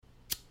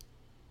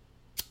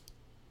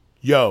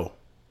Yo,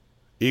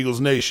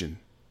 Eagles Nation,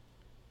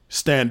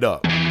 stand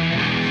up.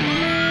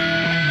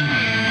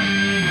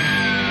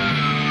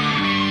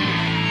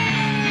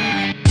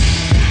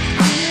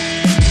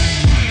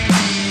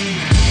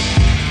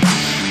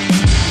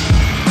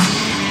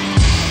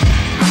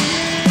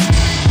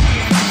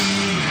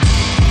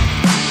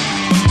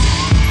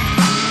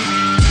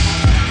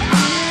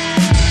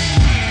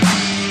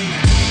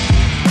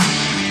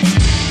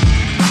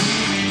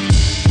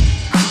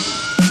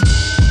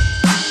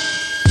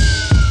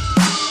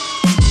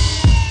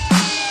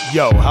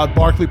 Yo, how'd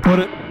Barkley put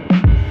it?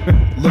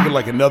 Looking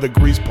like another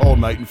grease pole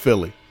night in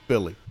Philly.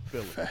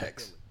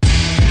 Facts.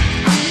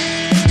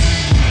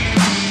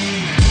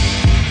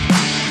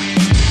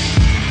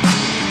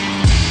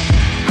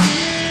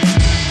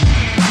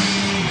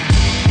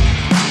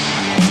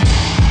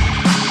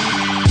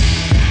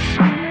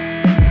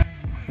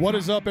 What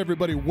is up,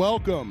 everybody?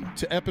 Welcome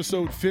to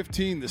episode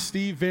 15, the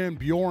Steve Van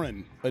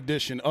Buren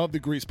edition of the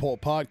Grease Pole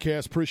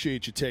Podcast.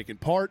 Appreciate you taking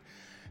part.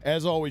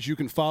 As always, you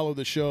can follow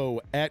the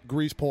show at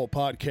Grease Pole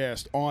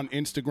Podcast on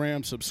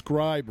Instagram.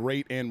 Subscribe,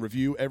 rate, and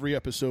review. Every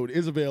episode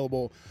is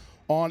available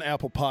on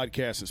Apple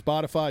Podcasts and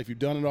Spotify. If you've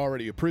done it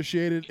already,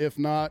 appreciate it. If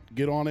not,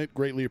 get on it.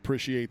 Greatly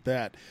appreciate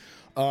that.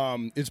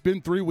 It's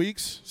been 3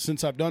 weeks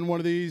since I've done one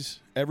of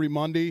these. Every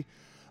Monday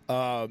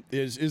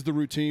is the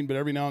routine, but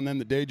every now and then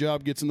the day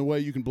job gets in the way.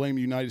 You can blame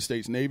the United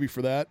States Navy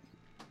for that.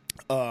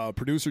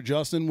 Producer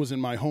Justin was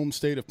in my home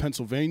state of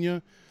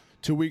Pennsylvania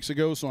 2 weeks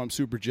ago, so I'm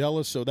super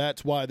jealous. So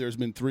that's why there's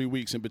been 3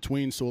 weeks in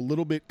between. So a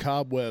little bit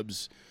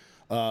cobwebs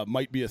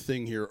might be a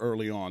thing here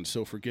early on.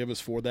 So forgive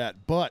us for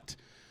that. But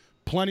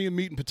plenty of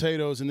meat and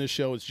potatoes in this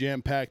show. It's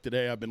jam-packed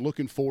today. I've been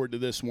looking forward to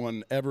this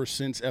one ever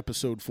since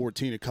episode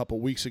 14 a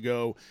couple weeks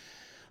ago.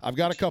 I've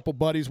got a couple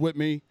buddies with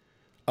me.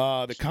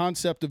 The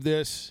concept of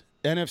this,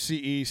 NFC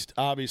East,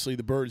 obviously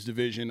the Birds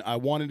division. I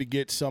wanted to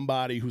get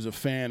somebody who's a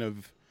fan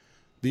of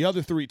the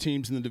other three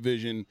teams in the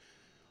division.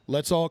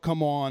 Let's all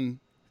come on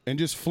and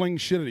just fling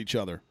shit at each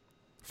other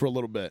for a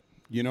little bit.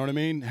 You know what I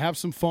mean? Have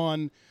some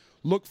fun.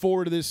 Look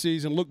forward to this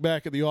season. Look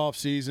back at the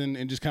offseason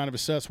and just kind of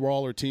assess where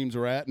all our teams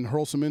are at and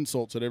hurl some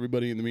insults at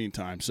everybody in the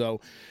meantime.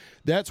 So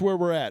that's where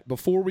we're at.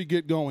 Before we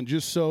get going,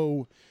 just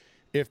so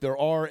if there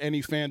are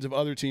any fans of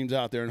other teams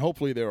out there, and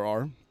hopefully there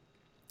are,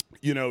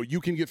 you know,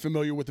 you can get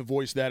familiar with the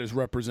voice that is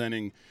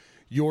representing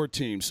your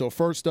team. So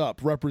first up,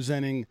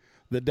 representing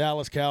the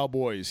Dallas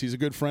Cowboys. He's a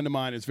good friend of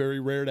mine. It's very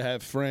rare to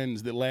have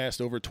friends that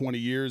last over 20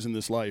 years in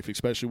this life,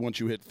 especially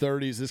once you hit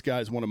 30s. This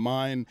guy's one of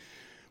mine.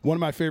 One of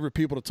my favorite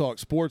people to talk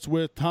sports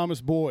with.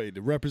 Thomas Boyd,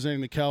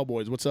 representing the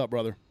Cowboys. What's up,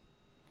 brother?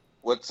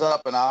 What's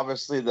up? And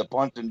obviously the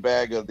punching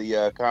bag of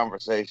the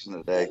conversation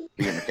today,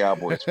 being a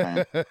Cowboys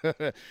fan.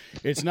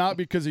 It's not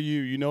because of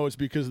you. You know it's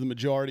because of the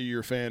majority of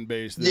your fan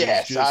base.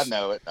 Yes, just, I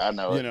know it.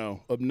 You know,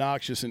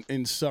 obnoxious and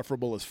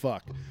insufferable as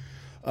fuck.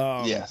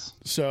 Yes.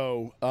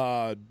 So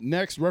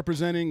next,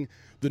 representing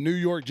the New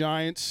York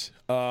Giants,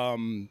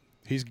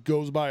 he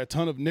goes by a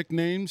ton of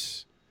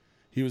nicknames.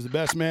 He was the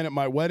best man at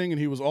my wedding, and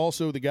he was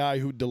also the guy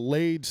who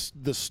delayed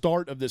the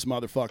start of this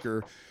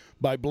motherfucker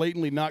by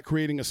blatantly not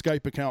creating a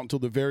Skype account until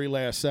the very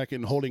last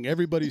second, holding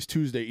everybody's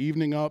Tuesday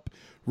evening up.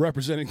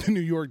 Representing the New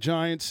York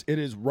Giants, it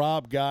is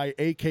Rob Guy,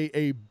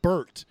 a.k.a.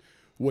 Bert,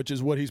 which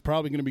is what he's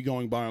probably going to be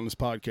going by on this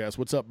podcast.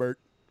 What's up, Bert?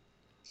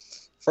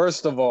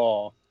 First of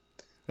all,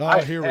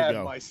 here we had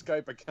go. my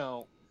Skype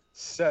account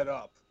set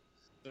up.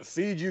 The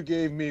feed you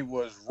gave me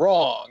was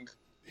wrong.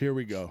 Here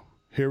we go.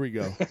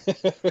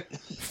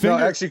 No,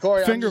 actually,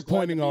 Corey, finger I'm just glad to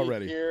pointing be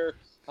already. Here.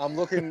 I'm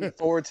looking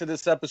forward to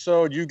this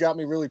episode. You got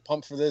me really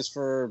pumped for this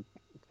for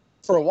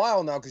a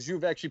while now because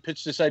you've actually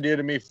pitched this idea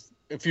to me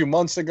a few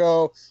months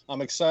ago.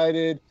 I'm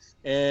excited,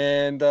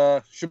 and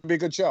should be a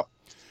good show.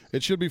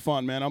 It should be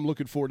fun, man. I'm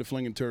looking forward to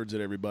flinging turds at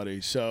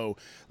everybody. So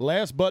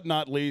last but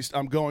not least,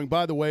 I'm going,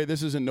 by the way,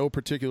 this is in no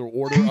particular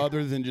order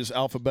other than just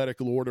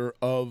alphabetical order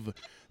of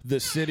the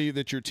city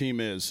that your team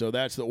is. So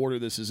that's the order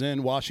this is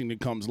in. Washington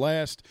comes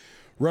last.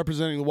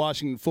 Representing the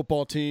Washington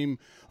football team,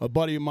 a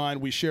buddy of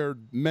mine, we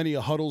shared many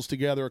huddles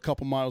together a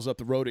couple miles up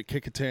the road at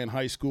Kickotan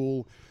High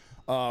School.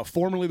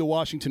 Formerly the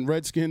Washington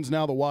Redskins,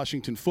 now the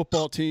Washington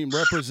football team,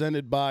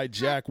 represented by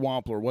Jack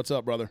Wampler. What's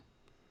up, brother?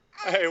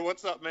 Hey,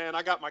 what's up, man?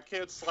 I got my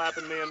kids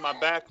slapping me in my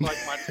back like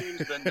my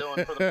team's been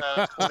doing for the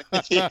past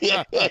 20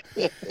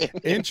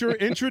 years.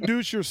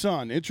 Introduce your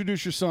son.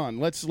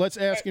 Let's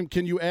ask him.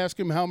 Can you ask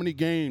him how many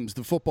games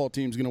the football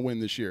team's going to win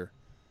this year?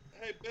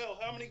 Hey, Bill,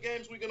 how many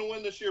games we going to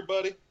win this year,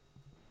 buddy?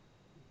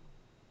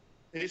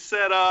 He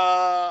said,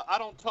 I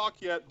don't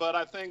talk yet, but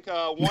I think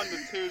 1 to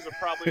 2 is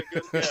probably a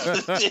good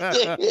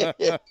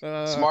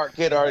guess. Smart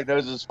kid already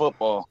knows his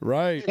football.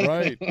 Right.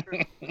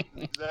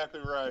 Exactly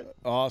right.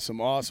 Awesome.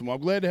 Well,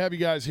 I'm glad to have you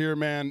guys here,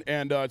 man.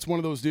 And it's one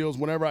of those deals,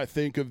 whenever I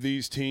think of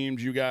these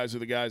teams, you guys are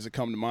the guys that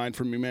come to mind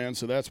for me, man.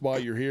 So that's why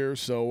you're here.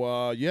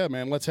 So, yeah,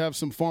 man, let's have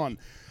some fun.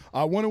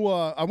 I want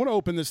to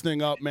open this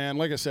thing up, man.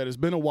 Like I said, it's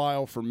been a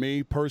while for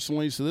me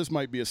personally, so this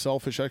might be a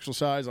selfish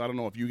exercise. I don't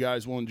know if you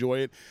guys will enjoy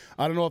it.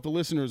 I don't know if the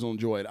listeners will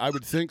enjoy it. I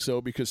would think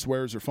so because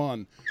swears are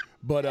fun.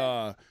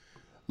 But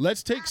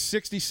Let's take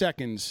 60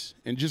 seconds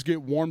and just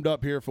get warmed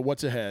up here for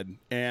what's ahead.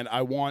 And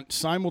I want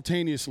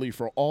simultaneously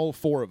for all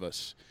four of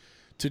us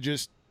to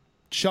just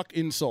chuck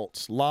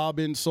insults, lob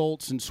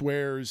insults and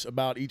swears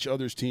about each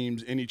other's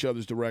teams in each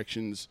other's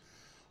directions.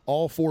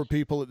 All four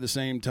people at the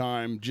same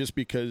time, just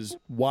because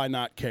why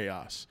not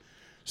chaos?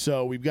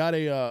 So we've got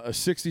a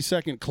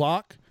 60-second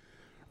clock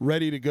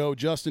ready to go.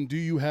 Justin, do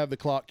you have the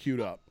clock queued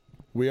up?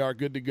 We are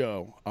good to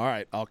go. All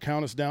right, I'll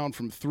count us down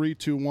from 3,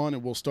 2, 1,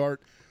 and we'll start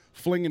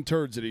flinging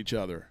turds at each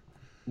other.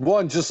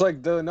 1, just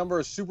like the number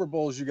of Super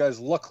Bowls you guys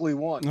luckily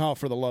won. Oh,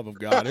 for the love of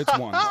God, it's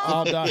 1.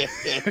 I'll die.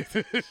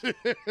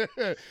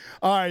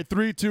 All right,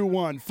 3, 2,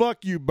 1.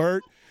 Fuck you,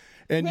 Bert.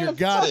 And your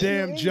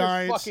goddamn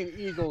Giants,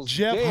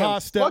 Jeff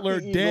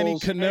Hostetler, Danny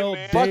Cannell,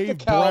 Dave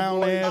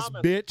Brown-ass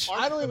bitch,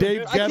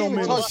 Dave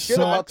Gettleman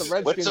sucks.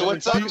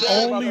 The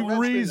only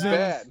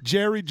reason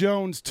Jerry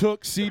Jones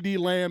took C.D.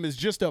 Lamb is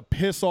just to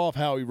piss off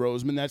Howie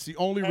Roseman. That's the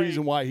only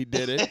reason why he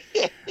did it.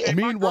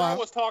 Meanwhile, my girl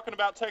was talking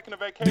about taking a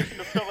vacation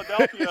to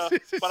Philadelphia,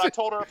 but I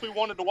told her if we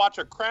wanted to watch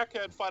a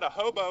crackhead fight a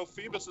hobo,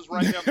 Phoebus is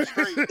right down the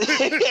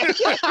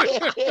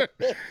street.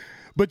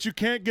 But you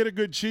can't get a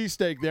good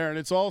cheesesteak there, and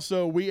it's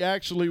also we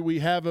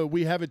have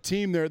a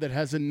team there that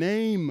has a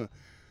name,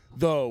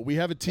 though. We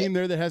have a team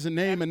there that has a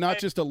name and not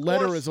just a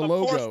letter as a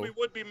logo. Of course, we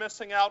would be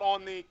missing out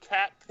on the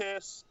cat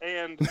piss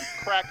and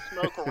crack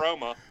smoke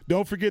aroma.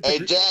 Don't forget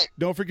the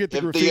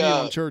graffiti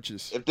on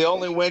churches. If the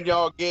only win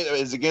y'all get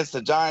is against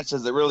the Giants,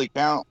 does it really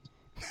count?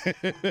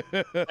 Hey,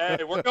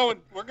 we're going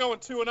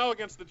 2-0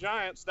 against the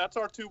Giants. That's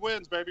our 2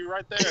 wins, baby,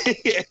 right there.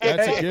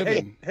 That's a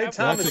given. Hey,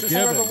 Thomas, just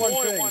remember one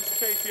thing. Once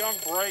Chase Young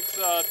breaks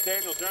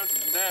Daniel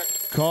Jones' neck.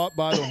 Caught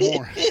by the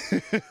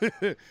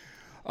horn.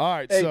 All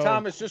right. Hey,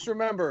 Thomas, just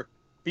remember,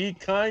 be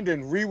kind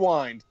and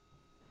rewind.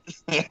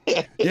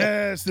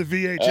 Yes, the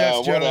VHS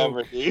joke.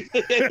 Whatever, dude.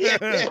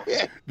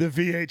 The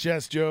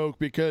VHS joke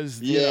because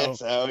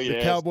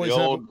the Cowboys the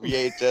old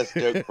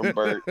VHS joke from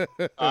Bert.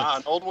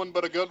 An old one,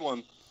 but a good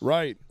one.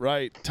 Right.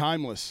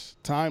 Timeless.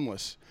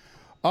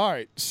 All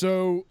right,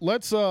 so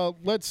let's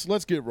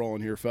get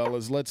rolling here,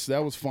 fellas.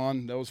 That was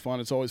fun.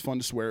 It's always fun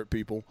to swear at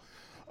people.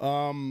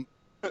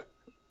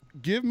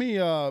 Give me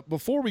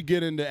before we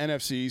get into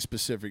NFC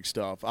specific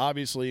stuff.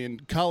 Obviously, in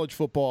college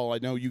football, I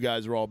know you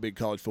guys are all big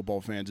college football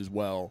fans as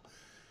well.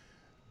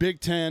 Big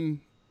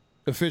Ten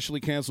officially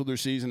canceled their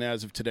season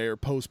as of today, or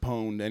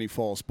postponed any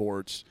fall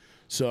sports.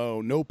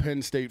 So no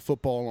Penn State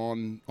football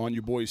on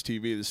your boys'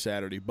 TV this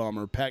Saturday.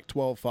 Bummer.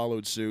 Pac-12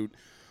 followed suit.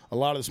 A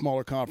lot of the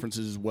smaller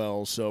conferences as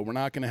well. So we're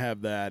not going to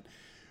have that.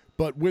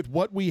 But with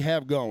what we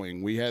have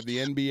going, we have the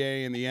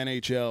NBA and the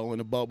NHL in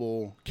a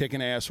bubble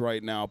kicking ass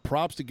right now.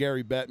 Props to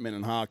Gary Bettman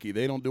in hockey.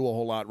 They don't do a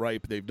whole lot right,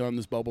 but they've done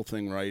this bubble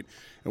thing right.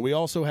 And we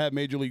also have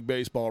Major League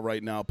Baseball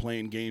right now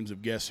playing games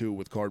of Guess Who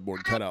with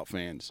cardboard cutout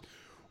fans.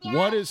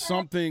 What is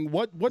something –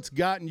 what's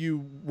gotten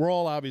you – we're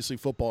all obviously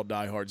football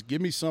diehards.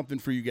 Give me something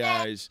for you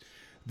guys –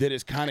 that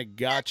has kind of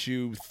got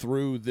you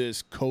through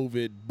this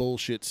COVID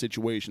bullshit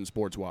situation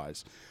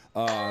sports-wise.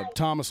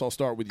 Thomas, I'll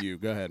start with you.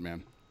 Go ahead,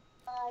 man.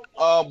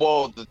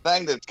 Well, the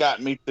thing that's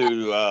gotten me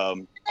through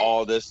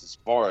all this as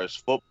far as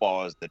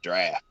football is the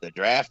draft. The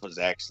draft was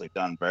actually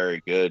done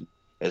very good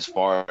as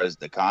far as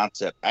the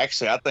concept.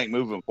 Actually, I think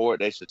moving forward,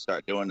 they should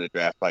start doing the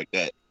draft like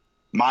that,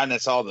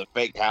 minus all the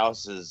fake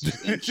houses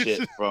and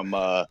shit from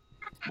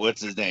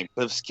what's his name,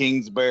 Cliff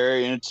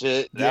Kingsbury and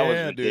shit. That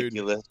was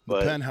ridiculous. Dude. But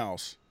the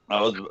penthouse. I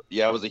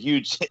was a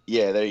huge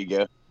there you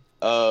go.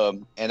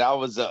 And I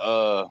was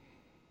a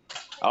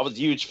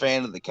huge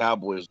fan of the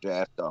Cowboys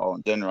draft all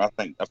in general.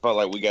 I felt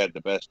like we got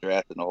the best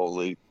draft in the whole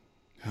league.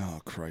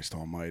 Oh, Christ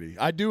almighty.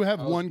 I do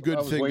have one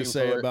good thing to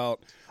say about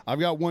I've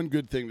got one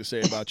good thing to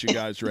say about you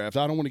guys' draft.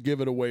 I don't want to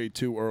give it away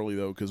too early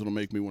though, because it'll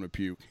make me want to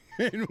puke.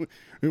 And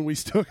we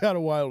still got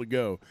a while to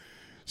go.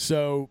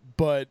 So,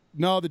 but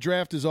no, the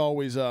draft is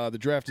always I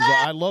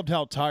loved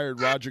how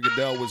tired Roger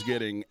Goodell was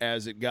getting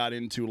as it got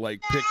into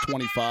like pick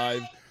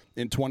 25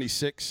 and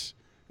 26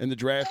 in the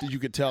draft. You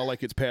could tell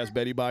like it's past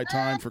Betty Bye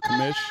time for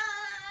Commish,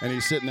 and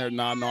he's sitting there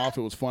nodding off.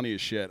 It was funny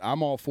as shit.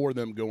 I'm all for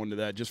them going to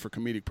that just for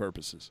comedic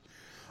purposes.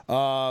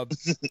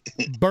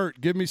 Bert,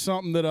 give me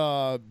something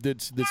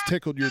that's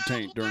tickled your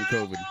taint during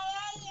COVID.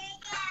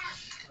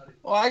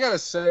 Well, I gotta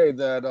say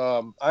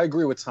that I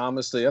agree with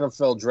Thomas. The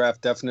NFL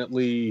draft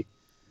definitely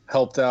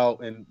helped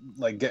out and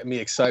like get me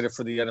excited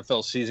for the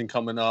NFL season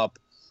coming up.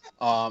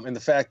 And the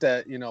fact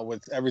that,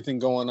 with everything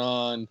going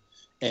on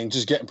and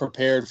just getting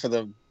prepared for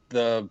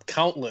the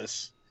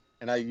countless,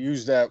 and I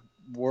use that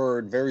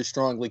word very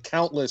strongly,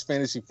 countless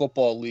fantasy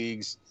football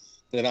leagues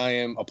that I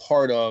am a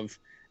part of.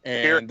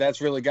 And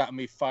that's really gotten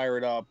me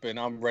fired up, and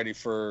I'm ready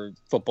for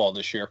football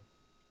this year.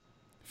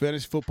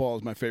 Fantasy football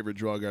is my favorite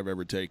drug I've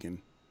ever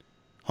taken.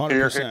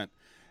 100%.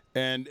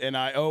 And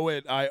I owe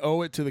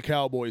it to the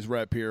Cowboys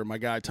rep here, my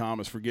guy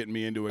Thomas, for getting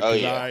me into it. Oh,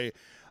 yeah.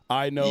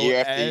 I know year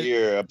after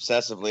year,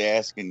 obsessively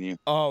asking you.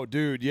 Oh,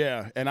 dude,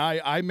 yeah. And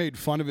I made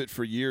fun of it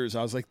for years.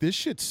 I was like, this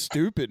shit's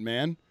stupid,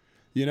 man.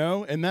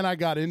 And then I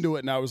got into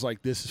it, and I was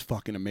like, this is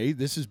fucking amazing.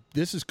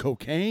 This is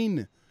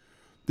cocaine.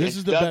 This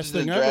is the best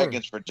thing ever.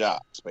 Dragons for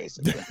jocks,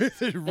 basically.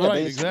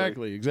 Right,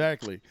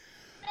 exactly.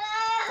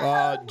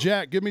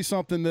 Jack, give me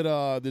something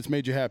that's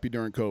made you happy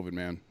during COVID,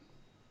 man.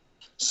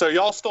 So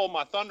y'all stole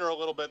my thunder a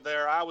little bit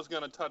there. I was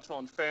going to touch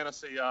on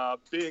fantasy.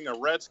 Being a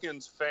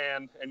Redskins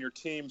fan and your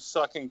team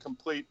sucking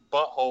complete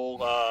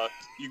butthole,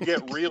 you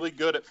get really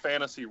good at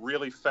fantasy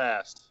really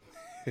fast.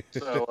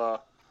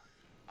 So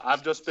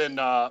I've just been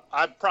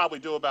I probably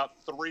do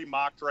about 3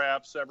 mock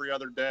drafts every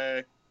other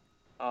day.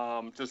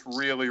 Just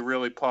really,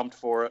 really pumped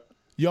for it.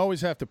 You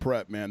always have to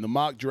prep, man. The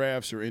mock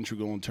drafts are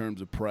integral in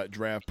terms of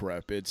draft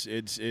prep. It's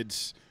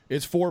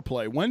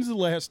foreplay. When's the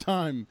last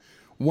time,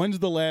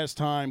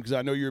 because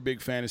I know you're a big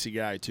fantasy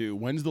guy too,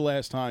 when's the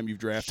last time you've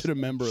drafted a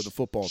member of the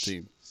football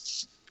team?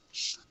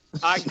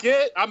 I've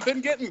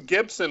been getting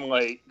Gibson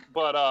late,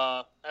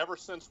 but ever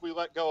since we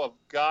let go of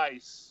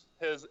Geis,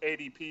 his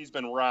ADP's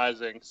been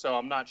rising, so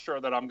I'm not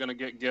sure that I'm going to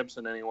get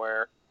Gibson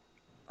anywhere.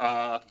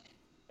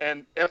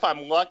 And if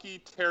I'm lucky,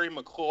 Terry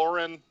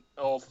McLaurin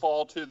will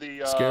fall to the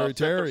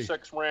 5th or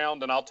 6th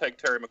round, and I'll take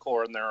Terry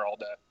McLaurin there all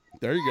day.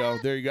 There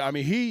you go. I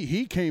mean,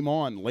 he came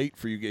on late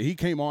for you. He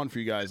came on for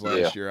you guys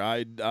last year.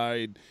 I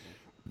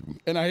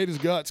hate his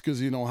guts because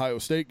he's an Ohio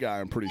State guy,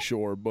 I'm pretty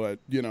sure. But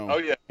oh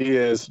yeah, he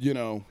is.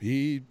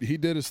 He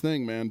did his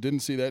thing, man.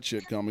 Didn't see that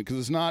shit coming because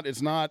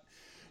it's not.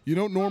 You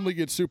don't normally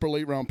get super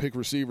late round pick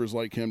receivers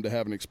like him to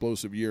have an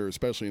explosive year,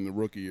 especially in the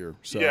rookie year.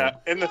 So. Yeah,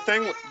 and the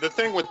thing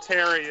with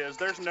Terry is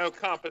there's no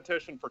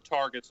competition for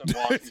targets in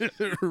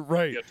Washington.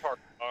 Right. A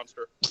target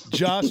monster.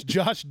 Josh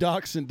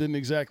Doxson didn't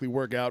exactly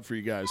work out for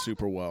you guys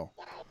super well.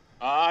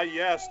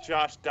 Yes,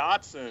 Josh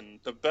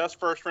Dotson, the best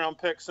first-round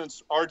pick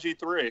since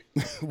RG3.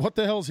 What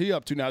the hell's he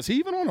up to now? Is he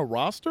even on a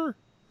roster?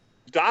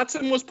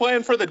 Dotson was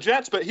playing for the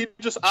Jets, but he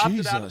just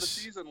opted out of the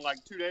season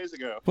like 2 days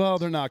ago. Well,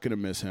 they're not going to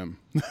miss him.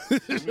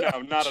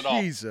 No, not at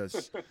all.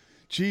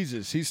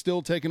 Jesus, he's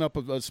still taking up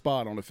a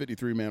spot on a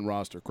 53-man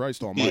roster.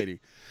 Christ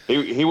almighty.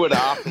 He would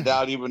have opted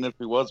out even if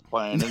he was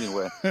playing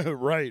anyway.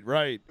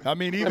 Right. I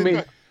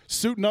mean,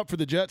 suiting up for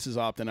the Jets is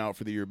opting out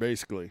for the year,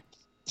 basically.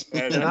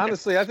 And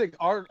honestly, I think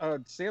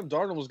Sam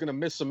Darnold was going to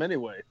miss him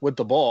anyway with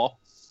the ball.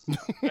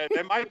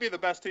 They might be the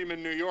best team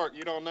in New York.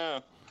 You don't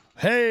know.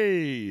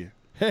 Hey,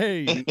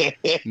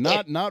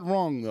 not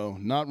wrong though.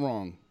 Not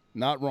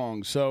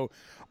wrong. So,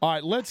 all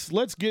right,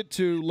 let's get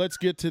to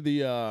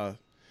the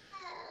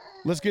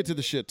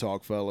shit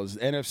talk, fellas.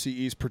 NFC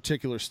East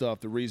particular stuff.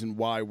 The reason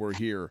why we're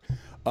here.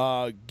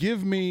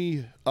 Give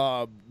me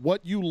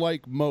what you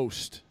like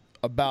most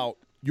about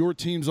your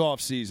team's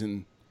off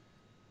season,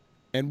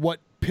 and what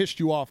pissed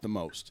you off the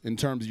most in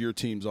terms of your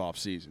team's off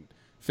season.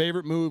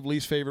 Favorite move,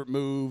 least favorite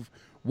move,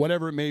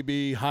 whatever it may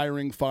be.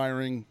 Hiring,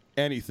 firing,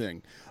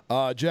 anything.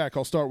 Jack,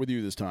 I'll start with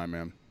you this time,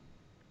 man.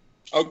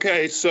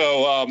 Okay,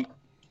 so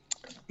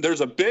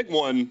there's a big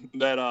one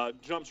that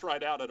jumps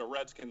right out at a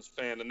Redskins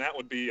fan, and that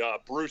would be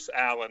Bruce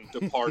Allen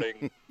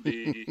departing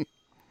the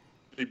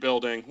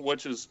building,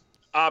 which is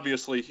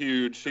obviously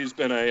huge. He's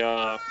been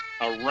a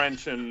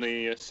wrench in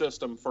the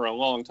system for a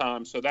long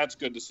time, so that's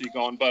good to see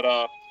gone.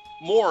 But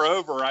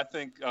moreover, I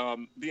think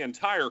the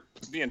entire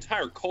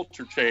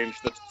culture change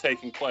that's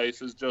taking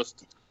place is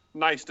just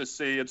nice to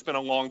see. It's been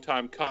a long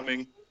time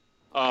coming.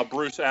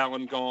 Bruce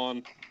Allen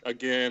gone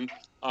again,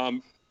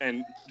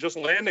 and just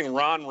landing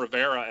Ron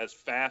Rivera as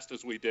fast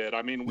as we did.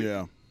 I mean,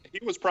 he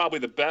was probably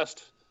the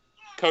best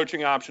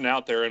coaching option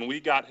out there, and we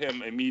got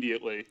him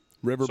immediately.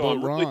 So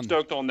I'm really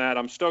stoked on that.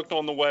 I'm stoked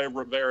on the way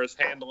Rivera's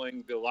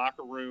handling the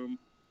locker room.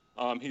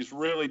 He's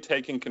really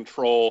taking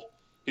control.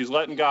 He's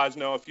letting guys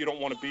know if you don't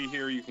want to be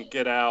here, you can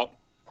get out.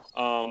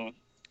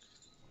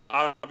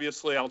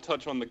 Obviously, I'll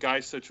touch on the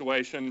Geis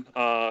situation.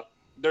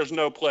 There's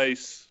no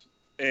place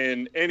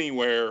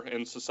anywhere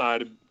in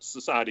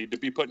society to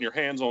be putting your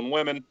hands on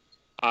women.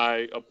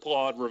 I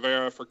applaud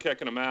Rivera for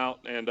kicking him out,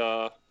 and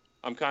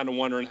I'm kind of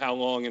wondering how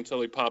long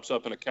until he pops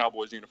up in a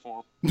Cowboys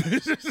uniform.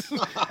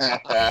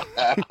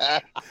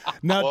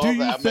 Now, do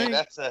you think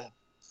that's an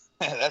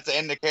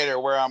indicator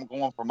of where I'm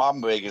going for my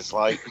biggest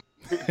like?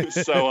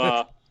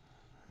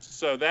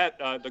 So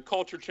that the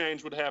culture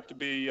change would have to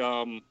be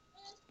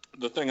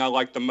the thing I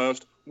like the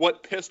most.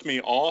 What pissed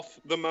me off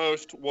the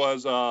most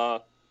was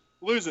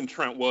losing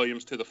Trent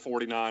Williams to the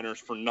 49ers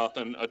for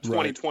nothing, a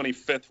 2020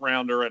 fifth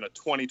rounder and a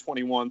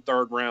 2021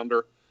 third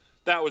rounder.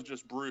 That was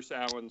just Bruce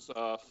Allen's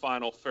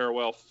final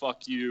farewell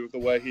fuck you, the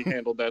way he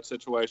handled that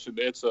situation.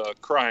 It's a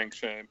crying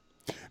shame.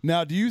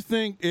 Now, do you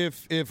think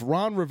if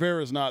Ron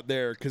Rivera's not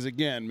there, because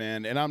again,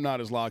 man, and I'm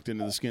not as locked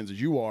into the Skins as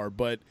you are,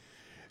 but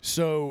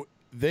so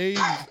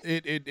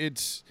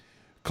it's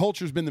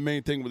culture's been the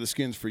main thing with the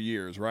Skins for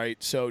years,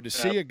 right? So to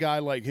see a guy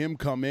like him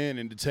come in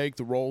and to take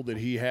the role that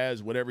he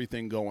has with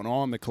everything going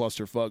on, the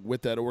clusterfuck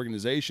with that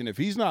organization, if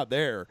he's not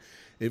there,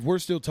 if we're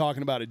still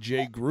talking about a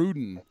Jay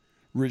Gruden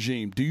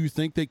regime, do you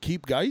think they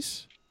keep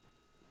Geis?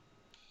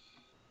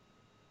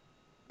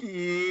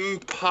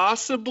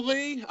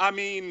 Possibly. I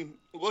mean,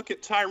 look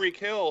at Tyreek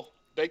Hill.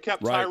 They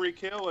kept Tyreek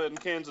Hill in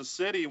Kansas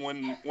City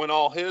when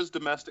all his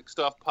domestic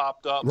stuff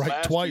popped up.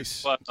 Right,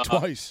 twice. But,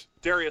 twice.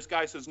 Darius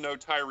Geis is no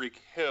Tyreek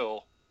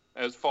Hill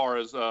as far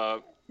as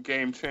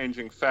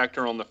game-changing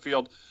factor on the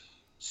field.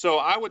 So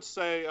I would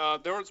say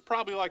there was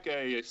probably like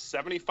a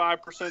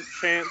 75%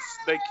 chance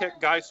they kick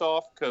Geis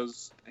off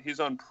because he's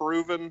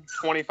unproven.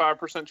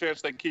 25%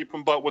 chance they keep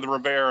him, but with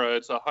Rivera,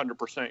 it's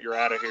 100% you're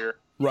out of here.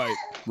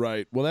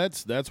 Right. Well,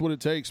 that's what it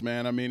takes,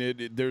 man. I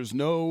mean, there's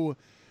no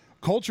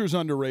culture's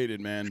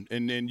underrated, man,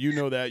 and you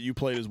know that. You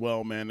played as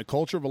well, man. The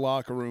culture of a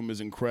locker room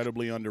is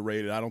incredibly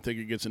underrated. I don't think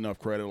it gets enough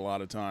credit a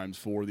lot of times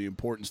for the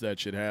importance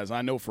that shit has.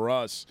 I know for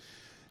us,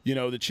 you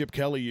know, the Chip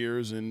Kelly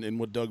years and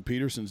what Doug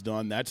Peterson's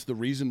done, that's the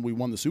reason we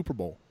won the Super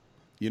Bowl.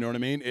 You know what I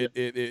mean?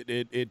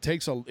 It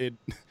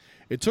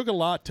took a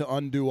lot to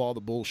undo all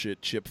the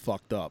bullshit Chip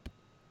fucked up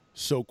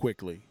so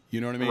quickly. You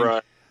know what I mean?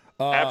 Right.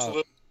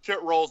 Absolutely. Shit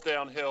rolls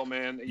downhill,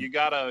 man. You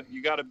gotta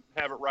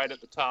have it right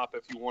at the top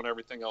if you want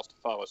everything else to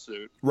follow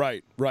suit.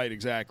 Right,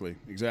 exactly.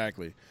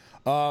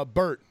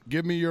 Bert,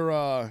 give me your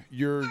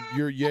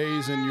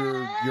yays and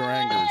your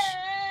angers.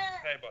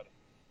 Hey, buddy.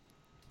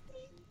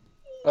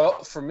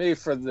 Well, for me,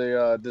 for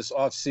the this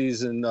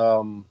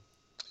offseason,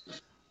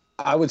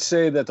 I would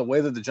say that the way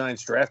that the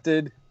Giants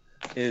drafted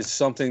is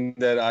something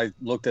that I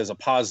looked as a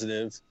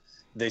positive.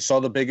 They saw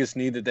the biggest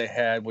need that they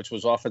had, which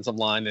was offensive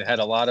line. They had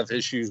a lot of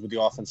issues with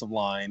the offensive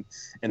line,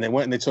 and they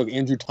went and they took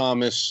Andrew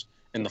Thomas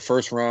in the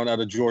first round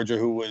out of Georgia,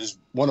 who was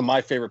one of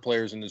my favorite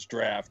players in this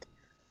draft.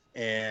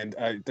 And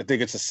I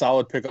think it's a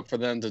solid pickup for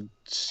them to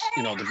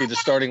be the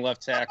starting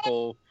left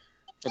tackle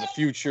for the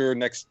future,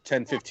 next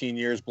 10, 15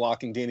 years,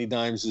 blocking Danny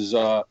Dimes'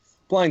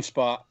 blind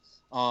spot.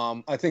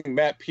 I think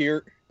Matt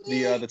Peart,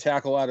 the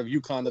tackle out of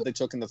UConn that they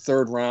took in the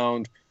third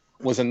round,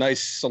 was a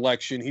nice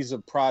selection. He's a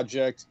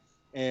project.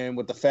 And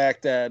with the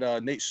fact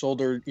that Nate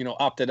Solder,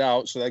 opted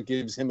out, so that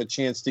gives him a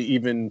chance to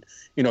even,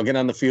 get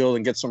on the field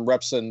and get some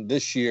reps in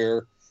this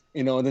year,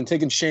 and then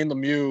taking Shane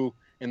Lemieux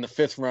in the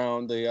fifth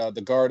round,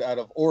 the guard out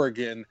of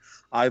Oregon,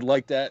 I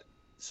like that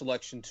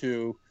selection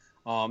too.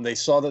 They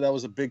saw that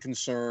was a big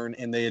concern,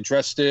 and they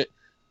addressed it.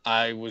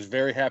 I was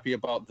very happy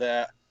about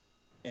that.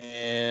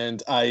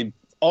 And I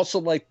also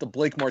like the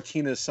Blake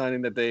Martinez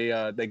signing that they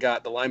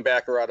got, the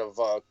linebacker out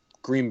of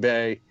Green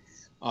Bay.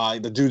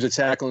 The dude's a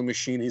tackling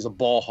machine. He's a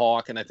ball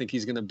hawk, and I think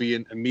he's going to be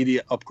an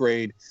immediate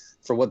upgrade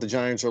for what the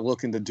Giants are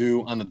looking to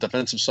do on the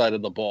defensive side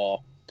of the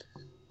ball.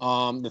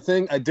 The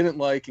thing I didn't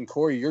like, and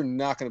Corey, you're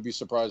not going to be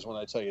surprised when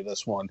I tell you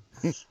this one.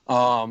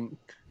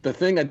 The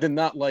thing I did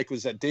not like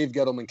was that Dave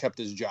Gettleman kept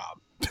his job.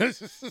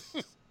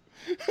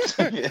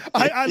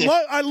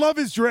 I love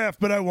his draft,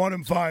 but I want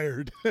him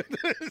fired.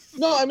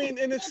 No, I mean,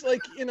 and it's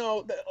like,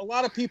 a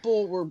lot of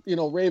people were,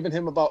 raving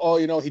him about,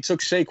 he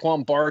took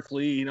Saquon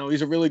Barkley,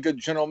 he's a really good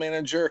general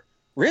manager.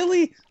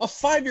 Really? A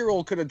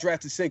 5-year-old could have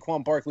drafted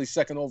Saquon Barkley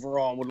second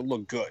overall and would have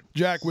looked good.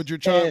 Jack, would your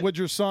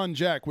son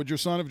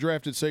have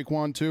drafted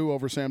Saquon too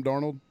over Sam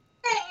Darnold?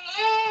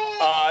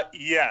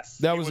 Yes.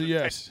 That was a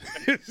yes.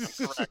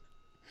 Correct.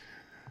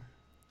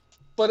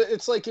 But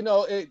it's like,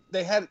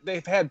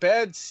 they've had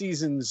bad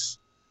seasons,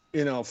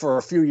 for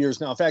a few years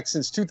now. In fact,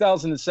 since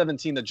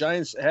 2017, the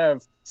Giants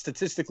have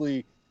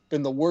statistically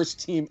been the worst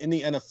team in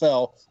the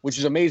NFL, which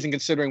is amazing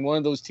considering one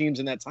of those teams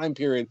in that time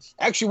period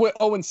actually went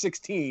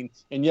 0-16,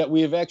 and yet we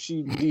have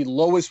actually the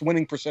lowest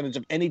winning percentage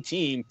of any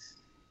team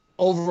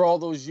over all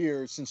those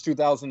years since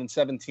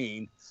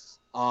 2017.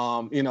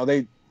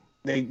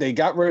 They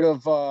got rid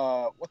of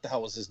what the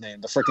hell was his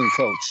name? The freaking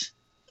coach,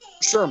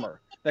 Shermer.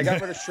 They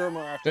got rid of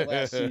Shermer after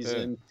last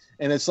season.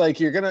 And it's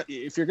like,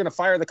 if you're gonna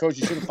fire the coach,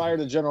 you should have fired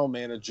the general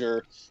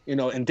manager.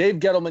 And Dave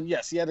Gettleman,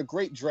 yes, he had a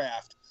great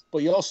draft, but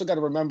you also got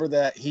to remember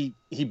that he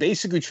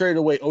basically traded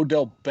away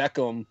Odell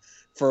Beckham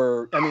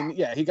for,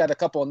 he got a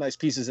couple of nice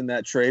pieces in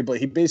that trade, but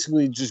he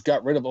basically just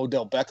got rid of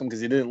Odell Beckham because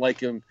he didn't like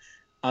him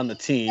on the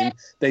team.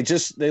 They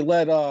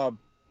let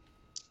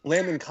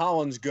Landon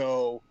Collins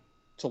go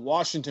to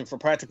Washington for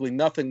practically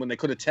nothing when they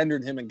could have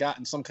tendered him and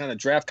gotten some kind of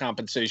draft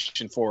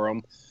compensation for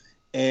him.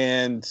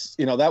 And,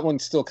 that one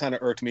still kind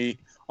of irked me.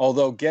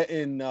 Although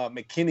getting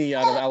McKinney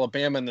out of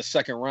Alabama in the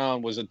second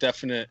round was a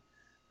definite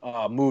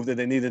move that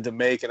they needed to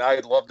make. And I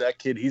love that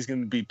kid. He's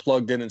going to be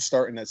plugged in and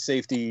starting at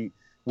safety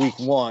week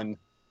 1.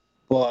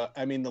 But,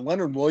 the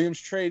Leonard Williams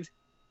trade,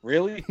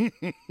 really?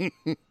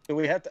 Do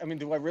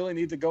I really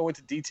need to go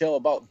into detail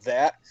about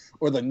that?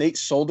 Or the Nate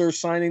Solder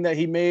signing that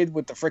he made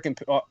with the freaking,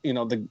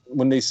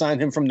 when they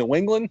signed him from New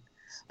England?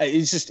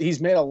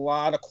 He's made a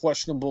lot of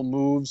questionable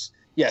moves.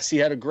 Yes, he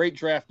had a great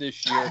draft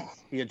this year.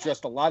 He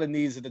addressed a lot of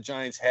needs that the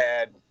Giants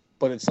had,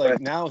 but it's like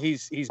now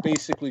he's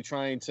basically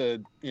trying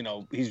to,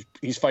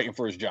 he's fighting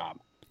for his job.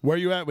 Where are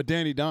you at with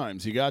Danny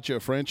Dimes? He got you a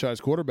franchise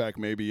quarterback,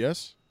 maybe,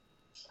 yes?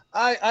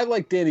 I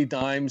like Danny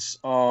Dimes.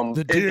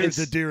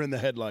 The deer in the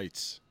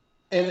headlights.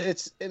 And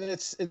it's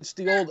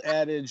the old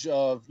adage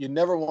of you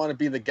never want to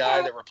be the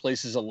guy that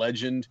replaces a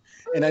legend.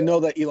 And I know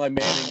that Eli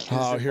Manning is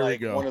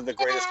one of the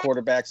greatest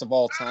quarterbacks of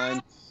all time.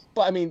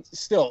 But,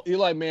 still,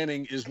 Eli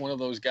Manning is one of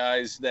those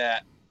guys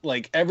that,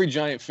 every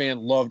Giant fan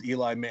loved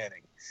Eli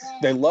Manning.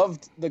 They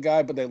loved the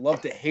guy, but they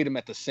loved to hate him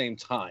at the same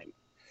time.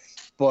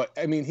 But,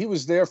 he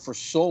was there for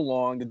so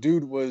long. The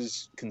dude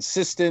was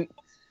consistent.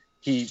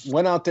 He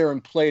went out there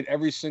and played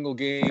every single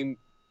game,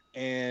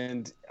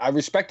 And I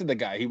respected the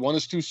guy. He won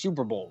his 2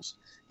 Super Bowls.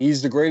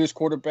 He's the greatest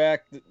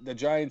quarterback the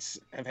Giants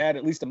have had,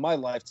 at least in my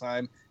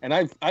lifetime. And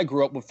I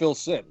grew up with Phil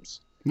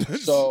Simms.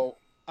 So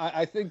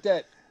I think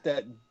that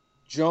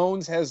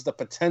Jones has the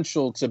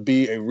potential to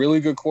be a really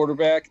good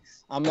quarterback.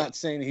 I'm not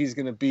saying he's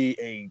going to be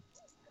a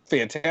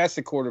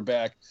fantastic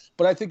quarterback,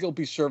 but I think he'll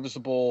be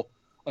serviceable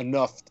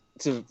enough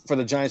for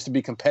the Giants to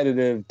be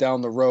competitive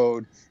down the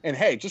road. And,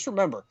 hey, just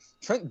remember,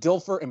 Trent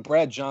Dilfer and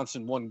Brad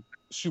Johnson won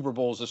Super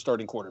Bowls as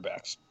starting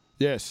quarterbacks.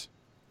 Yes.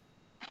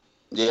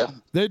 Yeah.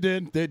 They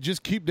did. They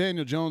just keep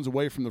Daniel Jones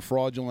away from the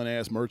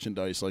fraudulent-ass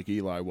merchandise like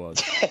Eli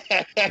was.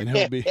 And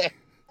he'll be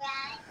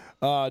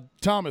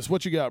Thomas,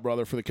 what you got,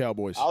 brother, for the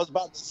Cowboys? I was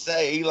about to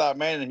say Eli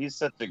Manning. He's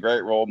such a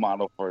great role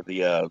model for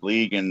the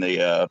league and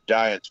the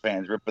Giants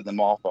fans, ripping them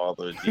off all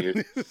those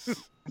years.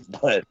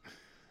 but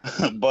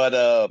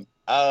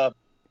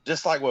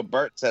just like what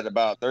Bert said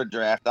about their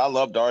draft, I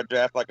loved our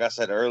draft. Like I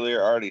said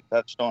earlier, I already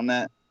touched on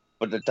that.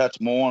 But to touch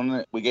more on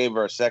it, we gave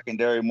our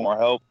secondary more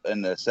help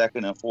in the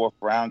 2nd and 4th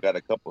round. Got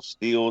a couple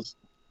steals,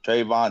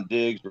 Trayvon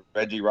Diggs,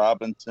 Reggie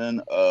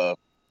Robinson.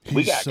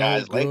 We got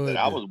guys late that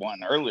I was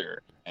wanting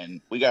earlier,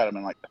 and we got them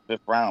in like the 5th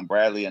round.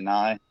 Bradley and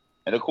I,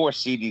 and of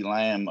course CeeDee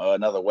Lamb,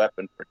 another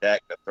weapon for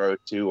Dak to throw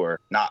to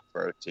or not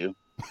throw to.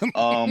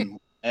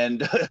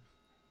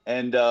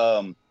 And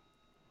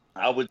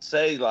I would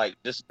say like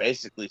just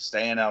basically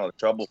staying out of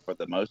trouble for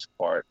the most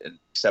part, and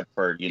except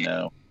for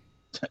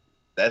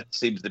that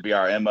seems to be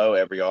our MO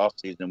every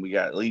offseason. We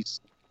got at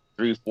least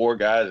 3-4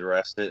 guys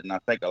arrested, and I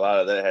think a lot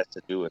of that has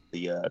to do with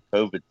the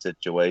COVID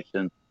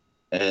situation.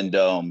 And,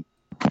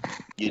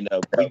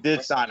 we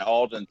did sign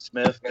Alden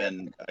Smith,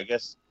 and I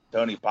guess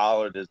Tony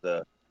Pollard is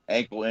the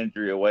ankle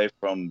injury away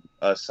from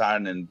us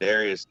signing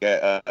Darius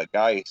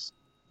Geis.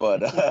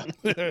 But,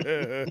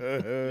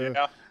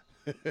 Yeah.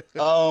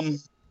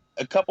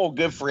 A couple of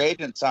good free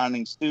agent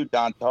signings, too,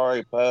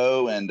 Dontari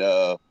Poe and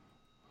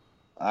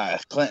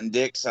Clinton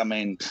Dix. I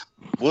mean,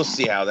 we'll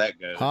see how that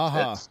goes.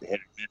 That's hit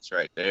or miss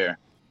right there.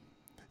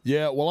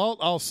 Yeah, well,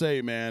 I'll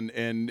say, man,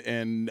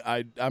 and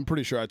I'm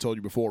pretty sure I told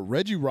you before,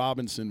 Reggie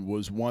Robinson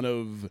was one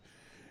of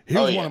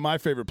my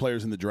favorite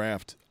players in the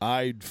draft.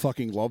 I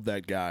fucking love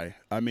that guy.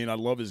 I mean, I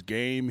love his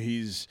game.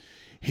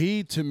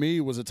 He to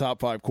me was a top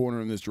 5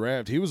 corner in this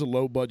draft. He was a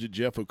low budget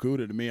Jeff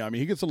Okudah to me. I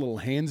mean, he gets a little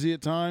handsy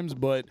at times,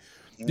 but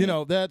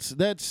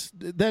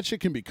that shit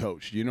can be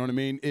coached. You know what I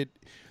mean?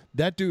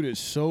 That dude is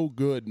so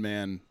good,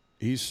 man.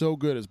 He's so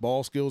good. His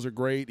ball skills are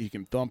great. He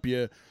can thump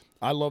you.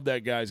 I love that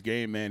guy's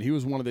game, man. He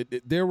was one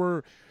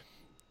of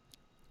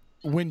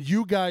when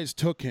you guys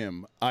took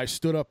him, I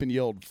stood up and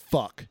yelled,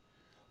 fuck,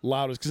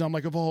 loudest, because I'm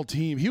like, of all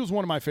team, he was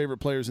one of my favorite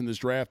players in this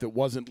draft that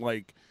wasn't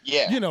like,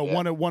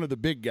 one of the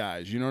big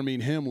guys. You know what I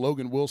mean? Him,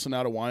 Logan Wilson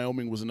out of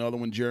Wyoming was another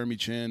one, Jeremy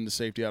Chin, the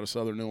safety out of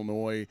Southern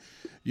Illinois.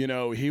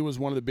 He was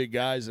one of the big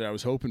guys that I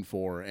was hoping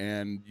for.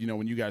 And,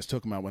 when you guys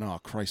took him, I went, oh,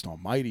 Christ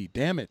almighty,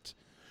 damn it.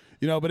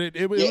 But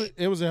it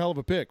was a hell of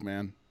a pick,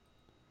 man.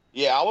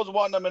 Yeah, I was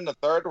wanting them in the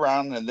 3rd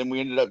round, and then we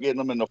ended up getting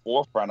them in the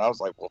 4th round. I was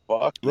like, well,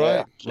 fuck.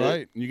 Right, yeah,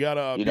 right. You got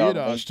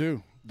Biodash,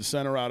 too, the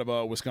center out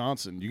of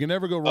Wisconsin. You can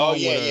never go wrong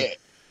You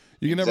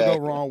can never go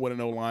wrong with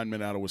an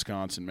O-lineman out of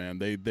Wisconsin, man.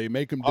 They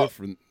make them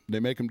different. They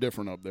make them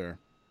different up there.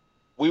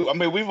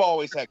 We've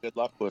always had good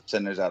luck with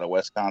centers out of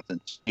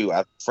Wisconsin, too.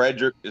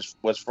 Frederick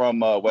was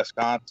from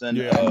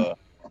Wisconsin,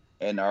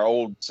 and our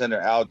old center,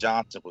 Al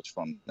Johnson, was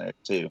from there,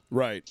 too.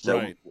 Right, so,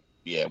 right.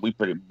 Yeah,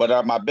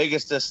 but my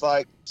biggest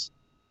dislikes,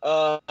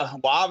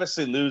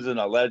 obviously losing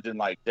a legend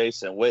like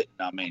Jason Witten.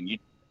 I mean,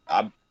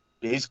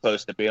 he's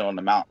close to being on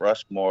the Mount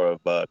Rushmore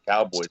of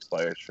Cowboys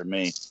players for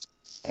me,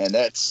 and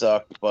that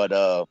sucked. But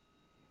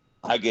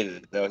I get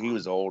it though. He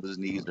was old, his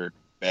knees are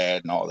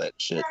bad, and all that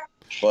shit.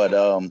 But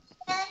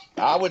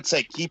I would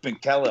say keeping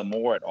Kellen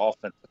Moore at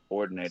offensive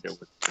coordinator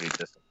was pretty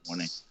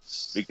disappointing,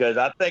 because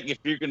I think if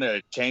you're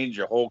gonna change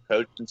your whole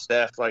coaching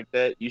staff like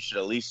that, you should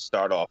at least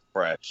start off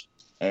fresh.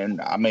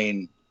 And, I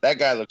mean, that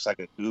guy looks like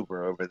a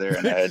goober over there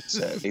in the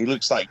headset. He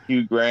looks like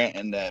Hugh Grant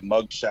in that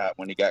mugshot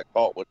when he got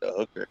caught with the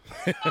hooker.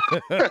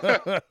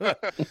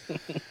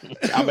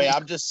 I mean,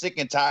 I'm just sick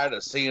and tired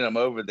of seeing him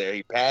over there.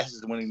 He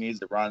passes when he needs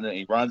to run it.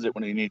 He runs it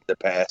when he needs to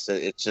pass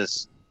it.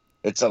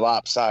 It's a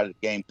lopsided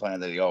game plan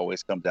that he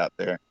always comes out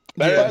there.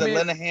 Better than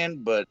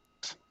Linehan, but...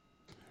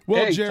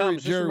 Well, hey, Jerry,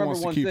 Thomas, Jerry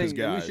wants to keep his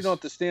guys. At least you don't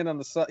have to stand on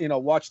the side,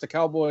 watch the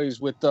Cowboys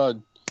with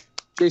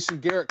Jason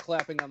Garrett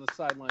clapping on the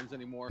sidelines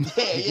anymore.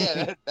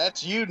 Yeah,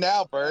 that's you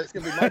now, Bert. It's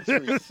gonna be my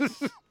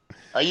treat.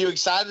 Are you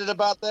excited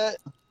about that?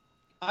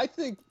 I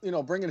think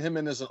bringing him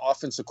in as an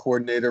offensive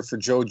coordinator for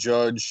Joe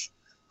Judge,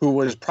 who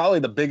was probably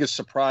the biggest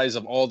surprise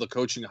of all the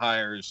coaching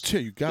hires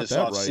you got this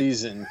that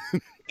offseason.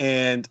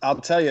 And I'll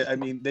tell you, I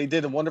mean, they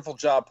did a wonderful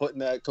job putting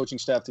that coaching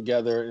staff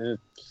together. And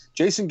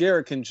Jason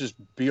Garrett can just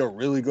be a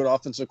really good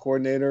offensive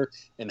coordinator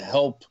and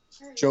help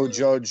Joe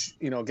Judge,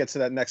 get to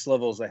that next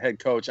level as a head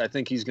coach. I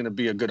think he's going to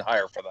be a good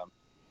hire for them.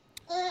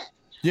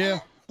 Yeah.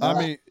 I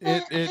mean,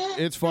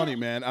 it's funny,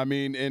 man. I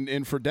mean,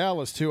 and for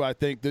Dallas too, I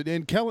think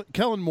that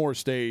Kellen Moore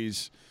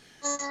stays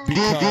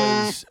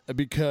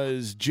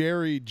because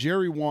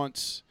Jerry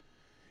wants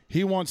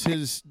he wants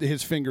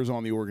his fingers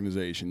on the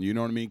organization. You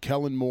know what I mean?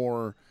 Kellen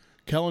Moore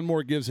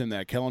gives him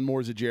that. Kellen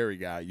Moore's a Jerry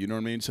guy. You know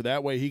what I mean? So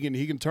that way he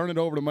can turn it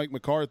over to Mike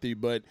McCarthy,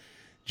 but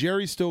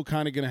Jerry's still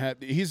kind of going to have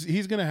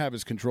he's going to have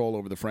his control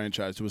over the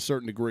franchise to a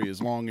certain degree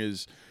as long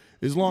as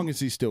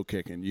he's still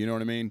kicking. You know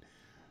what I mean?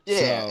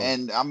 Yeah, So,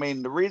 and I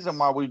mean the reason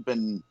why we've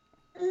been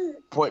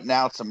putting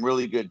out some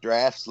really good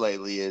drafts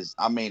lately is,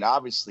 I mean,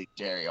 obviously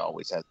Jerry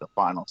always has the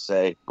final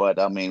say, but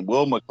I mean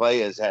Will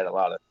McClay has had a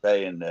lot of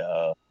say in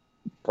the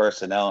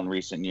personnel in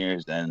recent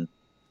years, and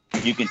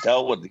you can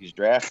tell with these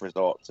draft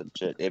results and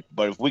shit.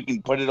 But if we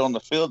can put it on the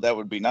field, that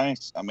would be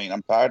nice. I mean,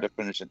 I'm tired of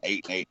finishing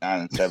 8-8,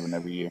 9-7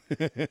 every year.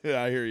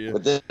 I hear you.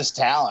 With this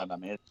talent, I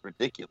mean, it's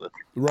ridiculous.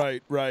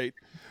 Right.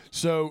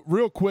 So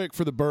real quick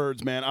for the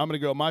Birds, man, I'm going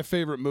to go. My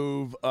favorite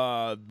move,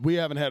 we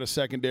haven't had a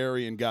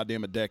secondary in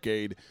goddamn a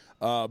decade.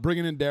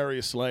 Bringing in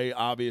Darius Slay,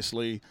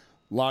 obviously,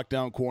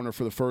 lockdown corner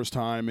for the first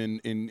time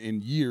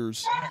in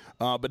years.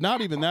 But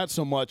not even that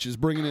so much is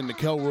bringing in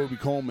Nickel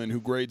Roby-Coleman,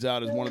 who grades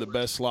out as one of the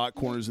best slot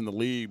corners in the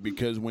league,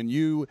 because when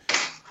you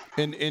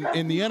in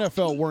the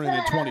NFL we're in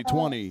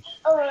 2020,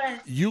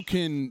 you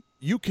can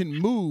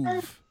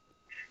move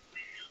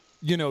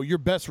your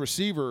best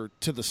receiver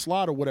to the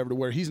slot or whatever, to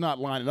where he's not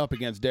lining up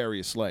against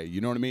Darius Slay.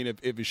 You know what I mean?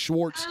 If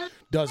Schwartz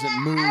doesn't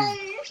move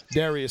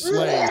Darius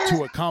Slay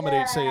to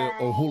accommodate, say,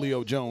 a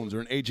Julio Jones or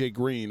an A.J.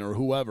 Green or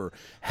whoever,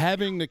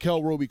 having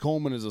Nickel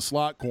Roby-Coleman as a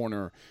slot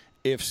corner,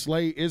 if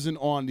Slay isn't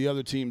on the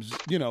other team's,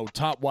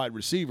 top wide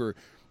receiver,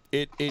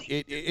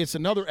 it's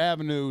another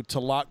avenue to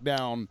lock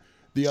down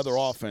the other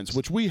offense,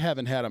 which we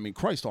haven't had. I mean,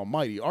 Christ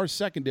almighty, our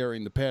secondary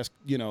in the past,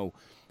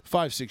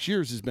 5-6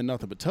 years has been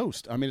nothing but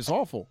toast. I mean, it's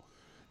awful.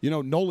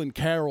 Nolan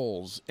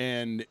Carroll's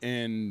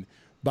and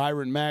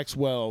Byron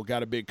Maxwell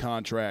got a big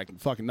contract,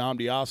 and fucking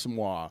Nnamdi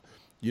Asomugha,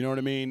 you know what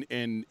I mean?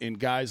 And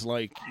guys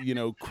like,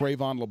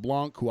 Cravon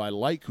LeBlanc, who I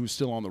like, who's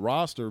still on the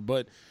roster,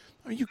 but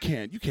I mean, you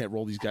can't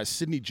roll these guys.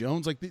 Sidney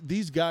Jones, like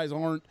these guys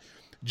aren't.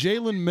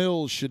 Jalen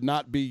Mills should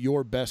not be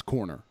your best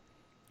corner.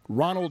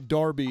 Ronald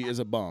Darby is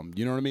a bum.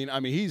 You know what I mean? I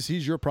mean, he's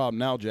your problem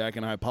now, Jack,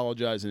 and I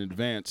apologize in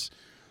advance.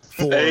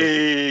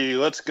 Hey,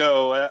 let's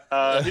go.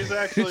 He's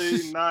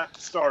actually not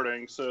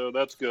starting, so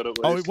that's good at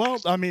least. Oh, well,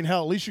 I mean,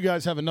 hell, at least you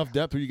guys have enough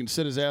depth where you can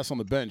sit his ass on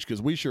the bench,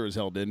 because we sure as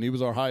hell didn't. He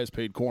was our highest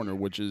paid corner,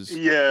 which is...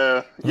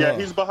 Yeah,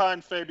 he's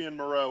behind Fabian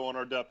Moreau on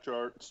our depth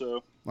chart,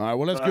 so... All right,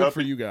 well, that's good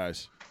for you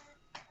guys.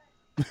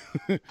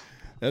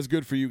 That's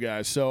good for you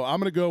guys. So I'm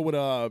going to go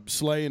with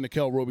Slay and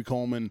Nickel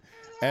Roby-Coleman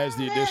as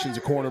the additions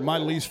of corner. My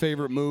least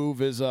favorite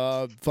move is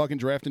fucking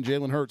drafting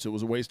Jalen Hurts. It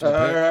was a waste of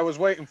a pick. I was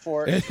waiting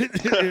for it.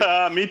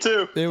 Me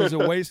too. It was a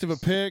waste of a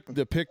pick.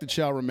 The pick that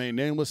shall remain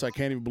nameless. I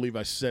can't even believe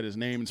I said his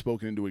name and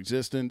spoken into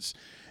existence.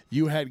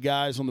 You had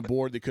guys on the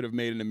board that could have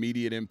made an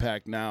immediate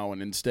impact now,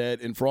 and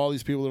instead, and for all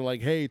these people that are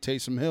like, hey,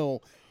 Taysom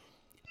Hill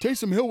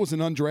was an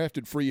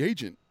undrafted free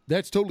agent.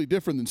 That's totally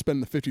different than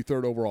spending the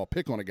 53rd overall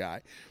pick on a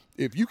guy.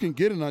 If you can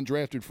get an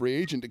undrafted free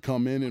agent to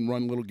come in and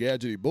run little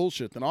gadgety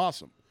bullshit, then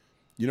awesome.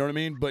 You know what I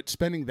mean? But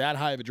spending that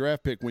high of a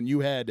draft pick when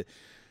you had,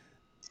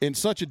 in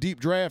such a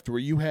deep draft where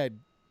you had,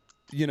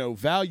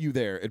 value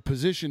there at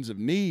positions of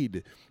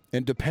need,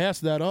 and to pass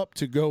that up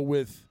to go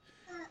with,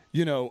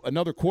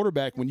 another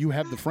quarterback when you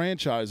have the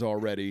franchise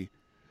already,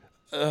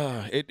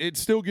 it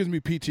still gives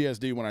me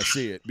PTSD when I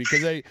see it,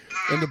 because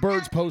the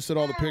Birds posted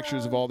all the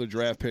pictures of all their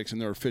draft picks in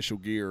their official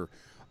gear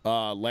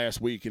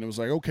last week, and it was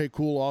like, okay,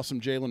 cool,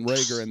 awesome, Jalen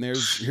Reagor, and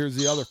here's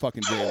the other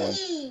fucking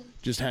Jalen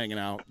just hanging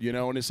out,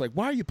 and it's like,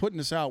 why are you putting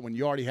this out when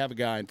you already have a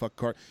guy in fucking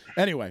card?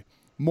 Anyway,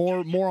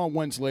 more on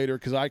Wentz later,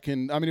 because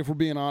if we're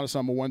being honest,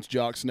 I'm a Wentz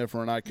jock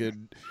sniffer, and I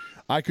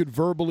could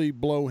verbally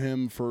blow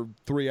him for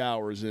 3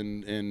 hours,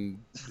 and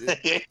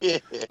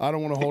I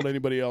don't want to hold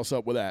anybody else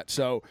up with that.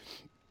 So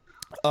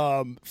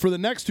for the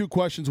next two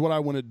questions, what I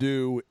want to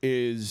do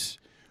is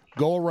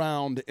go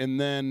around,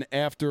 and then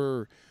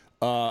after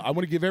I want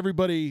to give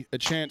everybody a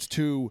chance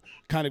to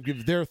kind of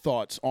give their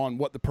thoughts on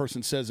what the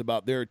person says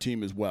about their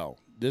team as well.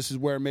 This is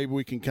where maybe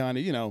we can kind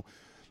of,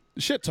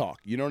 shit talk.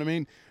 You know what I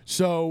mean?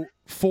 So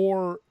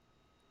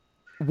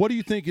what do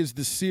you think is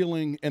the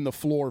ceiling and the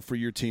floor for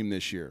your team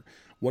this year?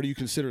 What do you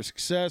consider a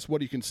success? What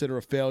do you consider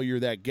a failure?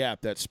 That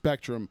gap, that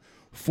spectrum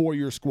for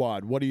your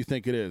squad. What do you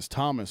think it is?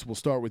 Thomas, we'll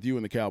start with you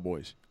and the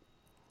Cowboys.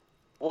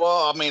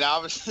 Well, I mean,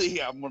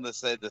 obviously, I'm going to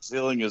say the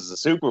ceiling is the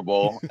Super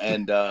Bowl,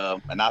 and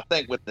I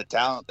think with the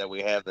talent that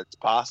we have, that's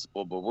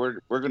possible. But we're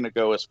going to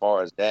go as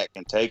far as Dak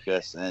can take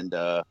us, and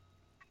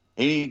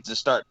he needs to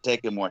start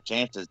taking more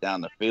chances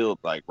down the field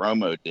like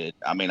Romo did.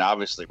 I mean,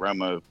 obviously,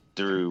 Romo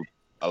threw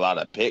a lot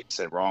of picks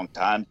at wrong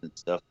times and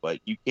stuff, but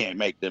you can't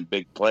make them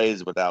big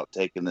plays without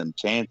taking them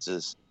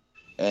chances.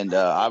 And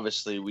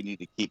obviously, we need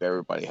to keep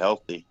everybody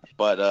healthy.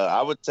 But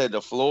I would say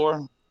the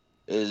floor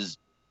is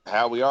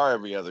how we are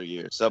every other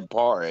year,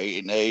 subpar,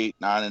 8-8,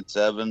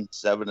 9-7,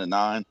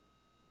 7-9.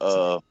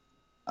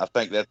 I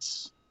think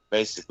that's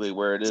basically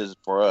where it is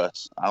for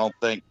us. I don't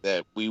think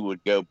that we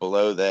would go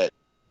below that,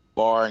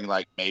 barring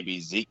like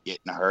maybe Zeke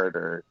getting hurt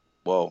or,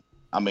 well,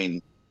 I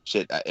mean,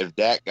 shit. If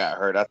Dak got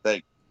hurt, I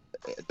think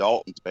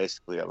Dalton's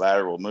basically a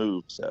lateral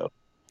move. So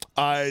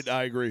I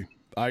agree.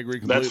 I agree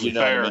That's completely.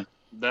 fair.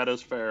 That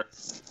is fair.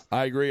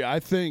 I agree. I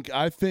think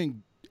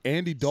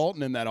Andy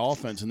Dalton in that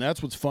offense, and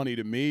that's what's funny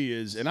to me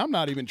is, and I'm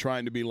not even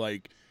trying to be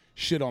like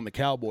shit on the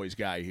Cowboys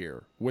guy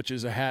here, which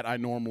is a hat I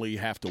normally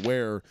have to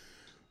wear,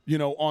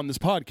 on this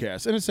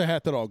podcast. And it's a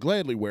hat that I'll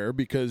gladly wear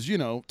because,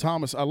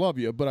 Thomas, I love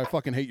you, but I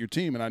fucking hate your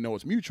team, and I know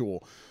it's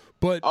mutual.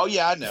 But oh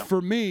yeah, I know.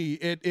 For me,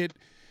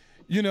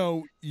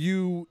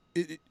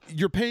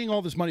 you're paying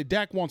all this money.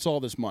 Dak wants all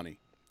this money.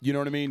 You know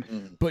what I mean?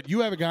 Mm. But you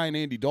have a guy in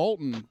Andy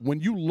Dalton.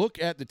 When you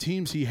look at the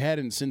teams he had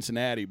in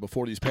Cincinnati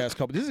before these past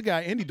couple, this is a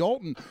guy, Andy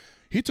Dalton.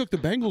 He took the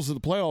Bengals to the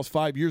playoffs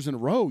 5 years in a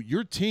row.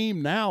 Your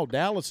team now,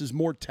 Dallas, is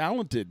more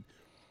talented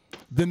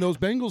than those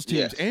Bengals teams.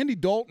 Yes. Andy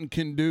Dalton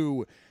can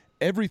do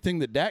everything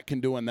that Dak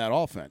can do in that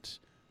offense.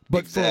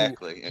 But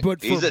Exactly.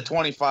 He's a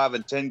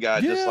 25-10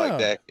 guy, just like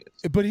Dak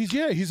is. But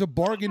he's a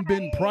bargain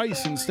bin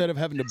price instead of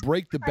having to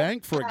break the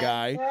bank for a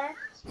guy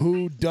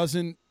who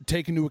doesn't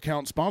take into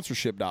account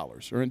sponsorship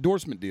dollars or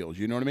endorsement deals.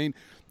 You know what I mean?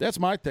 That's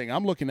my thing.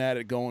 I'm looking at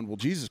it going, well,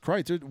 Jesus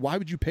Christ, why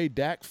would you pay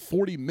Dak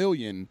 $40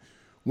 million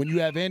when you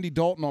have Andy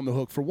Dalton on the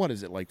hook for, what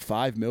is it, like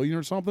 $5 million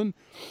or something?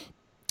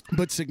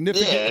 But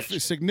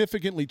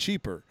significantly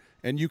cheaper.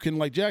 And you can,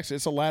 like Jack said,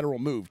 it's a lateral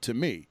move to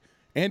me.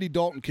 Andy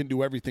Dalton can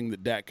do everything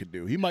that Dak could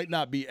do. He might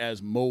not be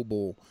as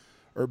mobile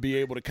or be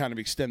able to kind of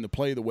extend the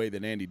play the way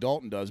that Andy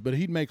Dalton does, but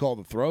he'd make all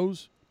the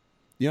throws.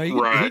 He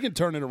can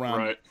turn it around.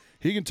 Right.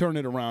 He can turn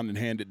it around and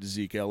hand it to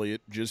Zeke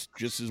Elliott just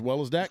as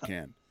well as Dak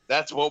can.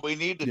 That's what we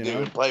need to do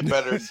and play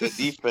better the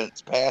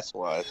defense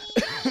pass-wise.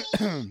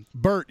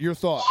 Bert, your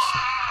thoughts?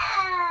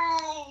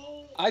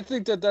 I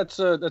think that's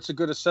a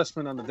good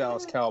assessment on the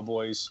Dallas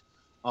Cowboys.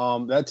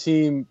 That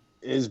team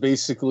is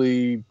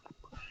basically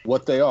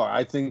what they are.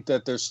 I think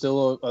that they're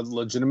still a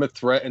legitimate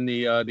threat in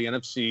the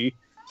NFC,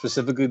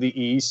 specifically the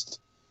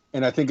East.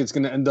 And I think it's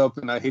going to end up,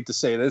 and I hate to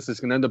say this, it's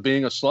going to end up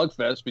being a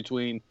slugfest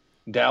between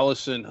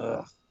Dallas and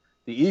the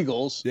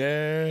Eagles.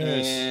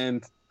 Yes.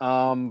 And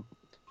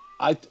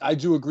I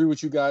do agree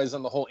with you guys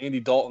on the whole Andy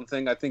Dalton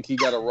thing. I think he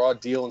got a raw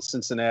deal in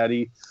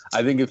Cincinnati.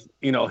 I think if,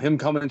 him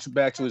coming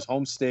back to his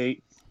home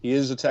state, he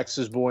is a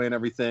Texas boy and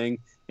everything.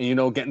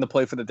 And, getting to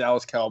play for the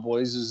Dallas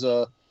Cowboys is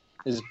I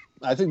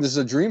think this is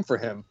a dream for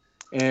him.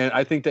 And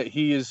I think that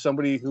he is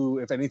somebody who,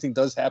 if anything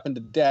does happen to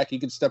Dak, he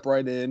can step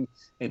right in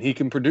and he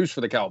can produce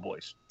for the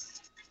Cowboys.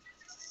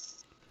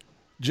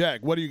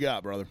 Jack, what do you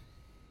got, brother?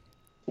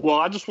 Well,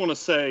 I just want to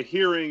say,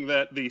 hearing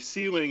that the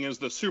ceiling is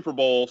the Super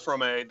Bowl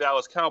from a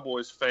Dallas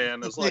Cowboys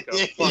fan is like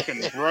a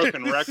fucking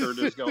broken record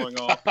is going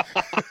off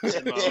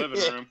in my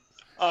living room.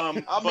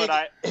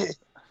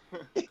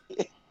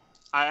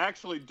 I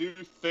actually do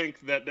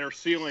think that their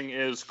ceiling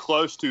is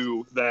close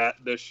to that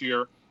this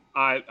year.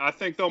 I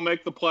think they'll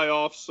make the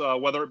playoffs,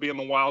 whether it be in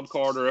the wild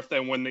card or if they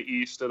win the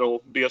East.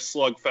 It'll be a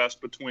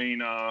slugfest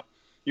between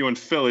you and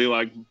Philly,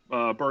 like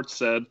Bert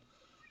said.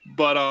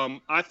 But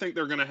I think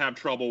they're going to have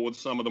trouble with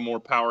some of the more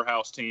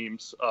powerhouse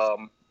teams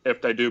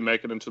if they do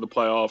make it into the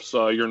playoffs.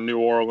 Your New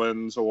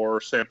Orleans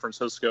or San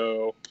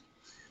Francisco,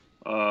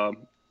 they're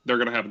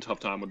going to have a tough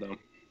time with them.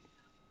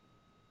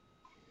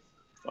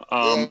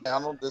 I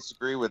don't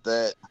disagree with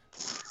that.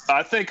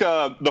 I think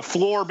the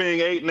floor being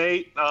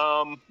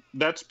 8-8,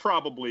 that's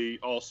probably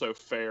also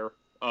fair.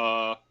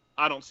 I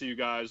don't see you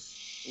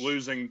guys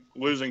losing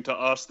to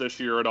us this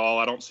year at all.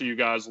 I don't see you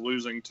guys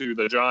losing to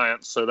the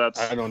Giants. So I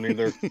don't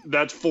either.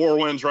 That's 4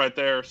 wins right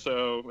there.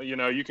 So,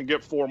 you can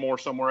get 4 more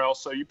somewhere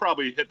else. So you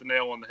probably hit the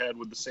nail on the head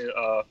with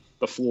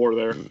the floor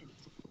there.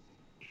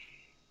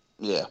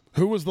 Yeah.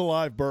 Who was the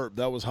live burp?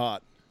 That was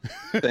hot.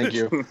 Thank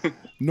you.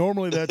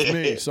 Normally that's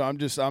me. So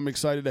I'm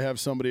excited to have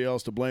somebody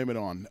else to blame it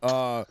on.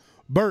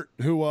 Bert,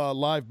 who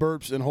live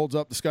burps and holds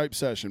up the Skype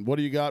session. What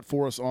do you got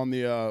for us on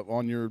the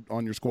on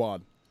your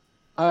squad?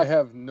 I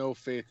have no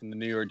faith in the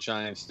New York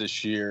Giants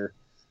this year.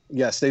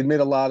 Yes, they've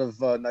made a lot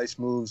of nice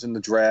moves in the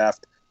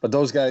draft, but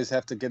those guys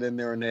have to get in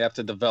there and they have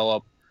to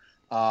develop.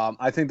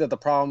 I think that the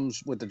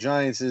problems with the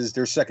Giants is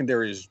their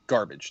secondary is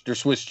garbage. They're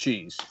Swiss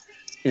cheese.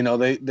 They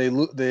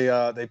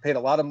paid a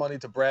lot of money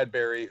to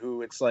Bradbury,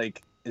 who it's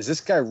like, is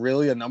this guy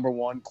really a number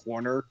 1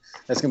 corner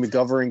that's going to be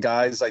governing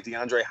guys like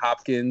DeAndre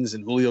Hopkins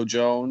and Julio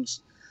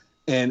Jones?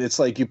 And it's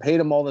like you paid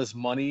him all this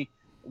money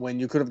when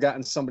you could have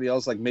gotten somebody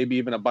else, like maybe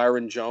even a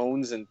Byron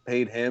Jones, and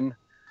paid him,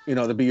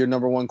 to be your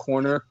number 1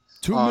 corner.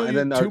 $2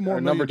 million, our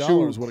number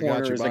 2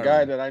 corner is a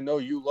guy that I know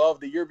you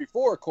loved the year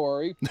before,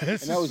 Corey, and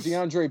that was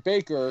DeAndre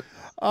Baker.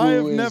 I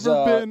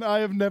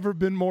have never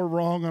been more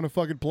wrong on a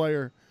fucking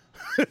player.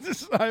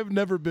 I have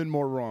never been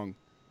more wrong.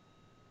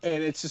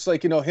 And it's just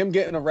like, him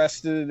getting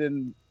arrested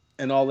and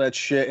all that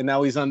shit. And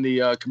now he's on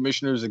the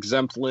commissioner's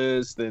exempt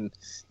list. And,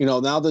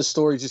 now this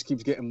story just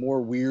keeps getting more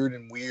weird.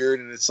 And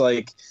it's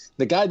like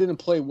the guy didn't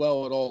play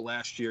well at all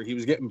last year. He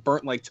was getting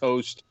burnt like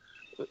toast,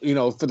 for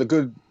the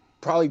good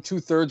probably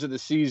 2/3 of the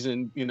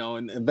season,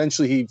 and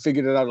eventually he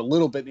figured it out a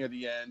little bit near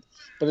the end.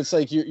 But it's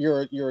like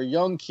you're a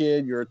young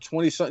kid. You're a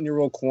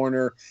 20-something-year-old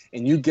corner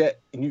and you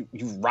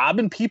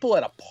robbing people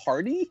at a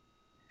party.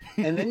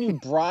 And then you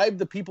bribe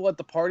the people at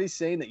the party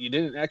saying that you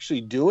didn't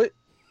actually do it.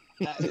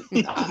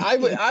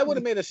 I would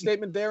have made a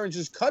statement there and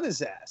just cut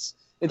his ass.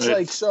 It's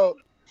like so.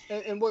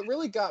 And what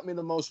really got me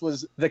the most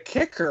was the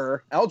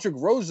kicker, Aldrich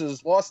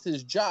Roses, lost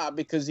his job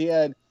because he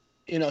had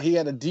a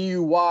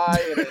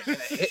DUI and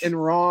a hit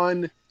and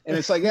run. And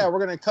it's like, yeah,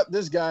 we're going to cut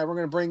this guy. We're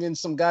going to bring in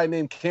some guy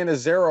named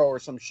Cannizzaro or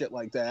some shit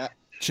like that.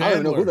 Chandler. I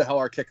don't know who the hell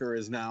our kicker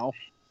is now.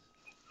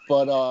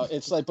 But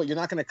it's like, but you're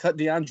not going to cut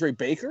DeAndre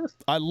Baker?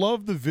 I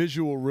love the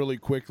visual really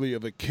quickly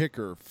of a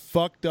kicker,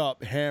 fucked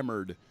up,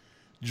 hammered,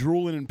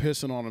 drooling and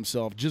pissing on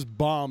himself, just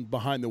bombed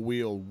behind the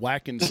wheel,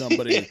 whacking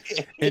somebody,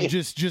 and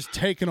just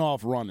taking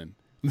off running.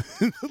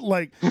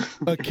 Like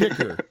a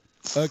kicker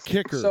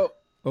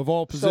of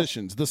all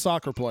positions, the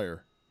soccer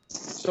player.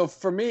 So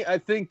for me, I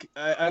think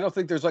I don't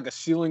think there's like a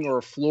ceiling or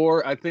a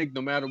floor. I think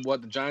no matter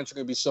what, the Giants are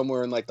going to be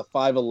somewhere in like the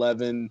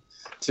 5-11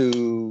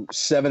 to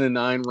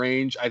 7-9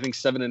 range. I think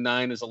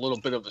 7-9 is a little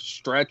bit of a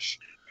stretch,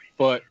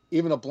 but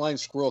even a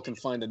blind squirrel can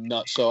find a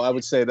nut. So I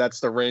would say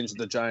that's the range that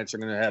the Giants are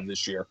going to have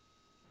this year.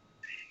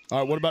 All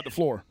right, what about the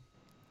floor?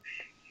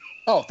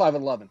 Oh,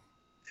 5-11.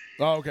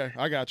 Oh, okay.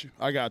 I got you.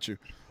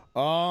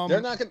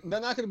 They're not going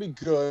to be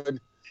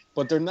good,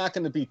 but they're not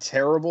going to be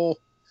terrible.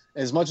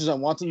 As much as I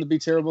want them to be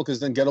terrible, because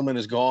then Gettleman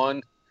is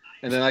gone,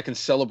 and then I can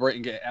celebrate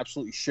and get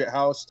absolutely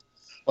shithoused.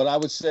 But I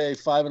would say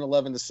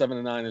 5-11 to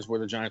 7-9 is where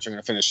the Giants are going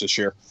to finish this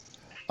year.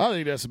 I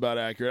think that's about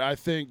accurate. I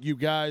think you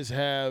guys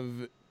have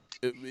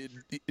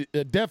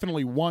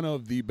definitely one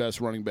of the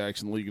best running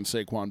backs in the league in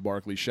Saquon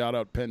Barkley. Shout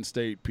out Penn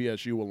State,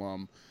 PSU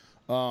alum.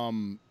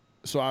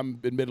 So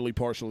I'm admittedly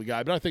partially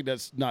guy, but I think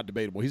that's not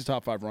debatable. He's a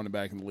top 5 running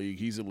back in the league.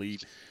 He's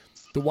elite.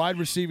 The wide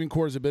receiving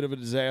core is a bit of a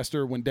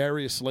disaster. When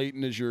Darius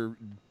Slayton is your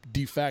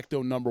de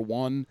facto number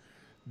 1,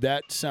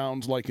 that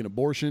sounds like an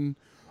abortion.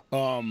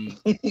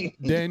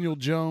 Daniel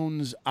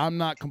Jones, I'm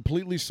not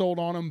completely sold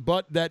on him,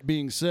 but that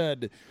being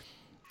said,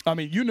 I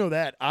mean, you know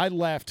that. I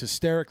laughed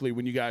hysterically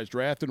when you guys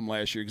drafted him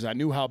last year because I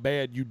knew how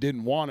bad you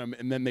didn't want him,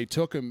 and then they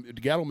took him,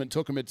 Gettleman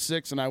took him at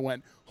 6, and I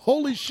went,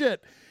 holy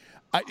shit.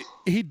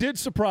 He did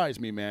surprise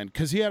me, man,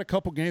 because he had a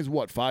couple games,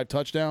 5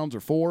 touchdowns or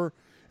 4?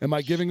 Am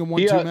I giving him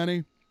one too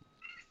many?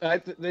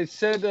 They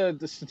said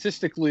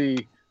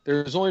statistically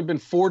there's only been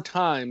 4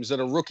 times that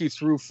a rookie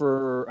threw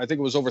for, I think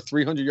it was over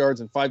 300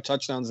 yards and 5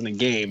 touchdowns in a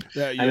game.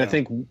 Yeah. And I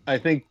think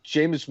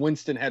Jameis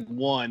Winston had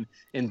 1,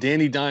 and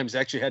Danny Dimes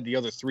actually had the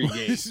other 3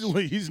 games.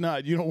 He's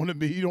not. You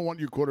don't want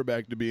your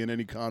quarterback to be in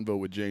any convo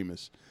with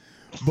Jameis.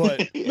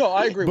 But no,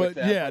 I agree with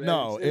that. Yeah,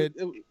 no,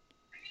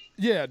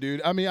 yeah,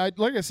 dude. I mean,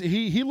 like I said,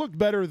 he looked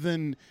better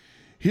than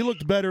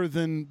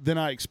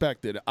I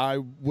expected. I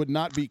would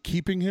not be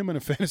keeping him in a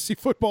fantasy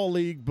football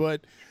league,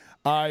 but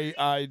and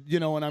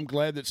I'm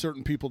glad that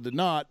certain people did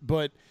not.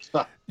 But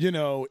he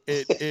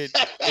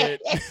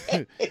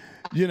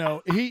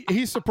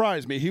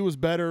surprised me. He was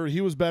better.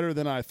 He was better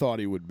than I thought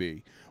he would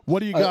be. What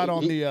do you got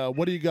on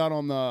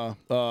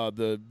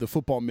the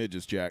football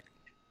midgets, Jack?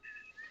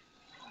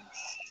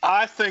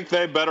 I think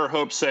they better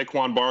hope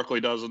Saquon Barkley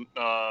doesn't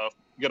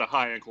get a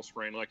high ankle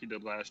sprain like he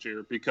did last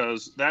year,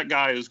 because that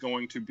guy is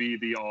going to be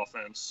the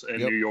offense in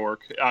New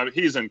York.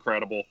 He's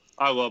incredible.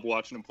 I love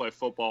watching him play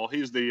football.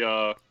 He's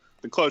the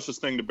closest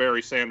thing to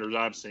Barry Sanders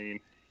I've seen.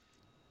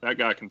 That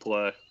guy can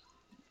play.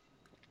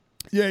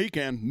 Yeah, he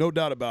can. No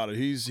doubt about it.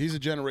 He's a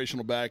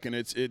generational back, and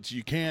it's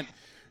you can't,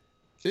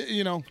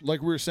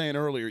 like we were saying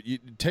earlier,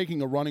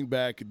 taking a running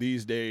back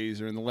these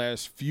days or in the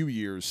last few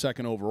years,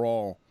 second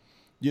overall,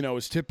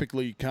 is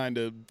typically kind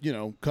of,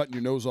 cutting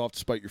your nose off to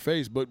spite your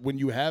face. But when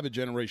you have a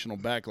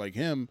generational back like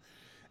him,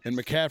 and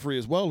McCaffrey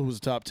as well, who's a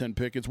top 10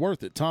 pick, it's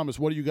worth it. Thomas,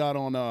 what do you got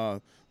on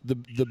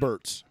the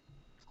Berts?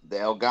 The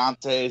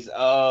Elgantes.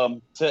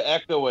 To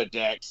echo what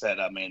Jack said,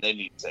 I mean, they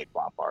need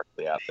Saquon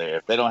Barkley out there.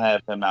 If they don't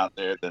have him out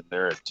there, then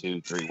they're a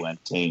 2-3 win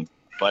team.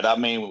 But, I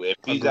mean, if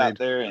he's out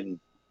there and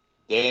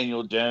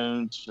Daniel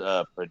Jones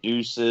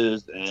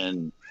produces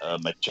and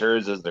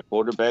matures as the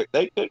quarterback,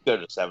 they could go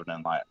to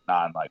 7-9,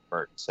 like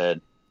Burton said.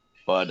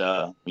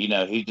 But,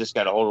 he just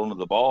got to hold on to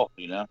the ball.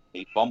 He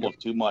fumbled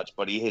too much,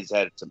 but he has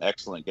had some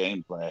excellent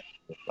games last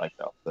year, like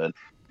I said.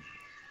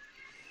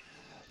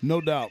 No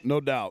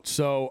doubt.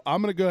 So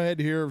I'm going to go ahead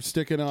here,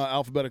 stick in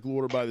alphabetical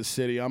order by the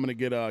city. I'm going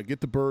to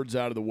get the Birds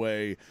out of the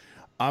way.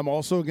 I'm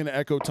also going to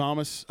echo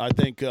Thomas. I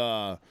think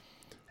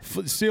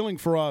ceiling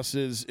for us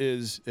is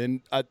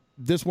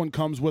this one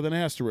comes with an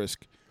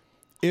asterisk,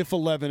 if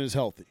 11 is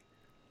healthy.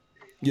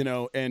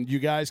 And you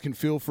guys can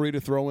feel free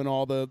to throw in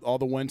all the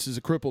Wentz's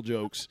a cripple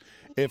jokes.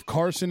 If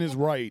Carson is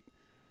right,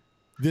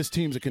 this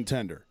team's a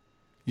contender.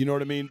 You know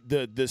what I mean?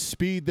 The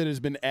speed that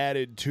has been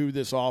added to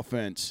this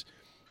offense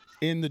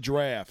in the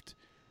draft,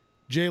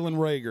 Jalen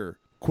Reagor,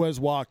 Quez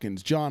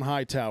Watkins, John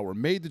Hightower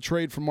made the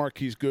trade for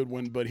Marquise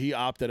Goodwin, but he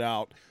opted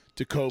out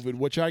to COVID,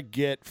 which I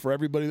get for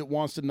everybody that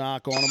wants to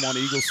knock on him on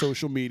Eagles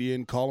social media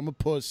and call him a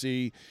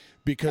pussy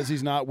because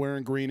he's not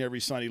wearing green every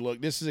Sunday.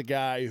 Look, this is a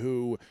guy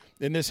who,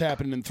 and this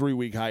happened in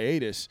 3-week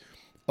hiatus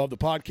of the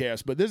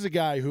podcast, but this is a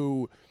guy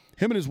who,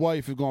 him and his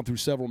wife have gone through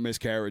several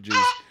miscarriages.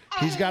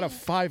 He's got a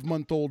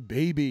 5-month-old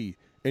baby,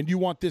 and you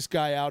want this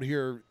guy out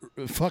here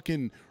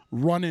fucking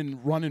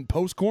running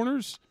post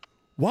corners?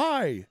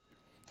 Why?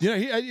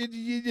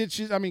 It's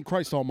just, I mean,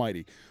 Christ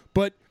Almighty.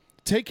 But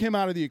take him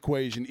out of the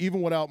equation,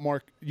 even without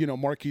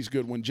Marquise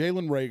Goodwin,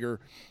 Jalen Reagor,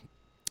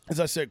 as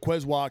I said,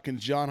 Quez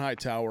Watkins, John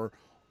Hightower,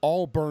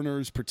 all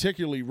burners,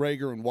 particularly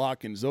Reagor and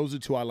Watkins. Those are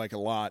two I like a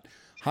lot.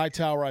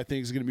 Hightower, I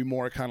think, is going to be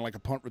more kind of like a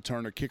punt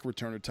returner, kick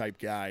returner type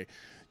guy.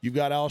 You've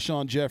got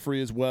Alshon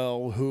Jeffrey as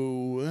well,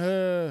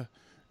 who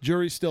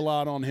jury's still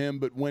out on him,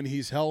 but when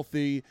he's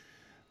healthy,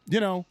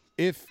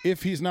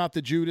 if he's not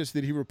the Judas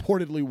that he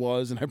reportedly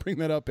was, and I bring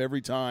that up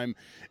every time,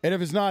 and if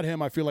it's not him,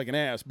 I feel like an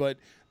ass, but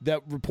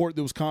that report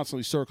that was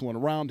constantly circling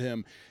around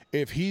him,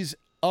 if he's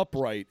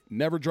upright,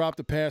 never dropped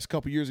a pass a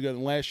couple years ago,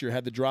 than last year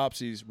had the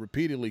dropsies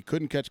repeatedly,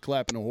 couldn't catch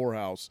clap in a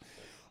whorehouse.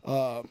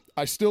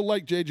 I still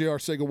like J.J.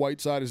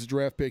 Arcega-Whiteside as a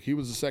draft pick. He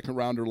was a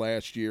second-rounder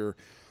last year.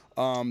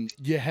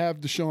 You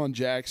have Deshaun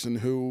Jackson,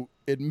 who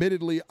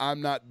admittedly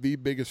I'm not the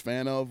biggest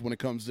fan of when it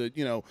comes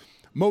to,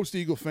 most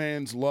Eagle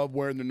fans love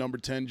wearing their number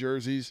 10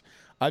 jerseys.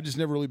 I've just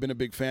never really been a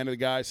big fan of the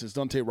guy since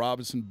Dante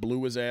Robinson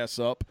blew his ass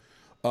up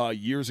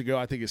years ago.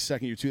 I think his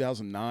second year,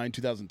 2009,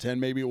 2010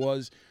 maybe it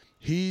was.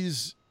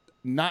 He's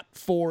not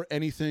for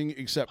anything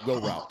except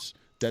go routes.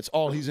 That's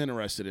all he's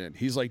interested in.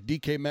 He's like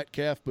DK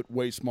Metcalf, but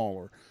way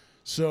smaller.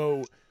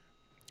 So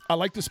I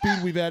like the speed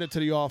we've added to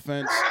the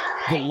offense.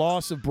 The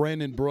loss of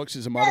Brandon Brooks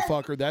is a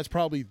motherfucker. That's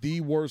probably the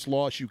worst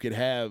loss you could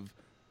have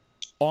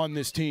on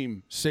this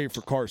team, save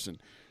for Carson.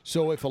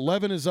 So if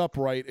 11 is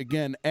upright,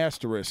 again,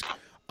 asterisk,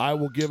 I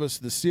will give us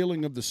the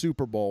ceiling of the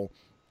Super Bowl.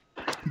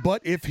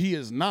 But if he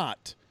is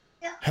not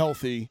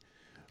healthy,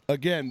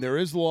 again, there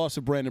is the loss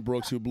of Brandon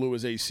Brooks, who blew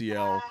his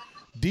ACL.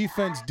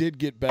 Defense did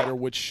get better,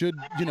 which should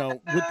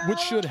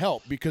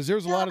help, because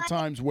there's a lot of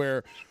times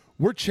where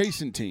we're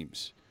chasing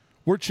teams.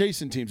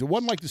 It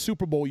wasn't like the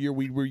Super Bowl year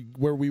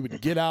where we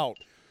would get out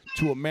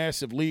to a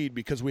massive lead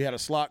because we had a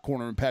slot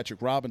corner in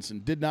Patrick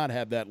Robinson. Did not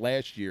have that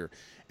last year,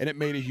 and it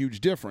made a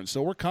huge difference.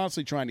 So we're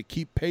constantly trying to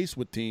keep pace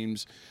with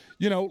teams,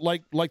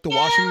 like the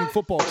Washington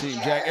football team,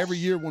 Jack. Every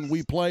year when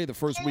we play the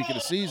first week of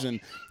the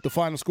season, the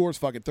final score is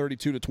fucking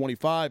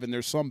 32-25, and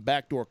there's some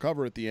backdoor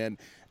cover at the end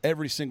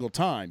every single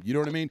time. You know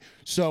what I mean?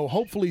 So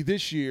hopefully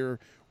this year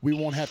we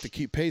won't have to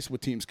keep pace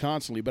with teams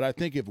constantly. But I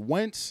think if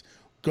Wentz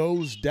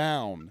goes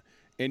down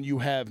and you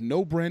have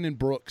no Brandon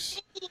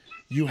Brooks,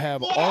 you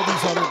have all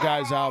these other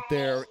guys out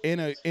there in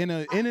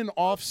an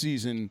off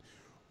season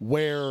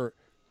where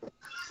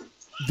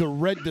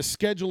the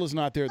schedule is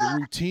not there, the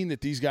routine that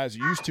these guys are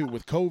used to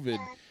with COVID,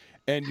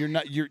 and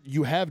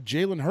you have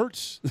Jalen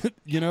Hurts,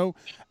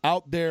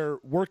 out there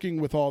working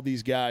with all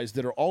these guys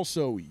that are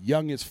also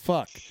young as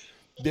fuck,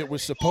 that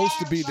was supposed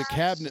to be the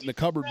cabinet in the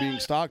cupboard being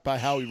stocked by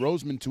Howie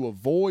Roseman to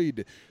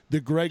avoid the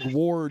Greg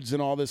Wards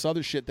and all this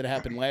other shit that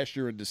happened last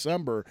year in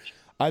December.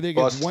 I think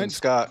Boston it's Wentz,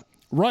 Scott.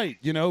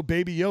 Right,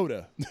 Baby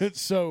Yoda.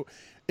 So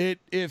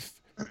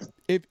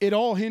it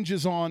all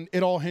hinges on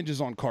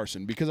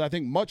Carson, because I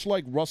think much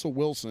like Russell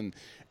Wilson,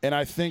 and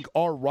I think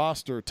our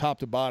roster top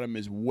to bottom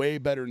is way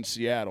better than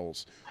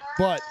Seattle's.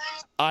 But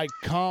I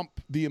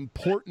comp the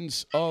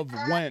importance of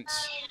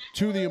Wentz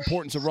to the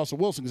importance of Russell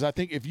Wilson, because I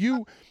think if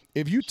you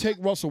take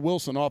Russell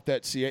Wilson off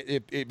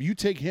if you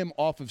take him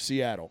off of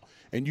Seattle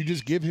and you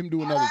just give him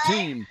to another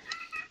team,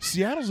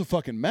 Seattle's a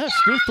fucking mess.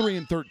 They're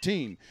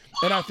 3-13,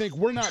 and I think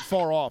we're not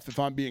far off, if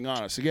I'm being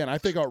honest. Again, I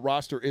think our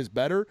roster is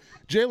better.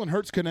 Jalen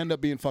Hurts could end up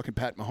being fucking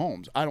Pat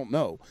Mahomes. I don't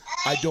know.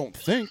 I don't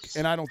think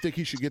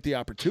he should get the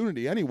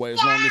opportunity anyway,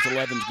 as long as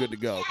 11's good to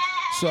go.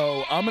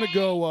 So I'm gonna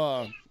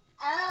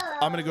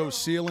go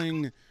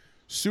ceiling,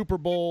 Super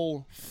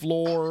Bowl,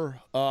 floor.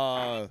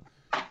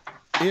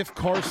 If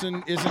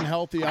Carson isn't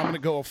healthy, I'm going to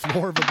go a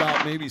floor of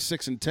about maybe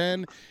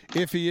 6-10.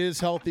 If he is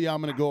healthy,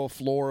 I'm going to go a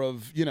floor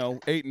of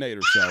 8-8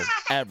 or so,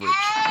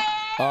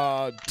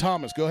 average.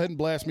 Thomas, go ahead and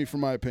blast me for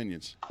my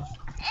opinions.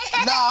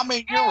 No, I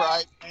mean, you're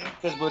right, man,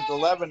 because with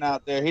 11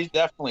 out there, he's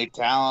definitely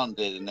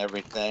talented and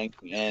everything.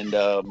 And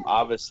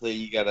obviously,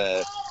 you got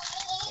to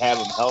have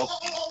him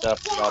healthy and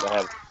stuff. You got to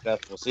have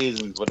successful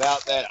seasons.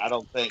 Without that, I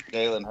don't think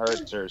Jalen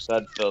Hurts or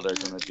Sudfeld are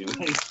going to do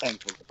anything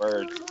for the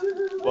Birds.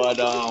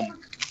 But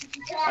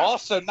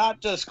also, not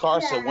just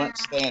Carson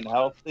Wentz staying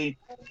healthy,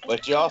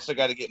 but you also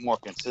got to get more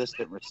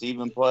consistent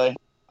receiving play.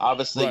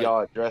 Obviously, right.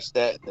 Y'all addressed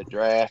that in the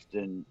draft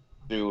and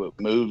through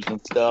moves and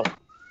stuff.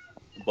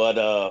 But,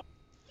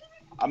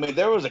 I mean,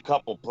 there was a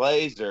couple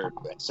plays or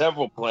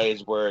several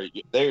plays where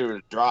they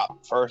were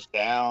dropped first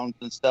downs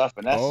and stuff,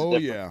 and that's the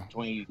difference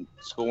between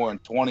scoring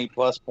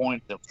 20-plus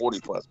points and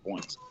 40-plus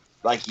points.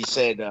 Like you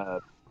said,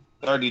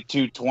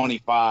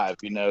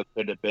 32-25,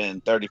 could have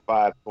been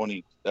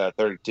 35-20,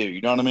 32.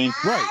 You know what I mean?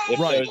 Right, if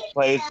right. those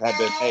plays had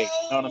been made,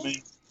 you know what I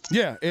mean?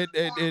 Yeah,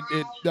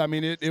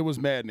 it was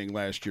maddening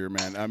last year,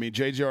 man. I mean,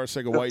 J.J.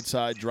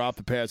 Arcega-Whiteside dropped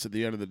the pass at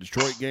the end of the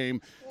Detroit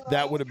game.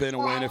 That would have been a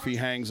win if he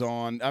hangs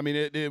on. I mean,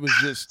 it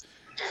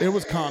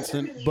was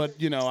constant, but,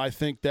 I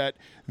think that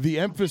the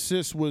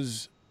emphasis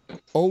was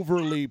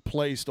overly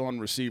placed on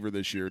receiver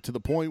this year to the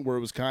point where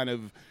it was kind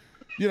of,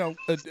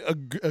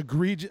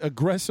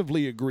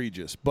 aggressively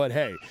egregious. But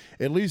hey,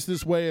 at least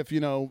this way, if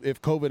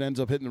COVID ends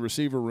up hitting the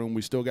receiver room,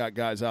 we still got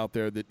guys out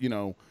there that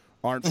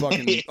aren't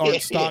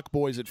stock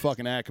boys at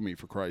fucking Acme,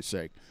 for Christ's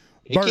sake.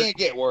 He can't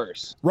get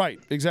worse. Right,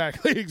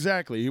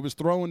 exactly. He was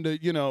throwing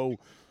to,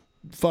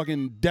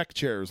 fucking deck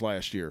chairs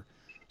last year.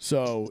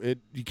 So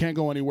you can't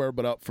go anywhere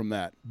but up from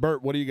that.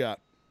 Bert, what do you got?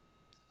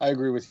 I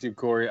agree with you,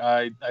 Corey.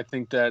 I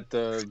think that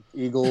the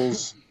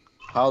Eagles,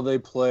 how they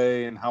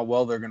play and how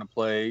well they're going to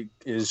play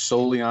is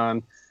solely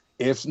on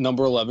if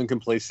number 11 can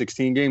play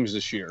 16 games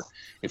this year.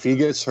 If he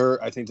gets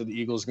hurt, I think that the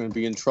Eagles are going to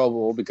be in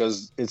trouble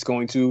because it's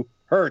going to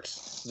hurt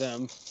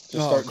them to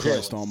start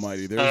Christ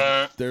almighty.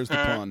 There's the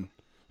pun.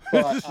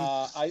 But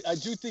I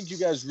do think you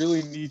guys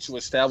really need to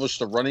establish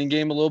the running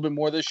game a little bit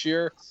more this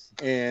year.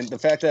 And the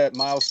fact that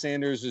Miles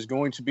Sanders is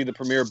going to be the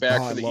premier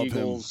back for the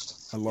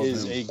Eagles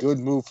is a good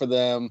move for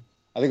them.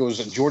 I think it was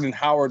Jordan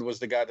Howard was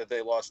the guy that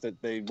they lost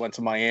that they went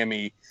to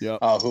Miami,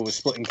 who was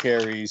splitting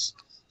carries.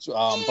 So,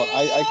 but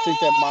I think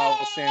that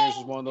Miles Sanders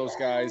is one of those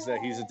guys that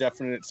he's a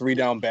definite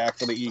 3-down back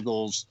for the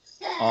Eagles.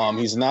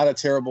 He's not a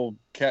terrible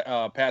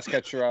pass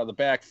catcher out of the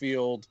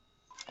backfield.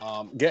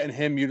 Getting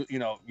him,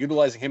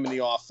 utilizing him in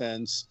the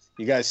offense.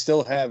 You guys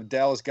still have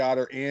Dallas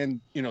Goedert and,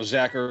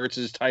 Zach Ertz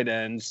as tight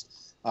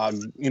ends.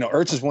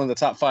 Ertz is one of the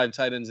top 5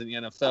 tight ends in the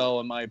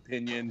NFL, in my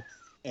opinion.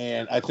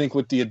 And I think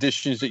with the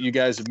additions that you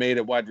guys have made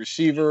at wide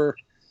receiver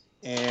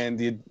and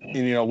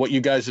what you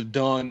guys have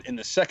done in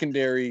the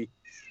secondary,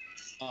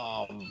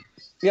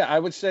 I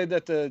would say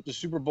that the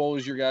Super Bowl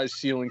is your guys'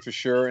 ceiling for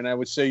sure. And I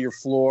would say your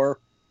floor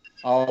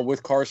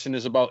with Carson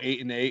is about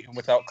 8-8, and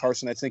without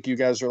Carson, I think you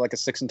guys are like a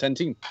 6-10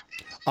 team.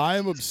 I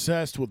am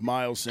obsessed with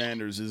Miles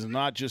Sanders. It's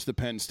not just the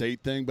Penn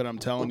State thing, but I'm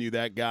telling you,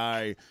 that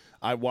guy.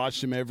 I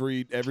watched him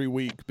every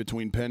week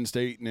between Penn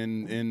State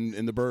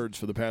and the Birds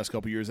for the past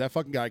couple years. That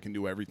fucking guy can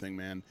do everything,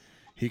 man.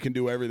 He can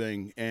do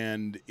everything,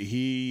 and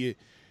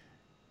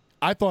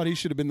I thought he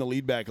should have been the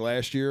lead back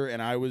last year,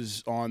 and I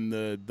was on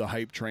the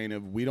hype train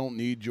of we don't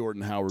need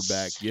Jordan Howard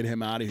back. Get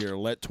him out of here.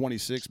 Let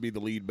 26 be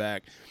the lead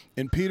back.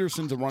 And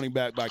Peterson's a running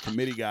back by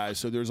committee guy,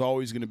 so there's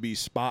always going to be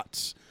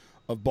spots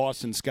of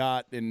Boston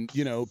Scott and,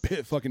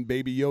 fucking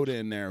Baby Yoda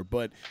in there.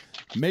 But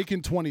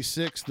making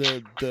 26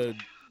 the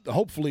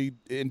hopefully,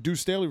 and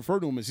Deuce Staley referred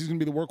to him as he's going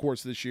to be the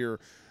workhorse this year,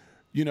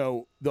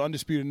 the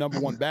undisputed number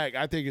 1 back,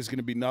 I think is going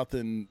to be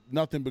nothing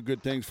but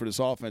good things for this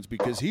offense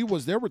because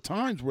there were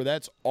times where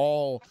that's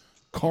all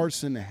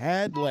Carson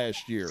had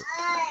last year,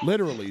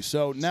 literally.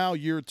 So now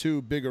year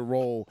 2, bigger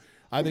role.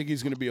 I think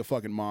he's going to be a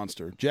fucking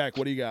monster. Jack,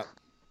 what do you got?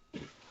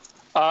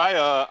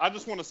 I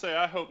just want to say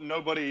I hope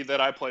nobody that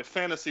I play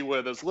fantasy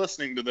with is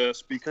listening to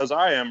this because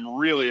I am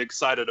really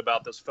excited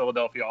about this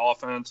Philadelphia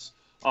offense.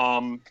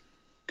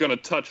 Going to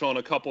touch on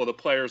a couple of the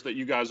players that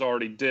you guys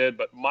already did,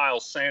 but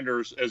Miles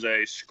Sanders is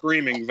a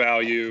screaming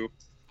value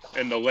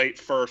in the late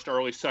first,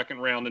 early second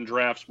round in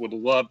drafts. Would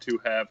love to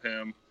have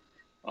him.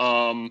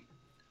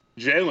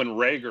 Jalen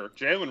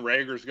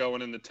Reagor's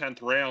going in the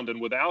 10th round,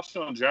 and with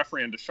Alshon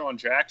Jeffrey and Deshaun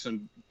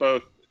Jackson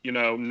both,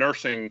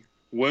 nursing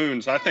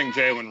wounds, I think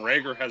Jalen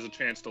Reagor has a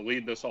chance to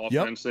lead this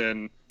offense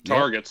in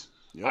targets.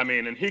 Yep. I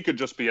mean, and he could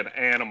just be an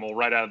animal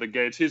right out of the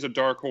gates. He's a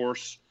dark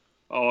horse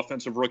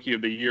offensive rookie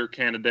of the year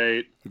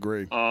candidate.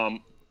 Agree.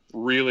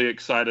 Really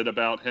excited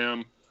about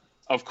him.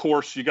 Of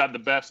course, you got the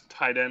best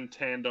tight end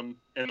tandem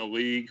in the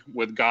league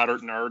with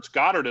Goddard and Ertz.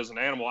 Goddard is an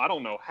animal. I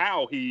don't know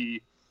how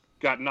he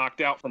got knocked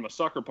out from a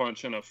sucker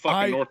punch in a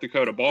fucking North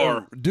Dakota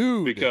bar.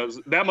 Dude.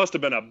 Because that must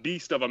have been a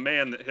beast of a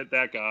man that hit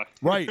that guy.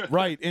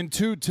 Right. And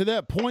to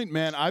that point,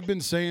 man, I've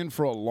been saying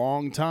for a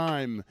long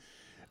time,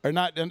 or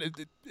not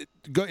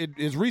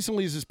as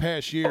recently as this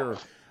past year,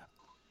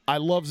 I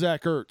love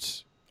Zach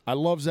Ertz.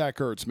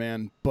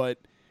 Man. But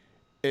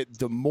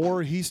the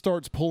more he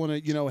starts pulling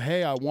it,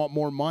 hey, I want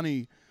more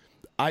money,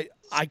 I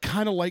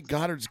kind of like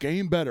Goddard's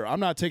game better.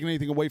 I'm not taking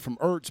anything away from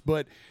Ertz,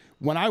 but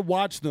when I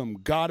watch them,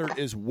 Goddard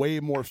is way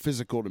more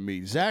physical to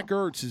me. Zach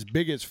Ertz is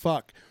big as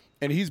fuck,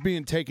 and he's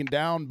being taken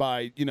down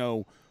by,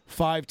 5'10",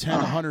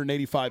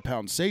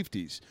 185-pound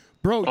safeties.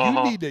 Bro,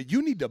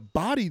 you need to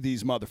body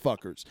these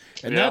motherfuckers,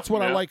 and that's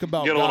what I like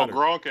about Goddard. Get a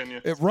little Gronk in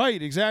you.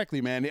 Right,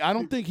 exactly, man. I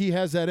don't think he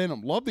has that in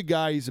him. Love the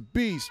guy; he's a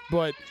beast,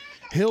 but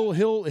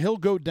he'll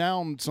go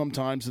down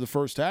sometimes to the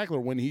first tackler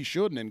when he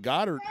shouldn't, and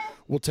Goddard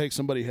will take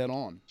somebody head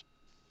on.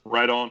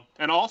 Right on.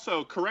 And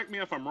also, correct me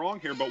if I'm wrong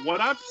here, but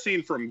what I've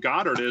seen from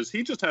Goddard is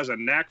he just has a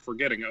knack for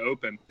getting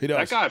open. He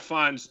does.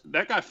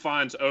 That guy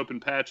finds open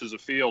patches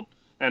of field,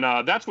 and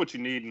that's what you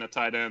need in a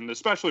tight end,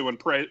 especially when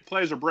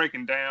plays are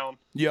breaking down.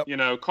 Yep.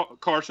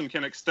 Carson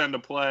can extend a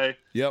play,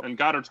 and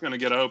Goddard's going to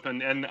get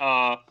open, and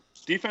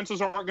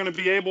defenses aren't going to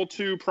be able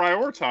to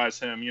prioritize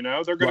him.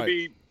 They're going to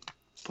be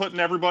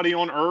putting everybody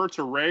on Ertz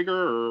or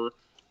Reagor or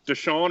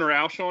Deshaun or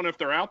Alshon if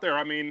they're out there.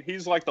 I mean,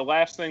 he's like the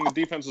last thing the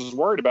defense is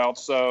worried about.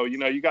 So,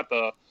 you got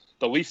the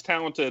least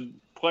talented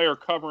player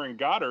covering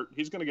Goddard.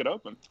 He's going to get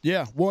open.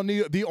 Yeah. Well,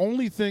 the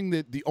only thing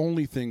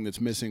that's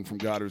missing from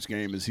Goddard's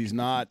game is he's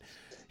not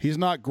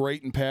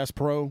great in pass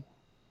pro.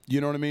 You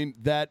know what I mean?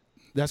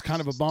 That's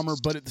kind of a bummer,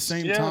 but at the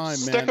same time,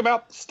 stick man.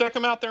 Stick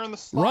him out there in the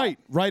slot.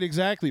 Right,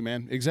 exactly,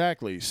 man.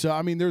 Exactly. So,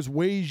 I mean, there's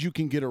ways you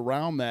can get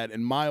around that,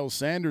 and Miles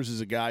Sanders is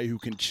a guy who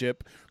can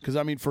chip because,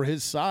 I mean, for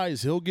his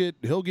size, he'll get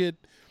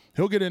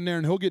in there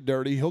and he'll get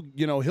dirty.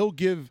 He'll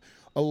give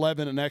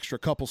 11 an extra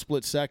couple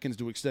split seconds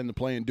to extend the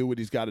play and do what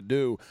he's got to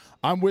do.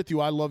 I'm with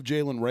you. I love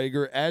Jalen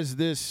Reagor. As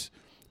this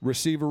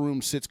receiver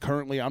room sits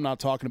currently, I'm not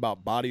talking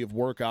about body of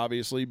work,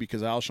 obviously,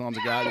 because Alshon's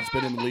a guy that's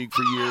been in the league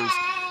for years.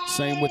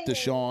 Same with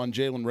Deshaun.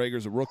 Jalen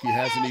Reagor's a rookie,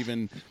 hasn't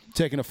even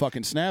taken a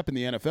fucking snap in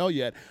the NFL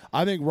yet.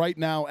 I think right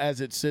now, as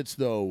it sits,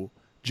 though,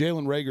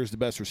 Jalen Reagor's the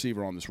best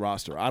receiver on this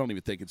roster. I don't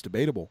even think it's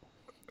debatable.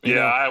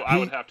 I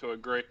would have to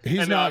agree.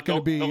 He's not going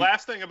to be. The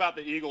last thing about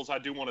the Eagles I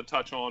do want to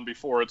touch on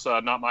before it's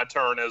not my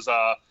turn is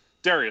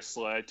Darius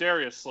Slay.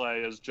 Darius Slay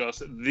is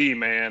just the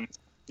man.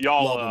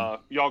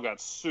 Y'all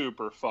got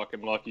super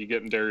fucking lucky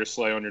getting Darius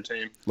Slay on your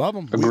team. Love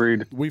him.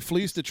 Agreed. We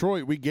fleeced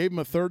Detroit. We gave him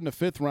a third and a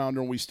fifth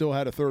rounder, and we still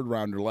had a third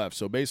rounder left.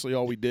 So basically,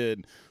 all we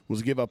did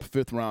was give up a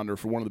fifth rounder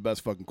for one of the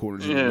best fucking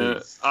corners in the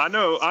league. I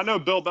know.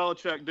 Bill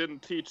Belichick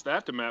didn't teach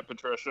that to Matt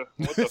Patricia.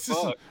 What the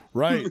fuck?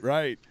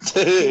 Right.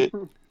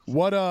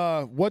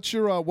 What's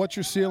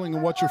your ceiling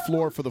and what's your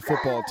floor for the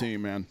football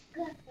team, man?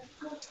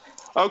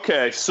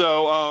 Okay,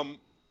 so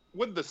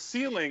with the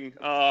ceiling,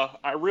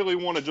 I really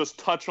want to just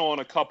touch on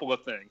a couple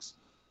of things.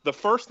 The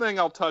first thing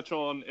I'll touch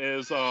on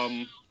is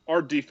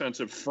our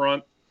defensive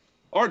front.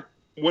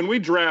 When we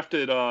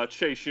drafted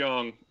Chase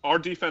Young, our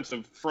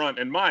defensive front,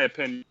 in my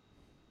opinion,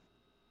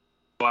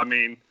 I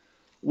mean,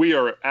 we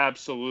are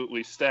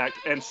absolutely stacked.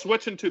 And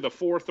switching to the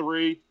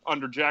 4-3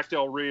 under Jack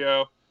Del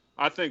Rio,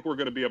 I think we're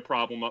going to be a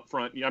problem up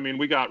front. I mean,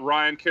 we got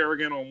Ryan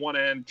Kerrigan on one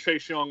end,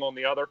 Chase Young on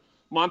the other,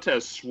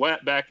 Montez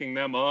Sweat backing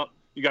them up.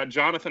 You got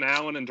Jonathan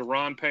Allen and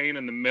Deron Payne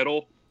in the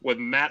middle with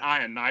Matt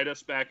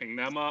Ioannidis backing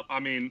them up. I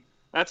mean,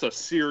 that's a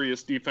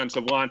serious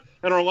defensive line.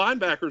 And our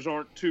linebackers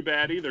aren't too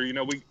bad either. You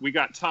know, we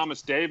got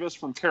Thomas Davis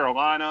from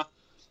Carolina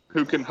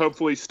who can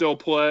hopefully still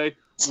play.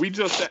 We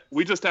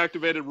just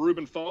activated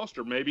Reuben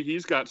Foster. Maybe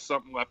he's got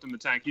something left in the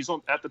tank. He's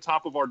at the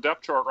top of our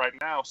depth chart right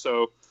now.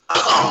 So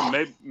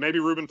maybe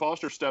Reuben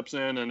Foster steps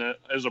in and it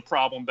is a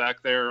problem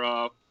back there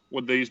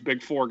with these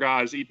big four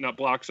guys eating up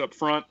blocks up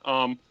front.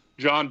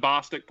 John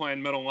Bostic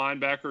playing middle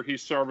linebacker.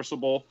 He's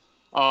serviceable.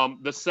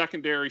 The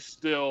secondary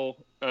still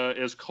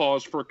is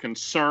cause for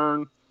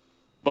concern,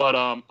 but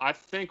I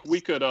think we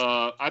could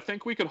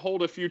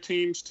hold a few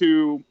teams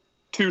to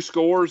 2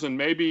 scores and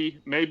maybe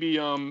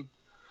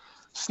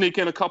sneak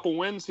in a couple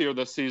wins here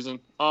this season.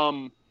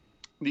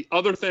 The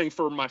other thing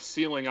for my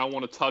ceiling I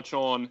want to touch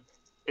on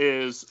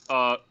is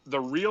the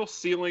real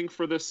ceiling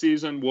for this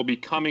season will be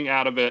coming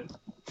out of it,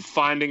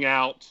 finding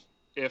out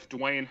if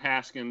Dwayne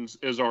Haskins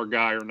is our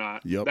guy or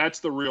not. Yep. That's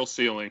the real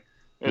ceiling.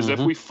 Is if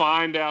we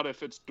find out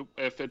if it's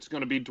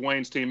going to be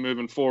Dwayne's team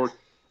moving forward.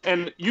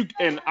 And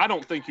I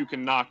don't think you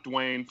can knock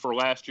Dwayne for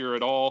last year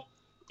at all.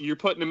 You're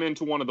putting him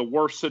into one of the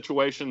worst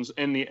situations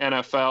in the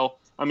NFL.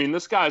 I mean,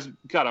 this guy's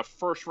got a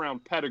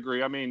first-round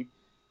pedigree. I mean,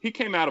 he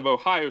came out of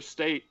Ohio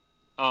State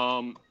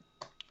and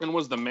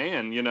was the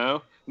man, you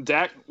know.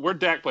 Where'd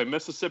Dak play?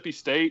 Mississippi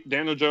State.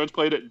 Daniel Jones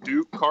played at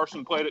Duke.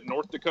 Carson played at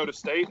North Dakota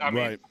State. I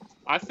mean,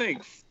 I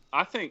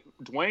think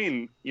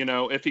Dwayne, you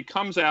know, if he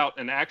comes out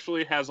and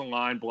actually has a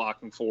line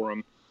blocking for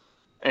him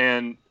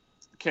and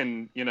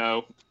can, you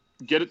know,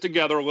 get it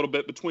together a little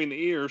bit between the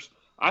ears,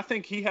 I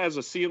think he has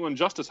a ceiling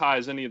just as high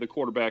as any of the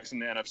quarterbacks in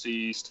the NFC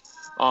East.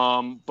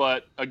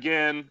 But,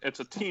 again, it's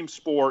a team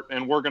sport,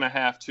 and we're going to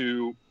have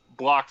to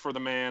block for the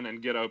man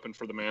and get open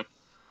for the man.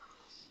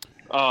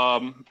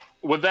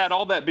 With that,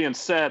 all that being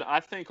said, I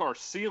think our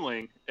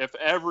ceiling, if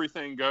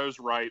everything goes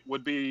right,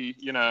 would be,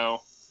 you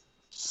know,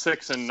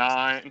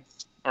 6-9.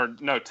 Or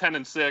no,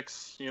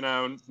 10-6, you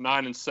know,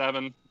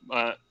 9-7,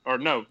 or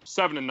no,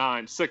 7-9,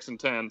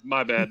 6-10.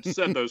 My bad,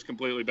 said those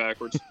completely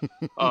backwards.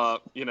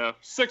 You know,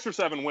 6 or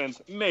 7 wins,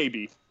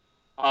 maybe.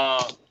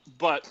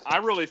 But I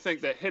really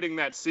think that hitting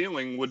that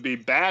ceiling would be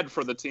bad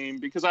for the team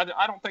because I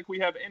don't think we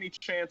have any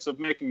chance of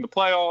making the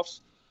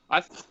playoffs.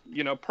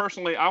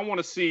 Personally, I want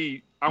to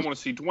see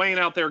Dwayne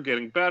out there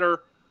getting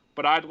better,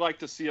 but I'd like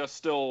to see us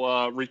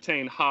still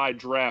retain high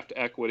draft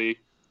equity.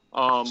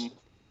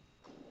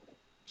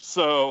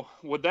 So,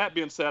 with that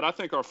being said, I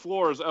think our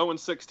floor is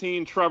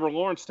 0-16, Trevor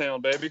Lawrence town,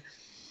 baby.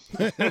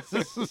 I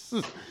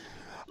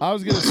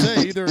was going to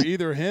say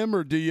either him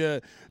or do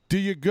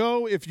you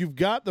go if you've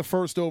got the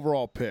first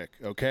overall pick?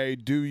 Okay,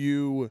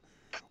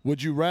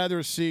 would you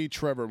rather see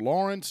Trevor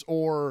Lawrence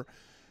or,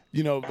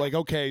 you know, like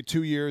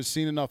 2 years,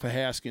 seen enough of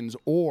Haskins,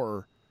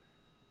 or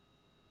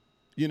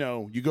you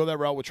know, you go that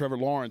route with Trevor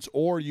Lawrence,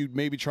 or you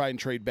maybe try and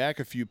trade back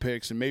a few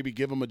picks and maybe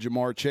give him a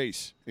Jamar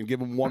Chase and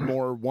give him one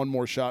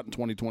more shot in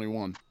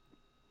 2021?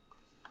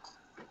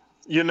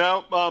 You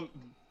know,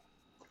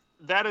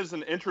 that is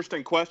an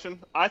interesting question.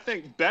 I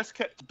think best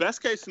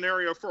case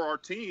scenario for our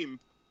team,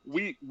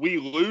 we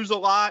lose a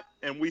lot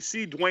and we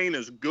see Dwayne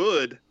is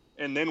good,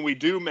 and then we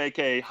do make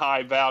a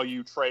high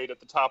value trade at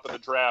the top of the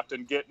draft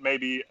and get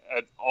maybe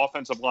an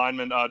offensive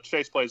lineman.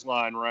 Chase plays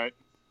line, right?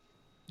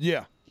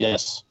 Yeah.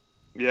 Yes.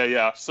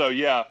 Yeah. So,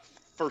 yeah,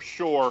 for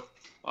sure.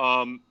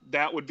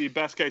 That would be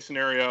best case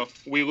scenario.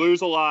 We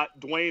lose a lot.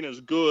 Dwayne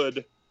is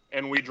good,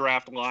 and we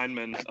draft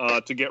linemen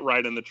to get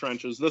right in the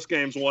trenches. This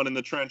game's won in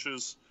the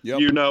trenches. Yep.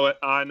 You know it.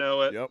 I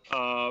know it. Yep.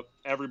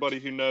 Everybody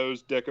who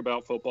knows dick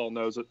about football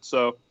knows it.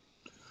 So,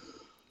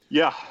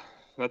 yeah,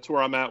 that's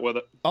where I'm at with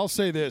it. I'll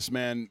say this,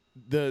 man.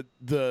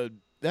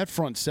 That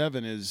front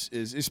seven is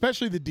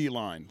especially the D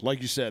line,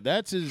 like you said.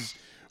 That's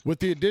with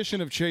the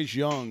addition of Chase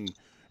Young,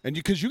 and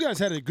because you guys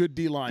had a good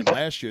D line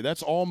last year.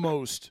 That's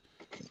almost,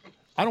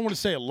 I don't want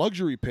to say a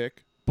luxury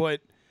pick,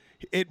 but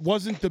it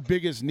wasn't the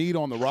biggest need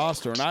on the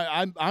roster.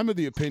 And I'm of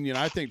the opinion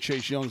I think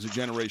Chase Young's a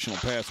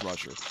generational pass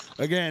rusher.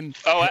 Again.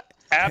 Oh,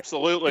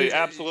 absolutely.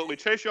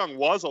 Chase Young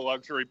was a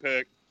luxury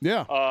pick.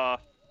 Yeah.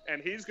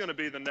 And he's going to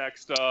be the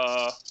next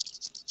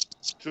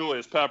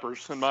Julius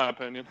Peppers, in my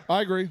opinion.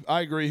 I agree.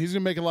 He's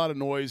going to make a lot of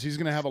noise. He's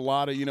going to have a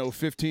lot of,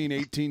 15,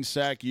 18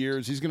 sack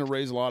years. He's going to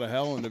raise a lot of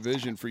hell in the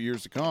division for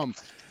years to come.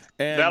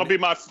 And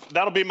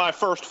that'll be my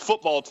first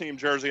football team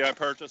jersey I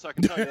purchase. I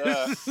can tell you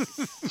that.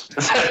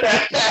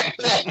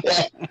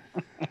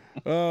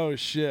 Oh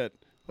shit.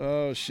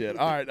 All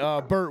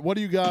right, Bert, what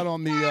do you got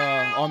on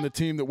the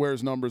team that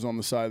wears numbers on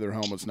the side of their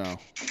helmets now?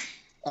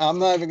 I'm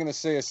not even going to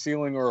say a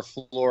ceiling or a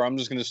floor. I'm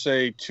just going to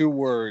say 2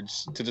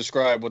 words to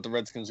describe what the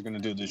Redskins are going to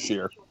do this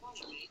year.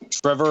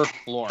 Trevor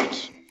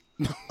Lawrence.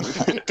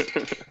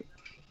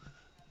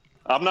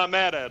 I'm not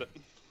mad at it.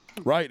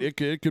 Right. It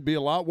could be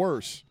a lot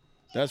worse.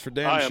 That's for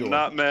damn sure. I am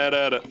not mad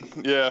at it.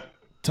 Yeah.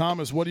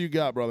 Thomas, what do you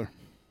got, brother?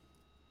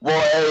 Well,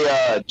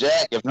 hey,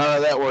 Jack, if none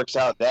of that works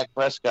out, Dak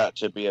Prescott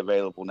should be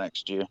available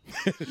next year.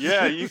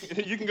 Yeah, you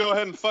can go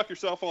ahead and fuck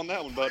yourself on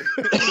that one, buddy.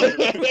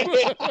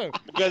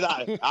 Because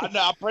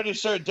I'm pretty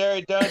sure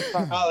Jerry Jones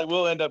probably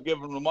will end up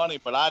giving him the money,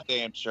 but I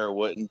damn sure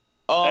wouldn't.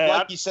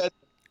 You said,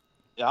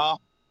 yeah.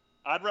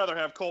 I'd rather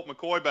have Colt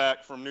McCoy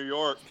back from New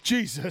York.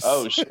 Jesus.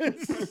 Oh, shit.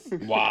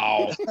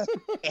 Wow.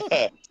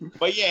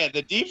 But, yeah,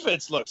 the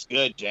defense looks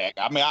good, Jack.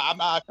 I mean, I'm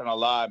not going to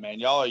lie,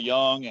 man. Y'all are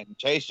young, and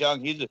Chase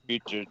Young, he's a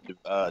future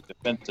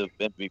defensive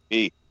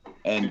MVP.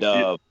 And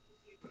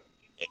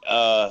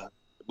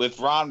with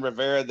Ron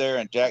Rivera there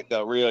and Jack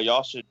Del Rio,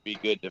 y'all should be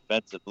good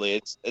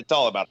defensively. It's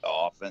all about the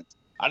offense.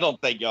 I don't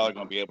think y'all are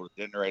going to be able to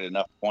generate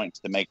enough points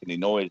to make any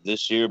noise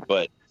this year.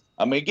 But,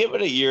 I mean, give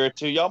it a year or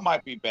two. Y'all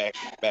might be back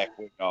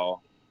with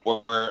y'all. Were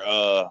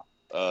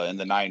in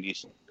the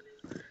 90s.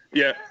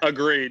 Yeah,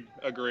 agreed.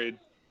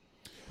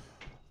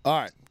 All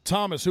right,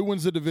 Thomas, who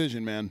wins the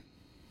division, man?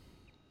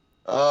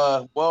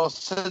 Well,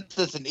 since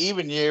it's an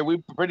even year,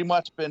 we've pretty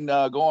much been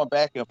going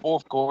back and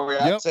forth, Corey.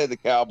 I'd say the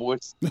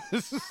Cowboys.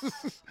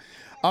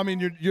 I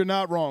mean, you're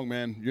not wrong,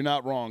 man. You're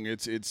not wrong.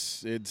 It's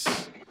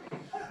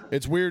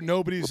weird.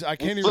 I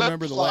can't even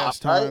remember the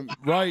last time.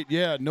 Right?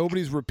 Yeah,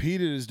 nobody's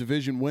repeated as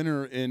division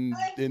winner in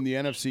the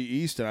NFC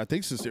East, and I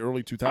think since the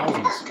early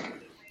 2000s.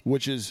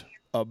 Which is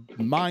a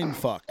mind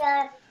fuck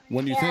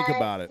when you think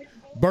about it.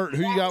 Bert,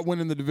 who you got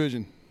winning the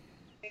division?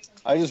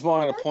 I just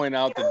wanted to point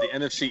out that the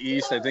NFC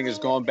East, I think, has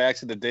gone back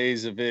to the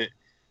days of it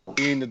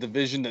being the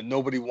division that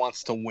nobody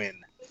wants to win.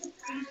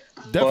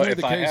 Definitely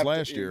the case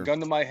last year. Gun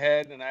to my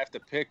head, and I have to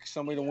pick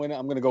somebody to win it.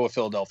 I'm going to go with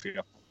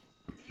Philadelphia.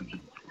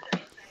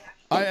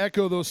 I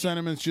echo those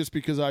sentiments just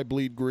because I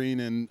bleed green,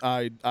 and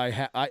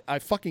I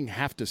fucking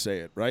have to say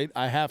it, right?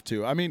 I have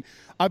to. I mean,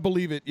 I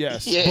believe it,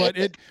 yes, but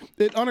it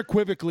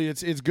unequivocally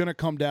it's going to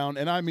come down,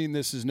 and I mean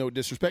this is no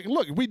disrespect.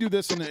 Look, if we do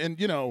this in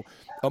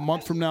a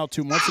month from now,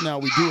 2 months from now,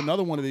 we do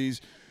another one of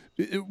these.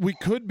 We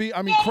could be.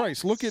 I mean,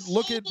 Christ, look at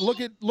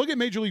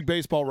Major League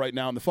Baseball right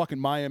now and the fucking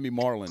Miami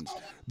Marlins.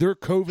 They're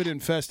COVID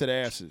infested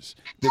asses.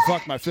 They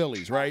fuck my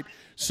Phillies, right?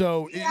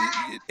 So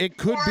it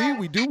could be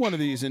we do one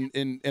of these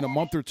in a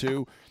month or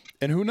two.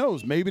 And who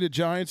knows? Maybe the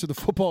Giants or the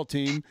football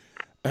team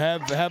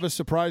have a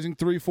surprising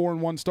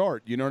 3-4-1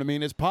 start. You know what I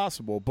mean? It's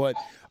possible, but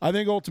I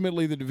think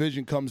ultimately the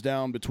division comes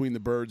down between the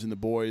Birds and the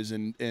Boys,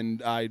 and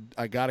I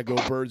got to go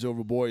Birds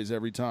over Boys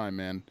every time,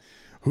 man.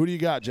 Who do you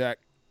got, Jack?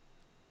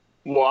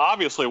 Well,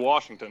 obviously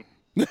Washington.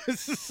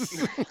 As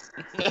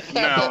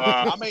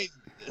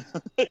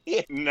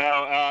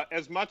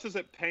much as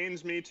it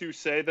pains me to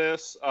say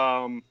this,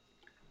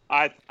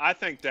 I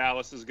think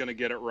Dallas is going to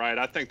get it right.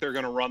 I think they're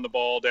going to run the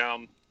ball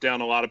down a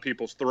lot of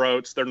people's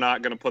throats. They're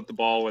not going to put the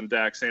ball in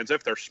Dak's hands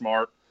if they're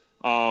smart.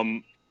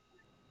 I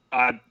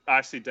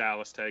see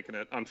Dallas taking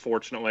it,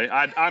 unfortunately.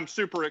 I'm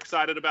super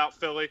excited about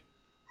Philly,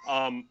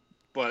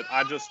 but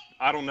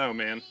I don't know,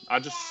 man.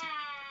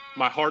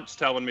 My heart's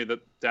telling me that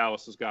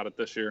Dallas has got it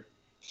this year.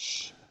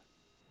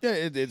 Yeah,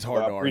 it's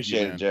hard to argue.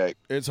 Appreciate it, Jack.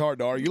 It's hard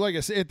to argue. Like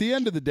I said, at the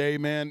end of the day,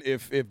 man,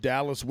 if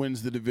Dallas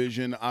wins the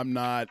division, I'm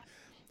not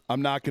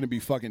going to be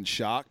fucking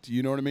shocked.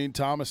 You know what I mean?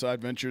 Thomas,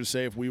 I'd venture to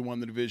say if we won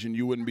the division,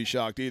 you wouldn't be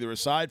shocked either,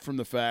 aside from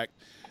the fact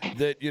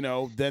that,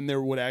 then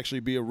there would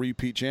actually be a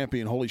repeat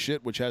champion. Holy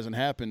shit, which hasn't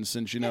happened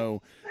since,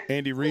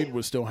 Andy Reid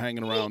was still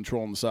hanging around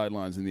trolling the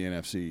sidelines in the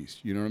NFC.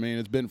 You know what I mean?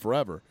 It's been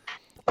forever,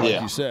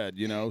 like you said,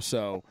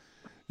 so,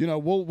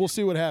 we'll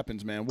see what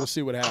happens, man. We'll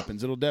see what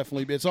happens. It'll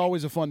definitely be – it's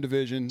always a fun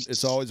division.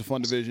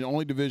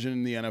 Only division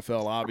in the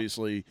NFL,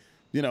 obviously,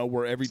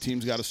 where every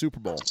team's got a Super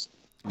Bowl.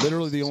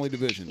 Literally the only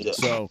division. Yeah.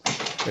 So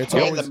it's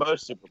And always the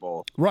most Super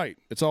Bowl. right.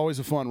 It's always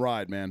a fun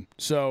ride, man.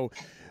 So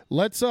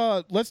let's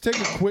take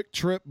a quick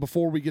trip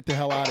before we get the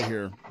hell out of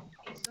here.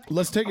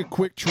 Let's take a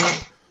quick trip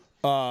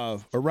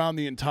around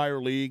the entire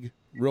league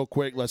real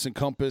quick. Let's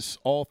encompass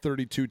all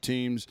 32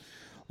 teams.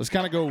 Let's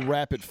kind of go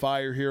rapid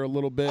fire here a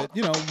little bit.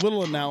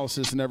 Little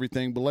analysis and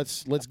everything, but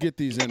let's get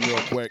these in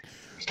real quick.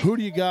 Who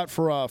do you got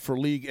for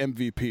league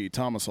MVP?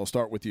 Thomas, I'll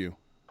start with you.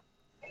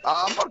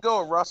 I'm going to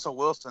go with Russell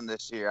Wilson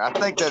this year. I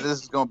think that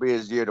this is going to be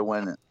his year to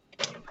win it.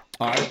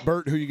 All right,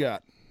 Bert, who you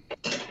got?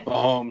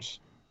 Mahomes.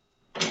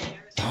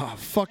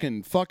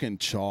 Fucking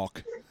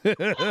chalk.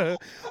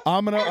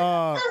 I'm going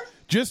to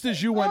just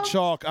as you went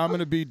chalk, I'm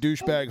going to be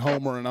douchebag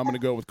Homer, and I'm going to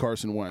go with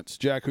Carson Wentz.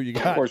 Jack, who you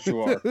got? Of course you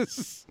are.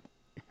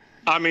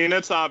 I mean,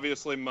 it's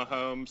obviously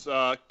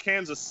Mahomes.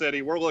 Kansas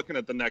City, we're looking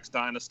at the next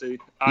dynasty.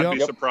 I'd be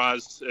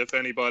surprised if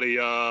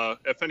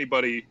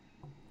anybody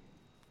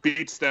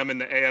beats them in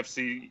the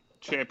AFC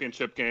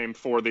Championship game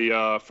for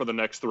the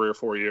next 3 or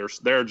 4 years.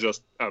 They're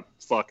just a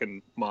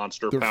fucking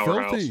monster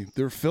powerhouse. Filthy.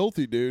 They're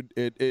filthy, dude.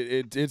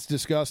 It's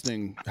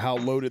disgusting how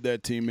loaded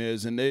that team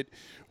is, and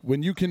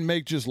when you can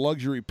make just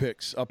luxury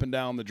picks up and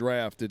down the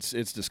draft, it's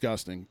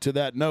disgusting. To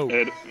that note,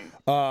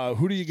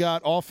 who do you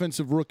got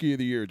offensive rookie of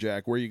the year,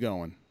 Jack? Where are you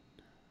going?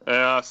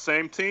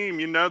 Same team.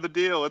 You know the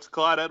deal. It's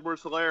Clyde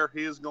Edwards-Helaire.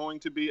 He is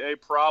going to be a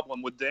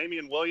problem. With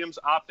Damian Williams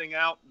opting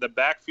out, the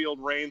backfield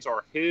reins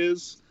are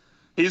his.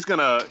 He's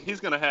gonna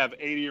have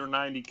 80 or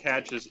 90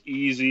 catches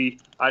easy.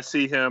 I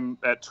see him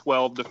at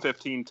 12 to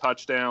 15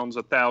 touchdowns,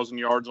 1,000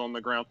 yards on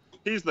the ground.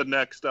 He's the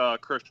next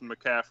Christian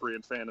McCaffrey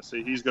in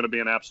fantasy. He's going to be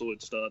an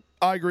absolute stud.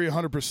 I agree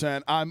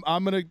 100%.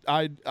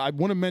 I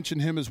want to mention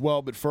him as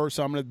well, but first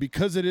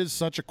because it is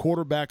such a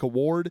quarterback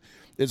award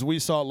as we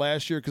saw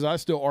last year, because I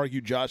still argue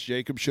Josh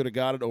Jacobs should have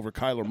got it over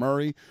Kyler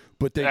Murray,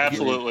 but they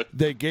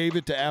gave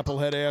it to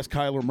Applehead ass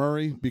Kyler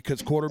Murray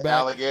because quarterback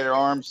alligator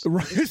arms.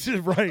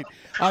 Right.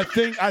 I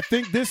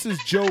think this is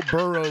Joe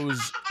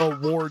Burrow's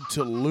award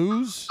to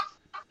lose,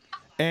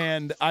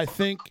 and I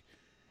think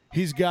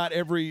he's got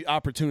every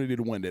opportunity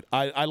to win it.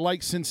 I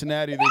like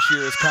Cincinnati this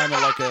year as kind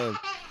of like a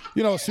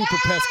super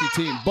pesky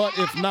team. But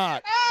if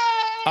not,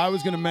 I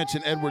was going to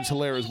mention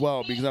Edwards-Helaire as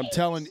well, because I'm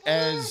telling,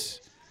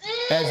 as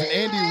an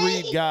Andy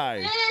Reid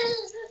guy,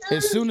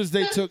 as soon as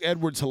they took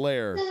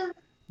Edwards-Helaire,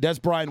 that's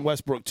Brian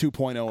Westbrook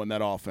 2.0 in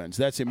that offense.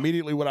 That's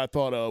immediately what I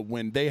thought of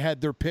when they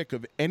had their pick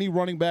of any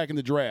running back in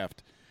the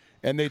draft,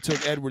 and they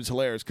took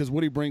Edwards-Helaire, because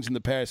what he brings in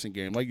the passing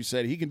game. Like you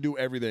said, he can do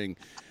everything.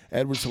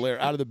 Edwards-Helaire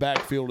out of the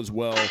backfield as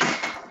well.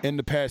 In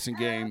the passing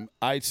game,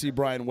 I'd see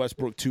Brian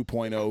Westbrook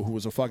 2.0, who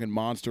was a fucking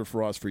monster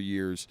for us for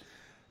years,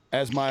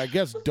 as my, I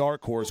guess,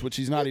 dark horse, which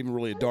he's not even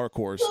really a dark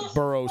horse,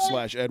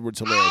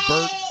 Burrow/Edwards-Helaire.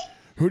 Bert,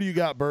 who do you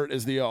got, Bert,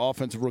 as the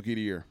offensive rookie of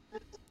the year?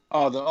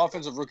 The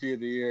offensive rookie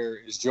of the year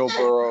is Joe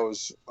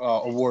Burrow's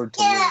award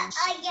to lose.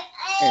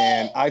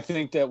 And I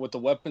think that with the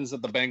weapons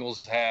that the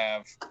Bengals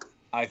have,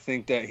 I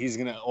think that he's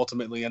going to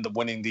ultimately end up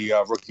winning the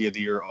rookie of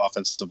the year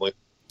offensively.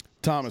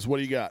 Thomas, what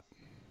do you got?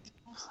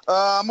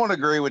 I'm going to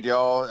agree with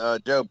y'all.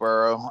 Joe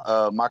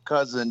Burrow. My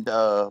cousin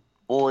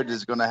Boyd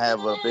is going to have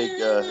a big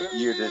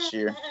year this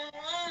year.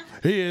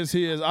 He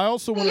is. I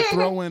also want to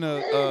throw in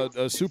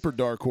a super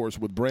dark horse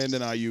with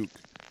Brandon Ayuk,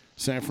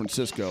 San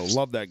Francisco.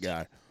 Love that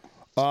guy.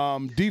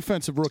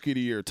 Defensive rookie of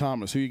the year,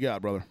 Thomas. Who you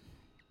got, brother?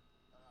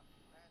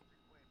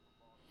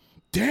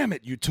 Damn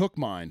it, you took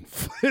mine.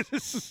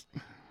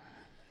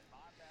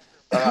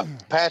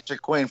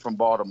 Patrick Quinn from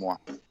Baltimore.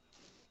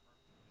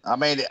 I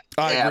agree.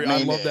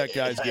 I love that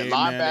guy's game,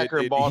 man.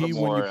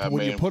 Baltimore.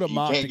 When you put a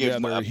mock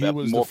together, he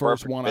was the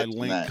first one I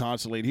linked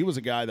constantly. And he was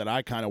a guy that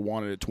I kind of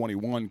wanted at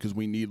 21 because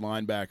we need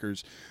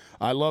linebackers.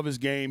 I love his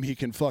game. He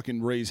can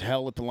fucking raise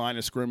hell at the line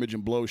of scrimmage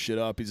and blow shit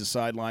up. He's a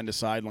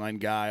sideline-to-sideline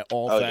guy,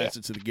 all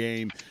facets of the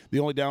game. The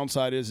only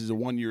downside is he's a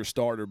one-year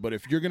starter. But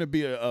if you're going to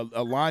be a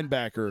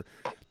linebacker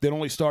that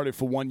only started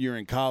for 1 year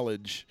in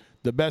college,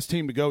 the best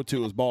team to go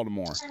to is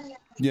Baltimore.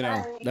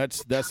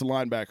 That's the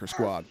linebacker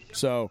squad.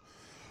 So,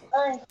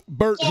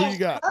 Bert, who you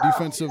got?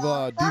 Defensive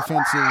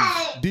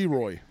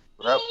D-Roy.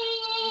 Yep.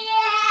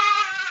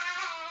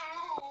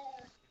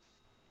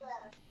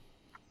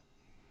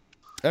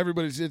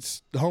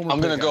 It's Homer. I'm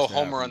going to go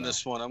Homer on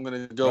this one. I'm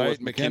going to go with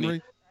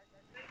McHenry.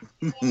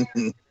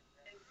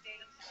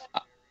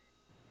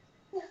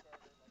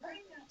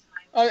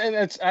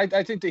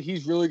 I think that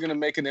he's really going to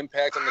make an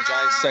impact on the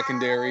Giants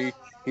secondary.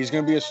 He's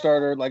going to be a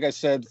starter, like I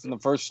said, from the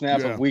first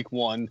snap of week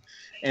 1.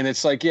 And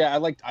it's like, I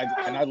like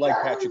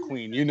Patrick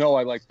Queen.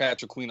 I like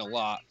Patrick Queen a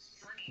lot.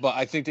 But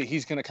I think that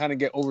he's going to kind of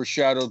get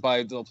overshadowed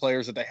by the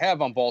players that they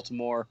have on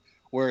Baltimore,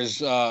 whereas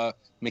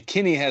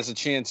McKinney has a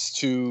chance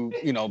to,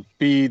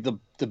 be the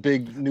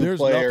big new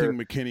player. There's nothing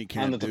McKinney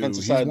can't on the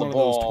defensive do. side He's of the one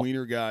ball. of those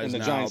tweener guys and the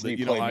now Giants that, need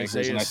playmakers,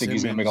 Isaiah and I think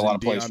he's going to make a Simmons lot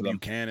of and plays for them.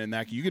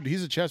 Buchanan,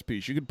 he's a chess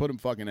piece. You could put him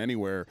fucking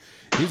anywhere.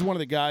 He's one of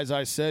the guys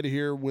I said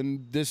here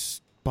when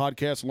this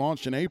podcast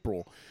launched in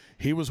April.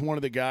 He was one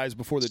of the guys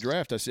before the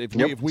draft. I said,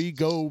 if we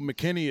go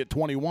McKinney at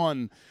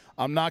 21,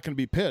 I'm not going to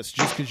be pissed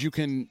just because you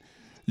can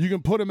You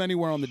can put him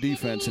anywhere on the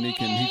defense, and he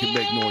can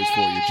make noise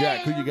for you.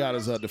 Jack, who you got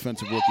as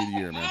defensive rookie of the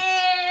year, man?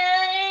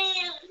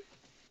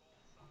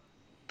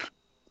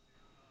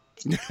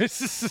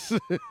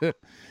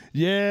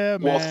 Yeah,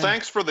 man. Well,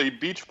 thanks for the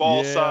beach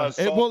ball size.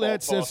 Well,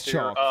 that's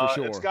chalk for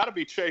sure. It's got to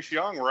be Chase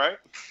Young, right?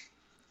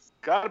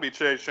 Got to be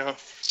Chase Young.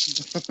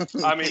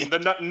 I mean,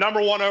 the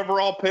number one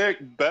overall pick,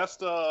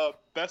 best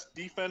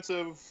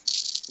defensive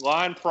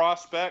line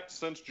prospect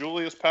since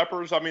Julius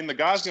Peppers. I mean, the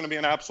guy's going to be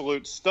an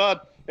absolute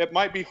stud. It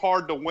might be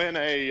hard to win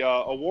a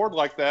award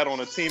like that on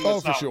a team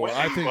that's for sure. winning,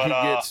 I think but, he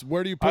gets.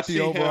 Where do you put the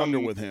over under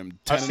with him?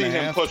 10 I see and a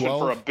him half, pushing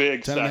 12, for a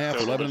big 10 and a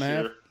half, 11 and a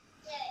half.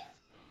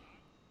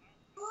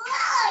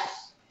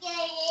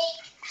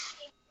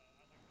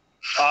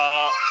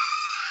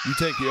 You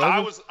take the over.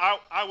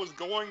 I was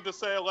going to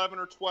say 11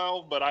 or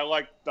 12, but I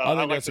like. I think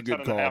like that's the a good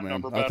 10 call, and a half man.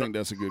 number I better. think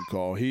that's a good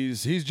call.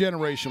 He's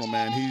generational,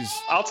 man.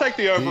 I'll take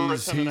the over at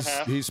 10 and a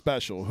half. He's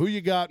special. Who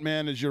you got,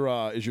 man? Is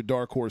your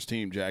dark horse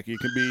team, Jackie? It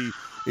can be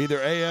either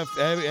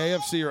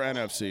AFC or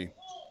NFC.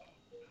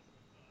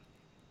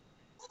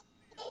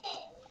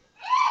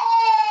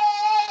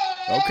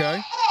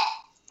 Okay.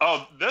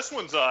 Oh, this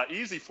one's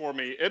easy for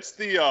me. It's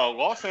the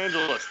Los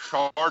Angeles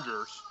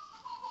Chargers.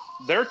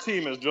 Their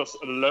team is just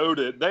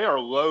loaded. They are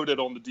loaded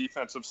on the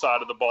defensive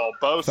side of the ball.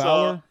 Bosa,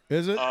 Fowler,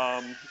 is it?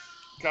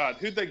 God,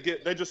 who'd they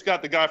get? They just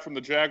got the guy from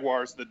the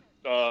Jaguars that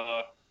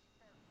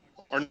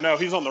or no,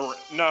 he's on the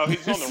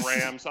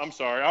Rams. I'm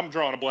sorry. I'm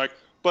drawing a blank.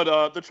 But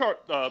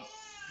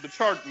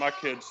my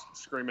kid's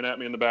screaming at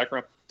me in the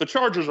background. The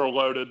Chargers are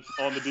loaded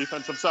on the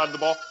defensive side of the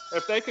ball.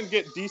 If they can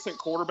get decent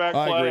quarterback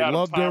play, I agree. out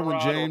Love of Tyrod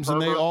Derwin James, or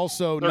and they Herbert,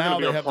 also they're now gonna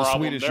be they a have the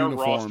problem. Swedish Their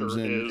uniforms roster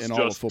in is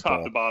all of just football.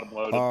 top to bottom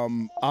loaded.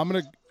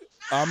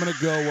 I'm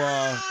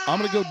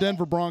gonna go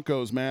Denver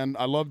Broncos, man.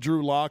 I love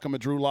Drew Lock. I'm a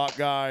Drew Lock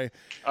guy.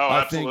 Oh,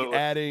 I absolutely. think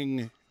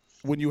adding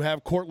when you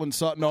have Cortland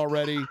Sutton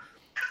already,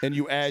 and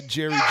you add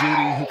Jerry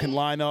Jeudy, who can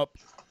line up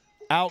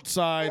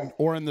outside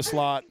or in the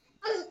slot.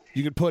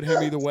 You can put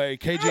him either way.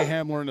 KJ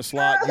Hamler in the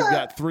slot. You've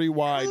got three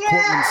wide.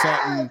 Cortland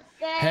Sutton,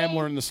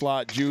 Hamler in the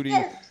slot.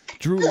 Jeudy,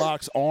 Drew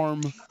Lock's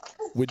arm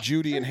with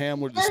Jeudy and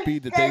Hamler, the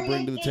speed that they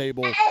bring to the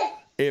table.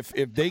 If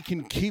they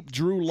can keep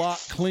Drew Lock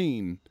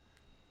clean,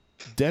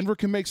 Denver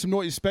can make some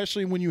noise,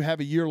 especially when you have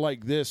a year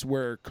like this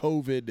where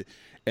COVID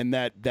and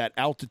that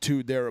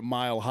altitude there at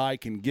Mile High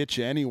can get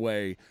you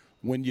anyway.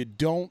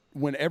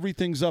 When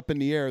everything's up in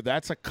the air,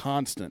 that's a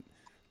constant,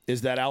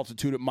 is that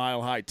altitude at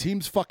Mile High.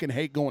 Teams fucking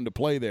hate going to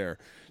play there.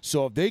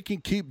 So if they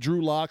can keep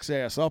Drew Lock's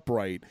ass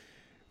upright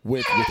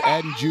with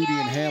adding Jeudy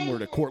and Hamler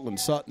to Cortland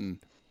Sutton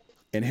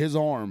and his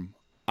arm,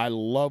 I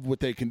love what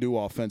they can do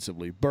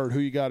offensively. Bert, who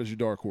you got as your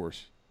dark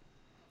horse?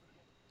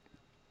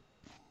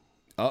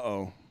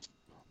 Uh-oh.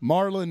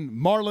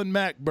 Marlon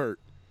Mack, Bert.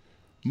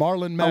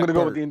 Marlon Mack. I'm going to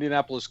go with the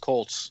Indianapolis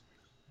Colts.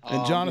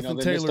 And Jonathan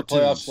they Taylor, missed the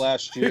playoffs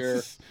last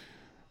year.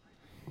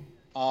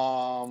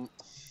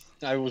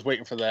 I was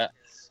waiting for that.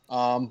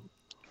 I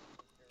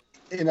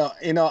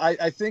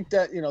think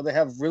that, they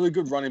have really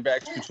good running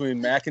backs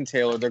between Mack and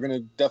Taylor. They're going to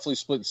definitely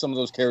split some of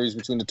those carries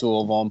between the two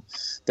of them.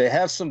 They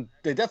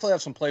definitely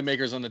have some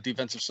playmakers on the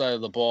defensive side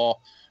of the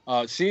ball.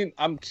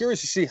 I'm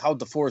curious to see how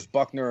DeForest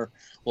Buckner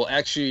will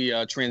actually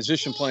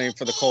transition playing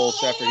for the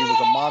Colts after he was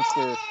a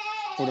monster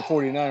for the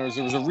 49ers.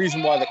 There was a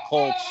reason why the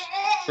Colts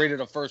traded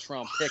a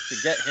first-round pick to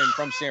get him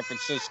from San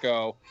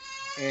Francisco.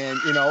 And,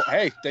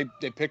 they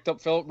picked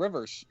up Phillip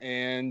Rivers.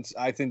 And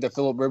I think that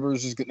Phillip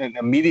Rivers is an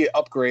immediate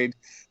upgrade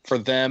for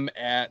them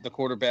at the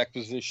quarterback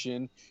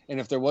position. And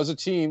if there was a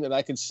team that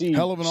I could see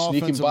hell of an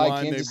sneaking offensive by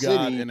line Kansas they've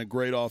got, City, and a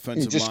great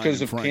offensive just line.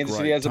 because if Frank Kansas Wright.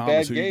 City has a Thomas,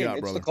 bad who you game, got,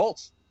 it's brother? the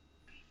Colts.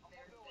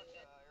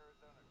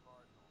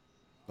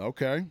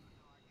 Okay.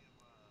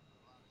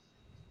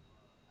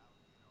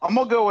 I'm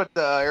gonna go with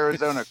the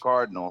Arizona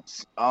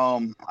Cardinals.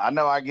 I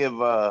know I give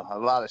a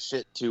lot of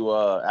shit to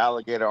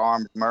Alligator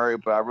Arms Murray,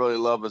 but I really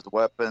love his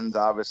weapons.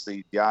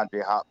 Obviously,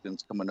 DeAndre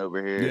Hopkins coming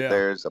over here. Yeah.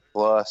 There's a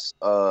plus.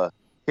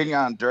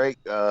 Kenyon Drake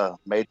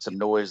made some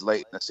noise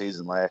late in the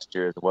season last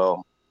year as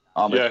well.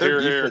 If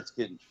their defense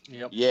can,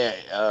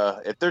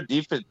 if their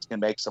defense can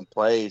make some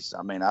plays,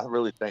 I mean, I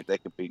really think they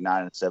could be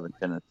 9-7,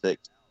 10-6.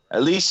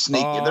 At least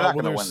sneak. They're not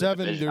going to win the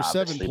division, There's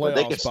seven obviously, but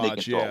they playoff can sneak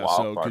spots, into a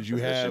wild card because you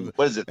position. have,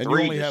 what is it, and you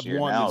 3 only this have year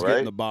one now, that's right?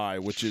 getting the bye,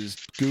 which is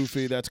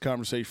goofy. That's a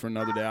conversation for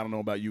another day. I don't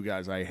know about you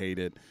guys. I hate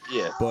it.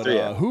 Yeah, but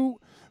who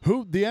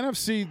the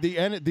NFC the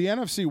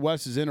NFC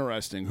West is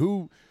interesting.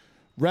 Who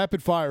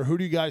rapid fire? Who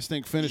do you guys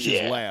think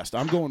finishes last?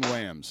 I'm going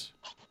Rams.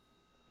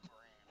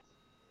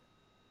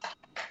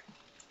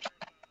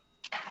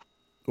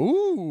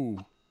 Ooh.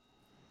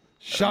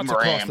 Shots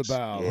across the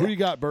bow. Yeah. Who do you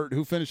got, Bert?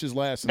 Who finishes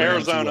last in the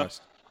Arizona. NFC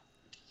West?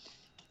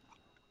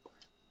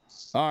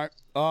 All right.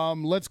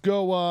 Let's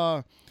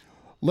go.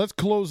 Let's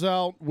close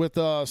out with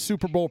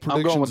Super Bowl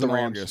predictions in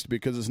August,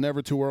 because it's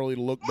never too early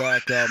to look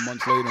back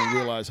months later and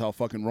realize how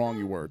fucking wrong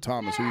you were.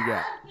 Thomas, who you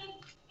got?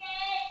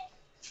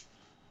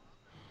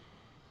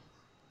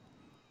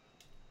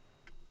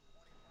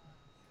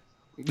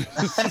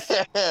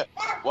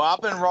 Well,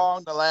 I've been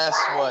wrong the last,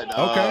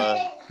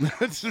 Okay.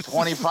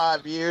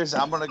 25 years.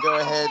 I'm going to go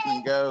ahead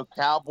and go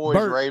Cowboys,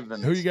 Bert,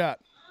 Ravens. who you got?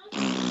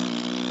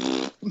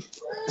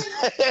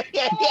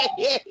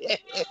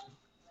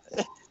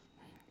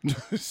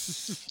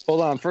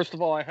 Hold on. First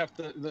of all, I have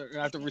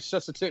to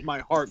resuscitate my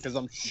heart because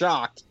I'm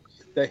shocked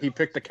that he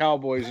picked the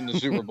Cowboys in the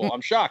Super Bowl.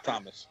 I'm shocked,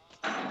 Thomas.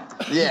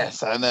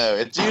 Yes, I know.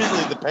 It's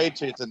usually the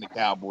Patriots and the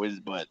Cowboys,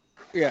 but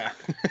yeah.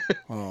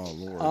 Oh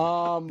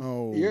Lord.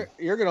 No.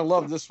 You're gonna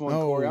love this one,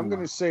 No. Corey. I'm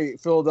gonna say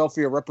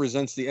Philadelphia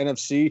represents the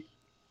NFC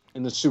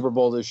in the Super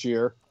Bowl this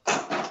year.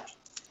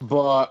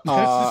 But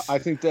I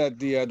think that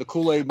the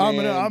Kool-Aid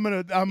man. I'm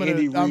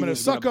gonna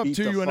suck up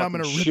to you and I'm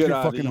gonna rip your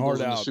fucking heart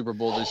in the out. Super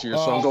Bowl this year,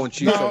 so I'm going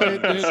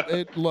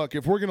Chiefs. Look,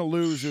 if we're gonna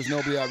lose, there's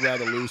nobody I'd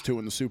rather lose to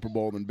in the Super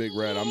Bowl than Big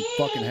Red. I'm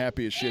fucking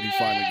happy as shit he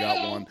finally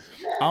got one.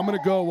 I'm gonna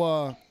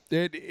go.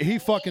 He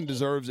fucking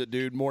deserves it,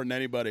 dude, more than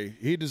anybody.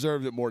 He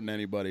deserves it more than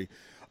anybody.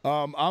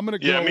 I'm gonna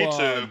go. Yeah, me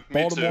too.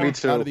 Baltimore Me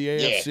too. out of the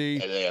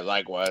AFC. Yeah,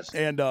 likewise.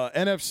 And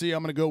NFC,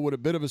 I'm gonna go with a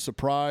bit of a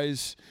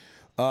surprise.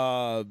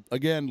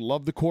 Again,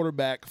 love the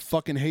quarterback.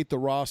 Fucking hate the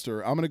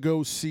roster. I'm gonna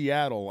go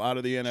Seattle out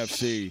of the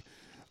NFC.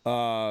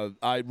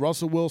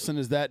 Russell Wilson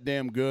is that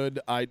damn good.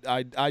 I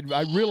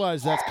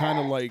realize that's kind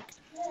of like,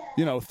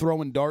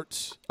 throwing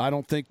darts. I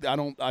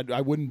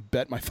wouldn't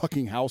bet my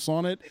fucking house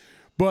on it.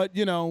 But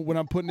when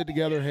I'm putting it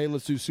together, hey,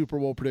 let's do Super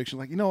Bowl prediction.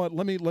 Like, you know what?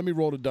 Let me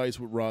roll the dice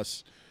with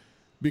Russ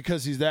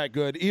because he's that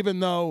good. Even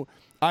though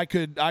I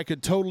could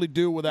totally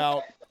do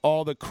without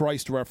all the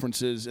Christ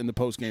references in the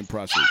post-game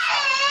pressers.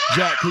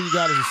 Jack, who you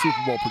got as a Super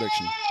Bowl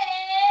prediction?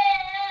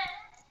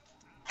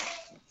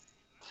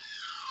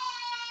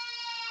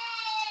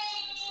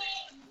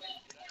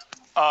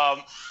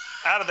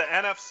 Out of the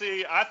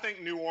NFC, I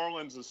think New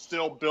Orleans is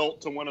still built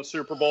to win a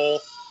Super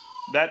Bowl.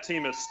 That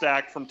team is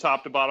stacked from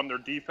top to bottom. Their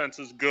defense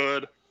is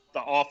good.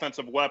 The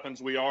offensive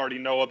weapons we already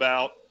know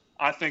about.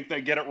 I think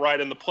they get it right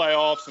in the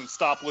playoffs and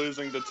stop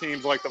losing to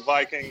teams like the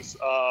Vikings.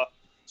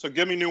 So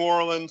give me New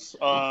Orleans.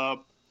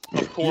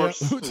 Of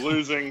course,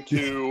 losing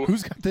to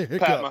who's got the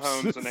hiccups? Pat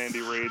Mahomes and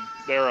Andy Reid.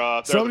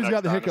 They're Somebody's the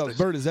got the next hiccups.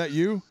 dynasty. Bert, is that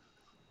you?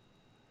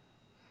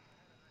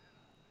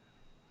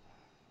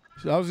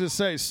 I was just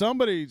saying,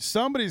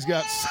 somebody's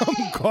got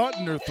something caught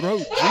in their throat.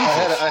 Jesus.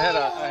 I had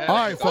All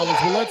right,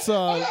 fellas.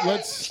 Well,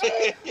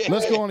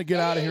 let's go on and get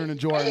out of here and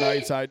enjoy our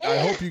nights. I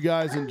hope you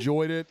guys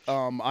enjoyed it.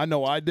 I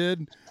know I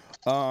did.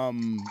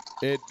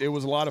 It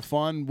was a lot of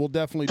fun. We'll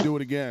definitely do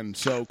it again.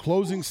 So,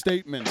 closing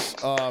statements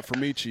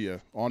from each of you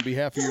on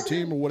behalf of your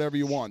team or whatever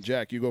you want.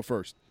 Jack, you go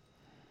first.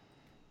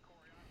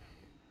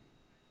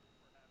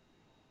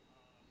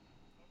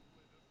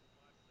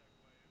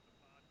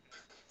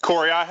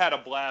 Corey, I had a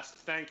blast.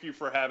 Thank you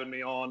for having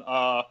me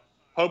on.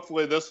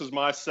 Hopefully this is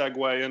my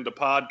segue into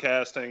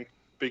podcasting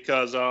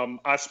because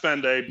I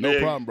spend a big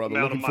problem, brother.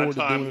 amount Looking of my forward to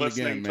time doing it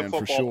listening again, to man,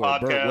 for football sure.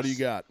 podcasts. Bert, what do you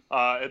got?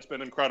 It's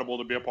been incredible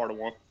to be a part of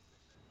one.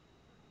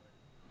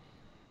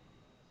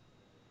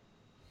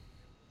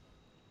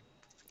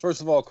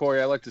 First of all,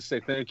 Corey, I'd like to say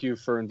thank you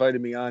for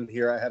inviting me on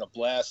here. I had a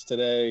blast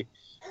today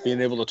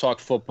being able to talk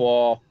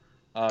football.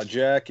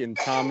 Jack and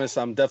Thomas,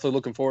 I'm definitely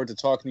looking forward to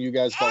talking to you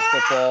guys about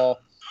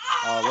football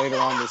later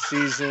on this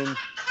season.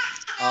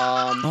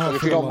 But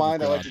if you don't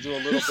mind, I'd like to do a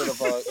little bit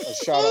of a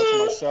shout out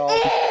to myself,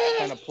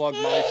 kind of plug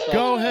my stuff.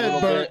 Go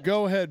ahead, Bert. Bit.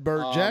 Go ahead,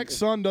 Bert. Jack's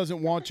son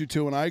doesn't want you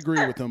to, and I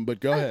agree with him, but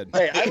go ahead.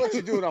 Hey, I let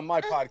you do it on my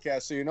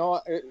podcast, so you know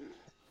what?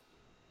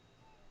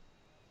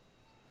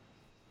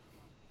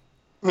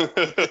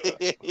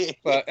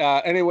 But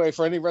anyway,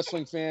 for any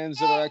wrestling fans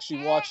that are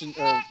actually watching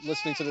or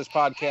listening to this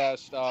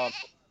podcast,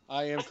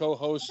 I am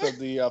co-host of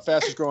the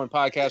fastest growing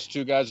podcast,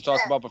 two guys that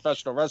talk about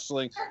professional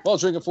wrestling while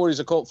drinking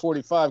 40s a Colt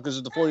 45 because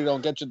if the 40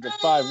 don't get you, the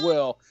 5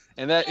 will.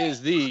 And that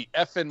is the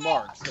Effin'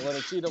 Marks. The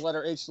letter T, the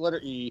letter H, the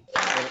letter E, the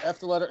letter F,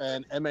 the letter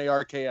N,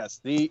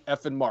 M-A-R-K-S. The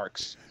Effin'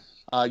 Marks.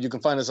 You can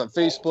find us on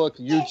Facebook,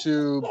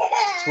 YouTube,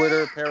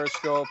 Twitter,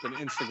 Periscope, and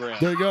Instagram.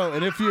 There you go.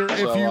 And if you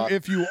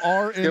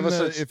are in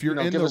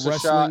the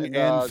wrestling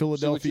and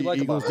Philadelphia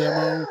like Eagles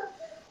demo,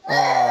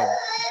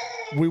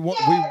 we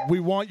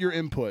want your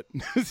input.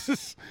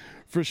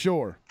 for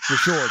sure.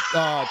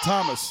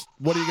 Thomas,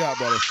 what do you got,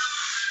 brother?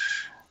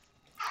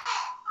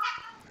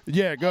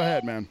 Yeah, go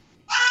ahead, man.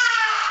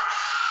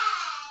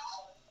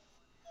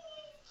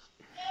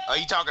 Are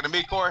you talking to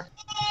me, Corey?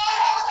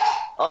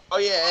 Oh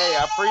yeah, hey,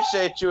 I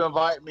appreciate you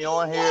inviting me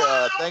on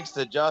here. Thanks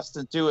to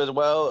Justin too as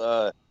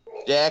well.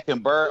 Jack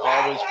and Bert,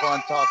 always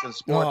fun talking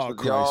sports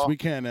with y'all. We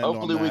can't end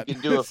Hopefully on that. we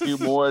can do a few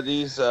more of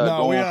these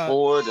going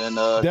forward. And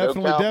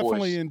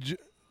definitely enjoy.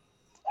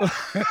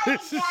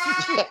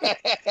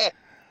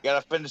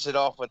 Gotta finish it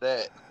off with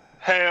that.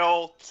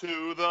 Hail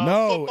to the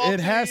No, football it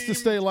has to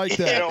stay like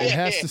that. It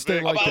has to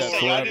stay like that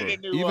forever.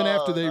 Even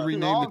after they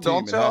rename the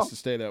team, it has to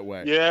stay that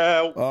way.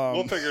 Yeah,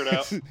 we'll figure it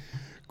out.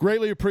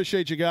 Greatly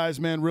appreciate you guys,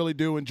 man. Really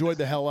do. Enjoyed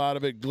the hell out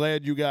of it.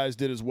 Glad you guys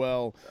did as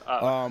well.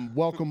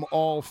 Welcome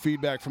all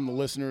feedback from the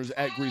listeners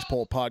at Grease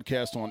Pole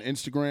Podcast on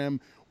Instagram.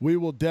 We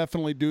will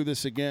definitely do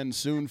this again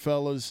soon,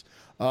 fellas.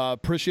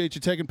 Appreciate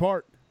you taking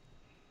part.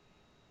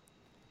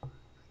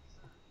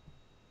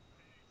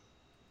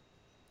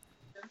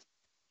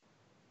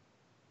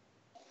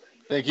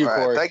 Thank you, All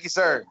right, Corey. thank you,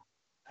 sir.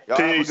 Y'all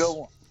have a Peace. good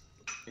one.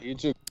 You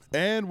too.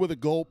 And with a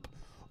gulp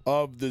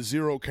of the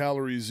 0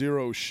 calorie,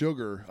 0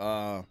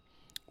 sugar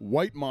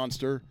White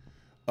Monster,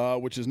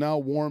 which is now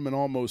warm and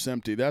almost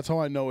empty. That's how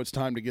I know it's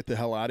time to get the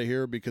hell out of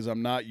here, because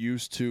I'm not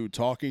used to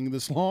talking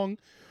this long.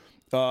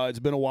 It's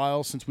been a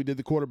while since we did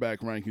the quarterback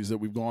rankings that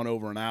we've gone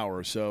over an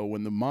hour. So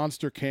when the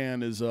Monster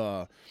can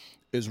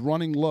is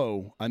running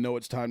low, I know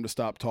it's time to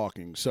stop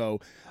talking.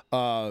 So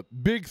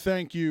big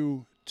thank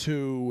you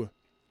to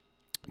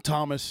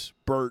Thomas,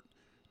 Bert,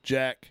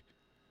 Jack,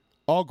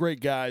 all great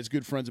guys,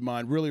 good friends of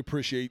mine. Really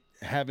appreciate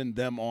having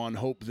them on.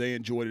 Hope they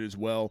enjoyed it as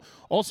well.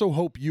 Also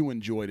hope you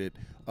enjoyed it.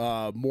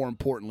 More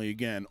importantly,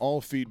 again, all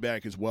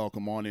feedback is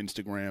welcome on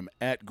Instagram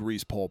at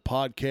Greasepole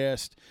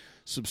Podcast.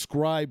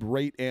 Subscribe,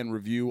 rate, and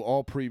review.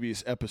 All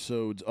previous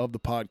episodes of the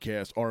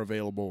podcast are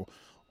available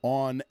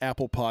on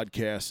Apple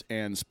Podcasts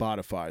and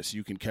Spotify, so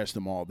you can catch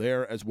them all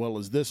there, as well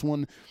as this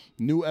one.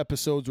 New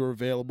episodes are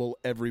available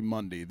every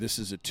Monday. This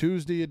is a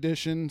Tuesday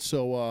edition,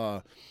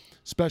 so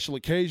special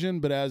occasion,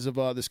 but as of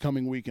this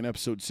coming week in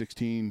episode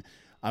 16,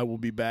 I will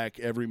be back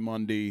every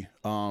Monday,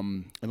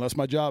 unless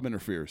my job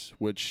interferes,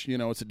 which,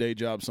 it's a day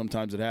job.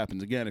 Sometimes it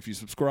happens. Again, if you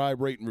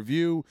subscribe, rate, and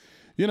review,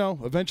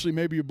 eventually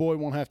maybe your boy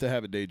won't have to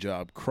have a day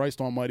job.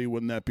 Christ almighty,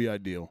 wouldn't that be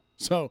ideal?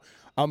 So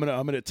I'm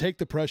gonna take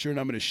the pressure and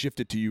I'm gonna shift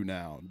it to you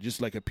now,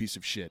 just like a piece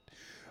of shit.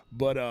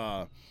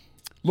 But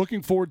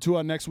looking forward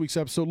to next week's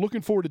episode.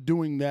 Looking forward to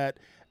doing that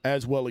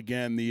as well.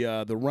 Again, the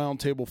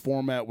roundtable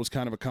format was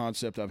kind of a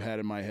concept I've had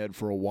in my head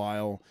for a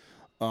while.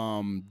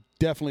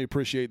 Definitely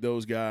appreciate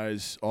those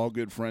guys, all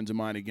good friends of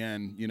mine.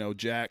 Again,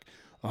 Jack,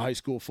 a high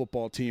school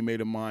football teammate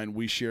of mine.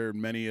 We shared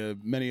many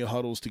a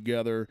huddles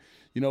together.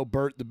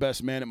 Bert, the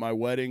best man at my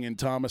wedding, and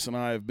Thomas and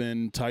I have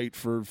been tight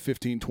for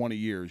 15, 20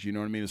 years. You know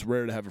what I mean? It's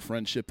rare to have a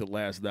friendship that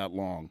lasts that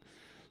long.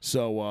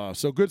 So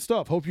good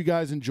stuff. Hope you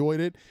guys enjoyed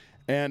it.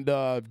 And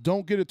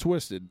don't get it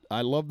twisted.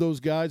 I love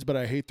those guys, but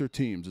I hate their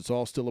teams. It's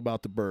all still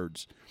about the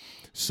Birds.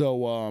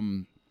 So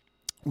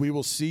we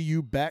will see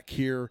you back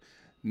here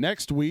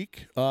next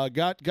week.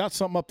 Got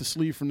something up the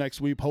sleeve for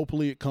next week.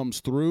 Hopefully it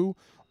comes through.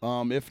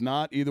 If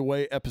not, either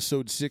way,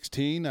 episode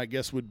 16, I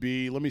guess, would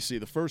be, let me see,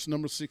 the first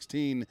number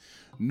 16,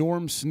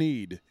 Norm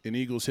Snead in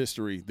Eagles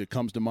history that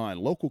comes to mind.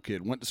 Local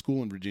kid, went to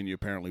school in Virginia,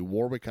 apparently.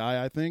 Warwick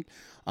High, I think.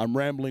 I'm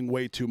rambling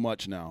way too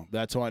much now.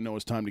 That's how I know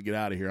it's time to get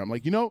out of here. I'm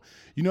like, you know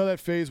that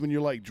phase when you're,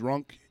 like,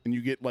 drunk and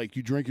you get, like,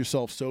 you drink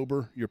yourself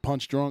sober, you're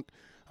punch drunk?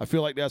 I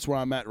feel like that's where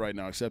I'm at right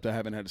now, except I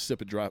haven't had a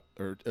sip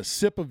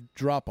of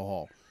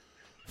Dropahol.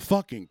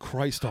 Fucking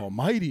Christ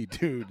almighty,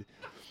 dude.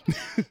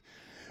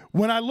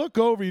 When I look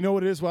over, you know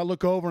what it is? When I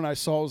look over and I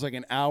saw it was like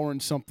an hour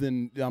and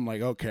something, I'm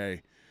like,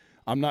 okay,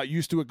 I'm not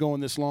used to it going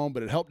this long,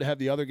 but it helped to have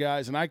the other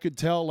guys. And I could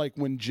tell, like,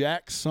 when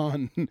Jack's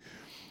son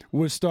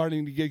was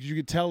starting to get, you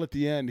could tell at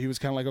the end, he was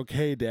kind of like,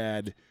 okay,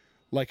 Dad,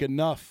 like,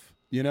 enough,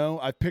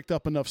 I picked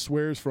up enough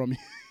swears from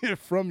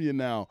you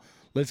now.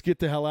 Let's get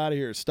the hell out of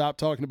here. Stop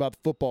talking about the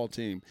football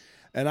team.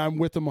 And I'm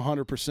with him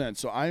 100%.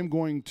 So I am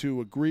going to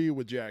agree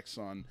with Jack's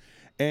son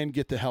and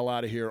get the hell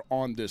out of here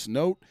on this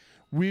note.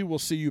 We will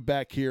see you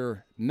back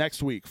here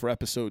next week for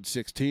episode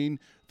 16.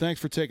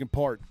 Thanks for taking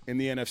part in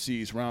the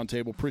NFC's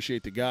Roundtable.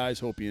 Appreciate the guys.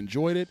 Hope you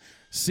enjoyed it.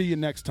 See you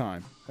next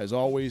time. As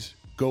always,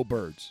 go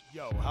Birds.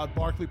 Yo, how'd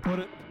Barkley put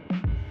it?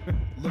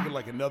 Looking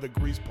like another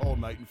grease pole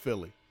night in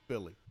Philly.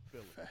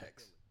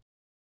 Facts.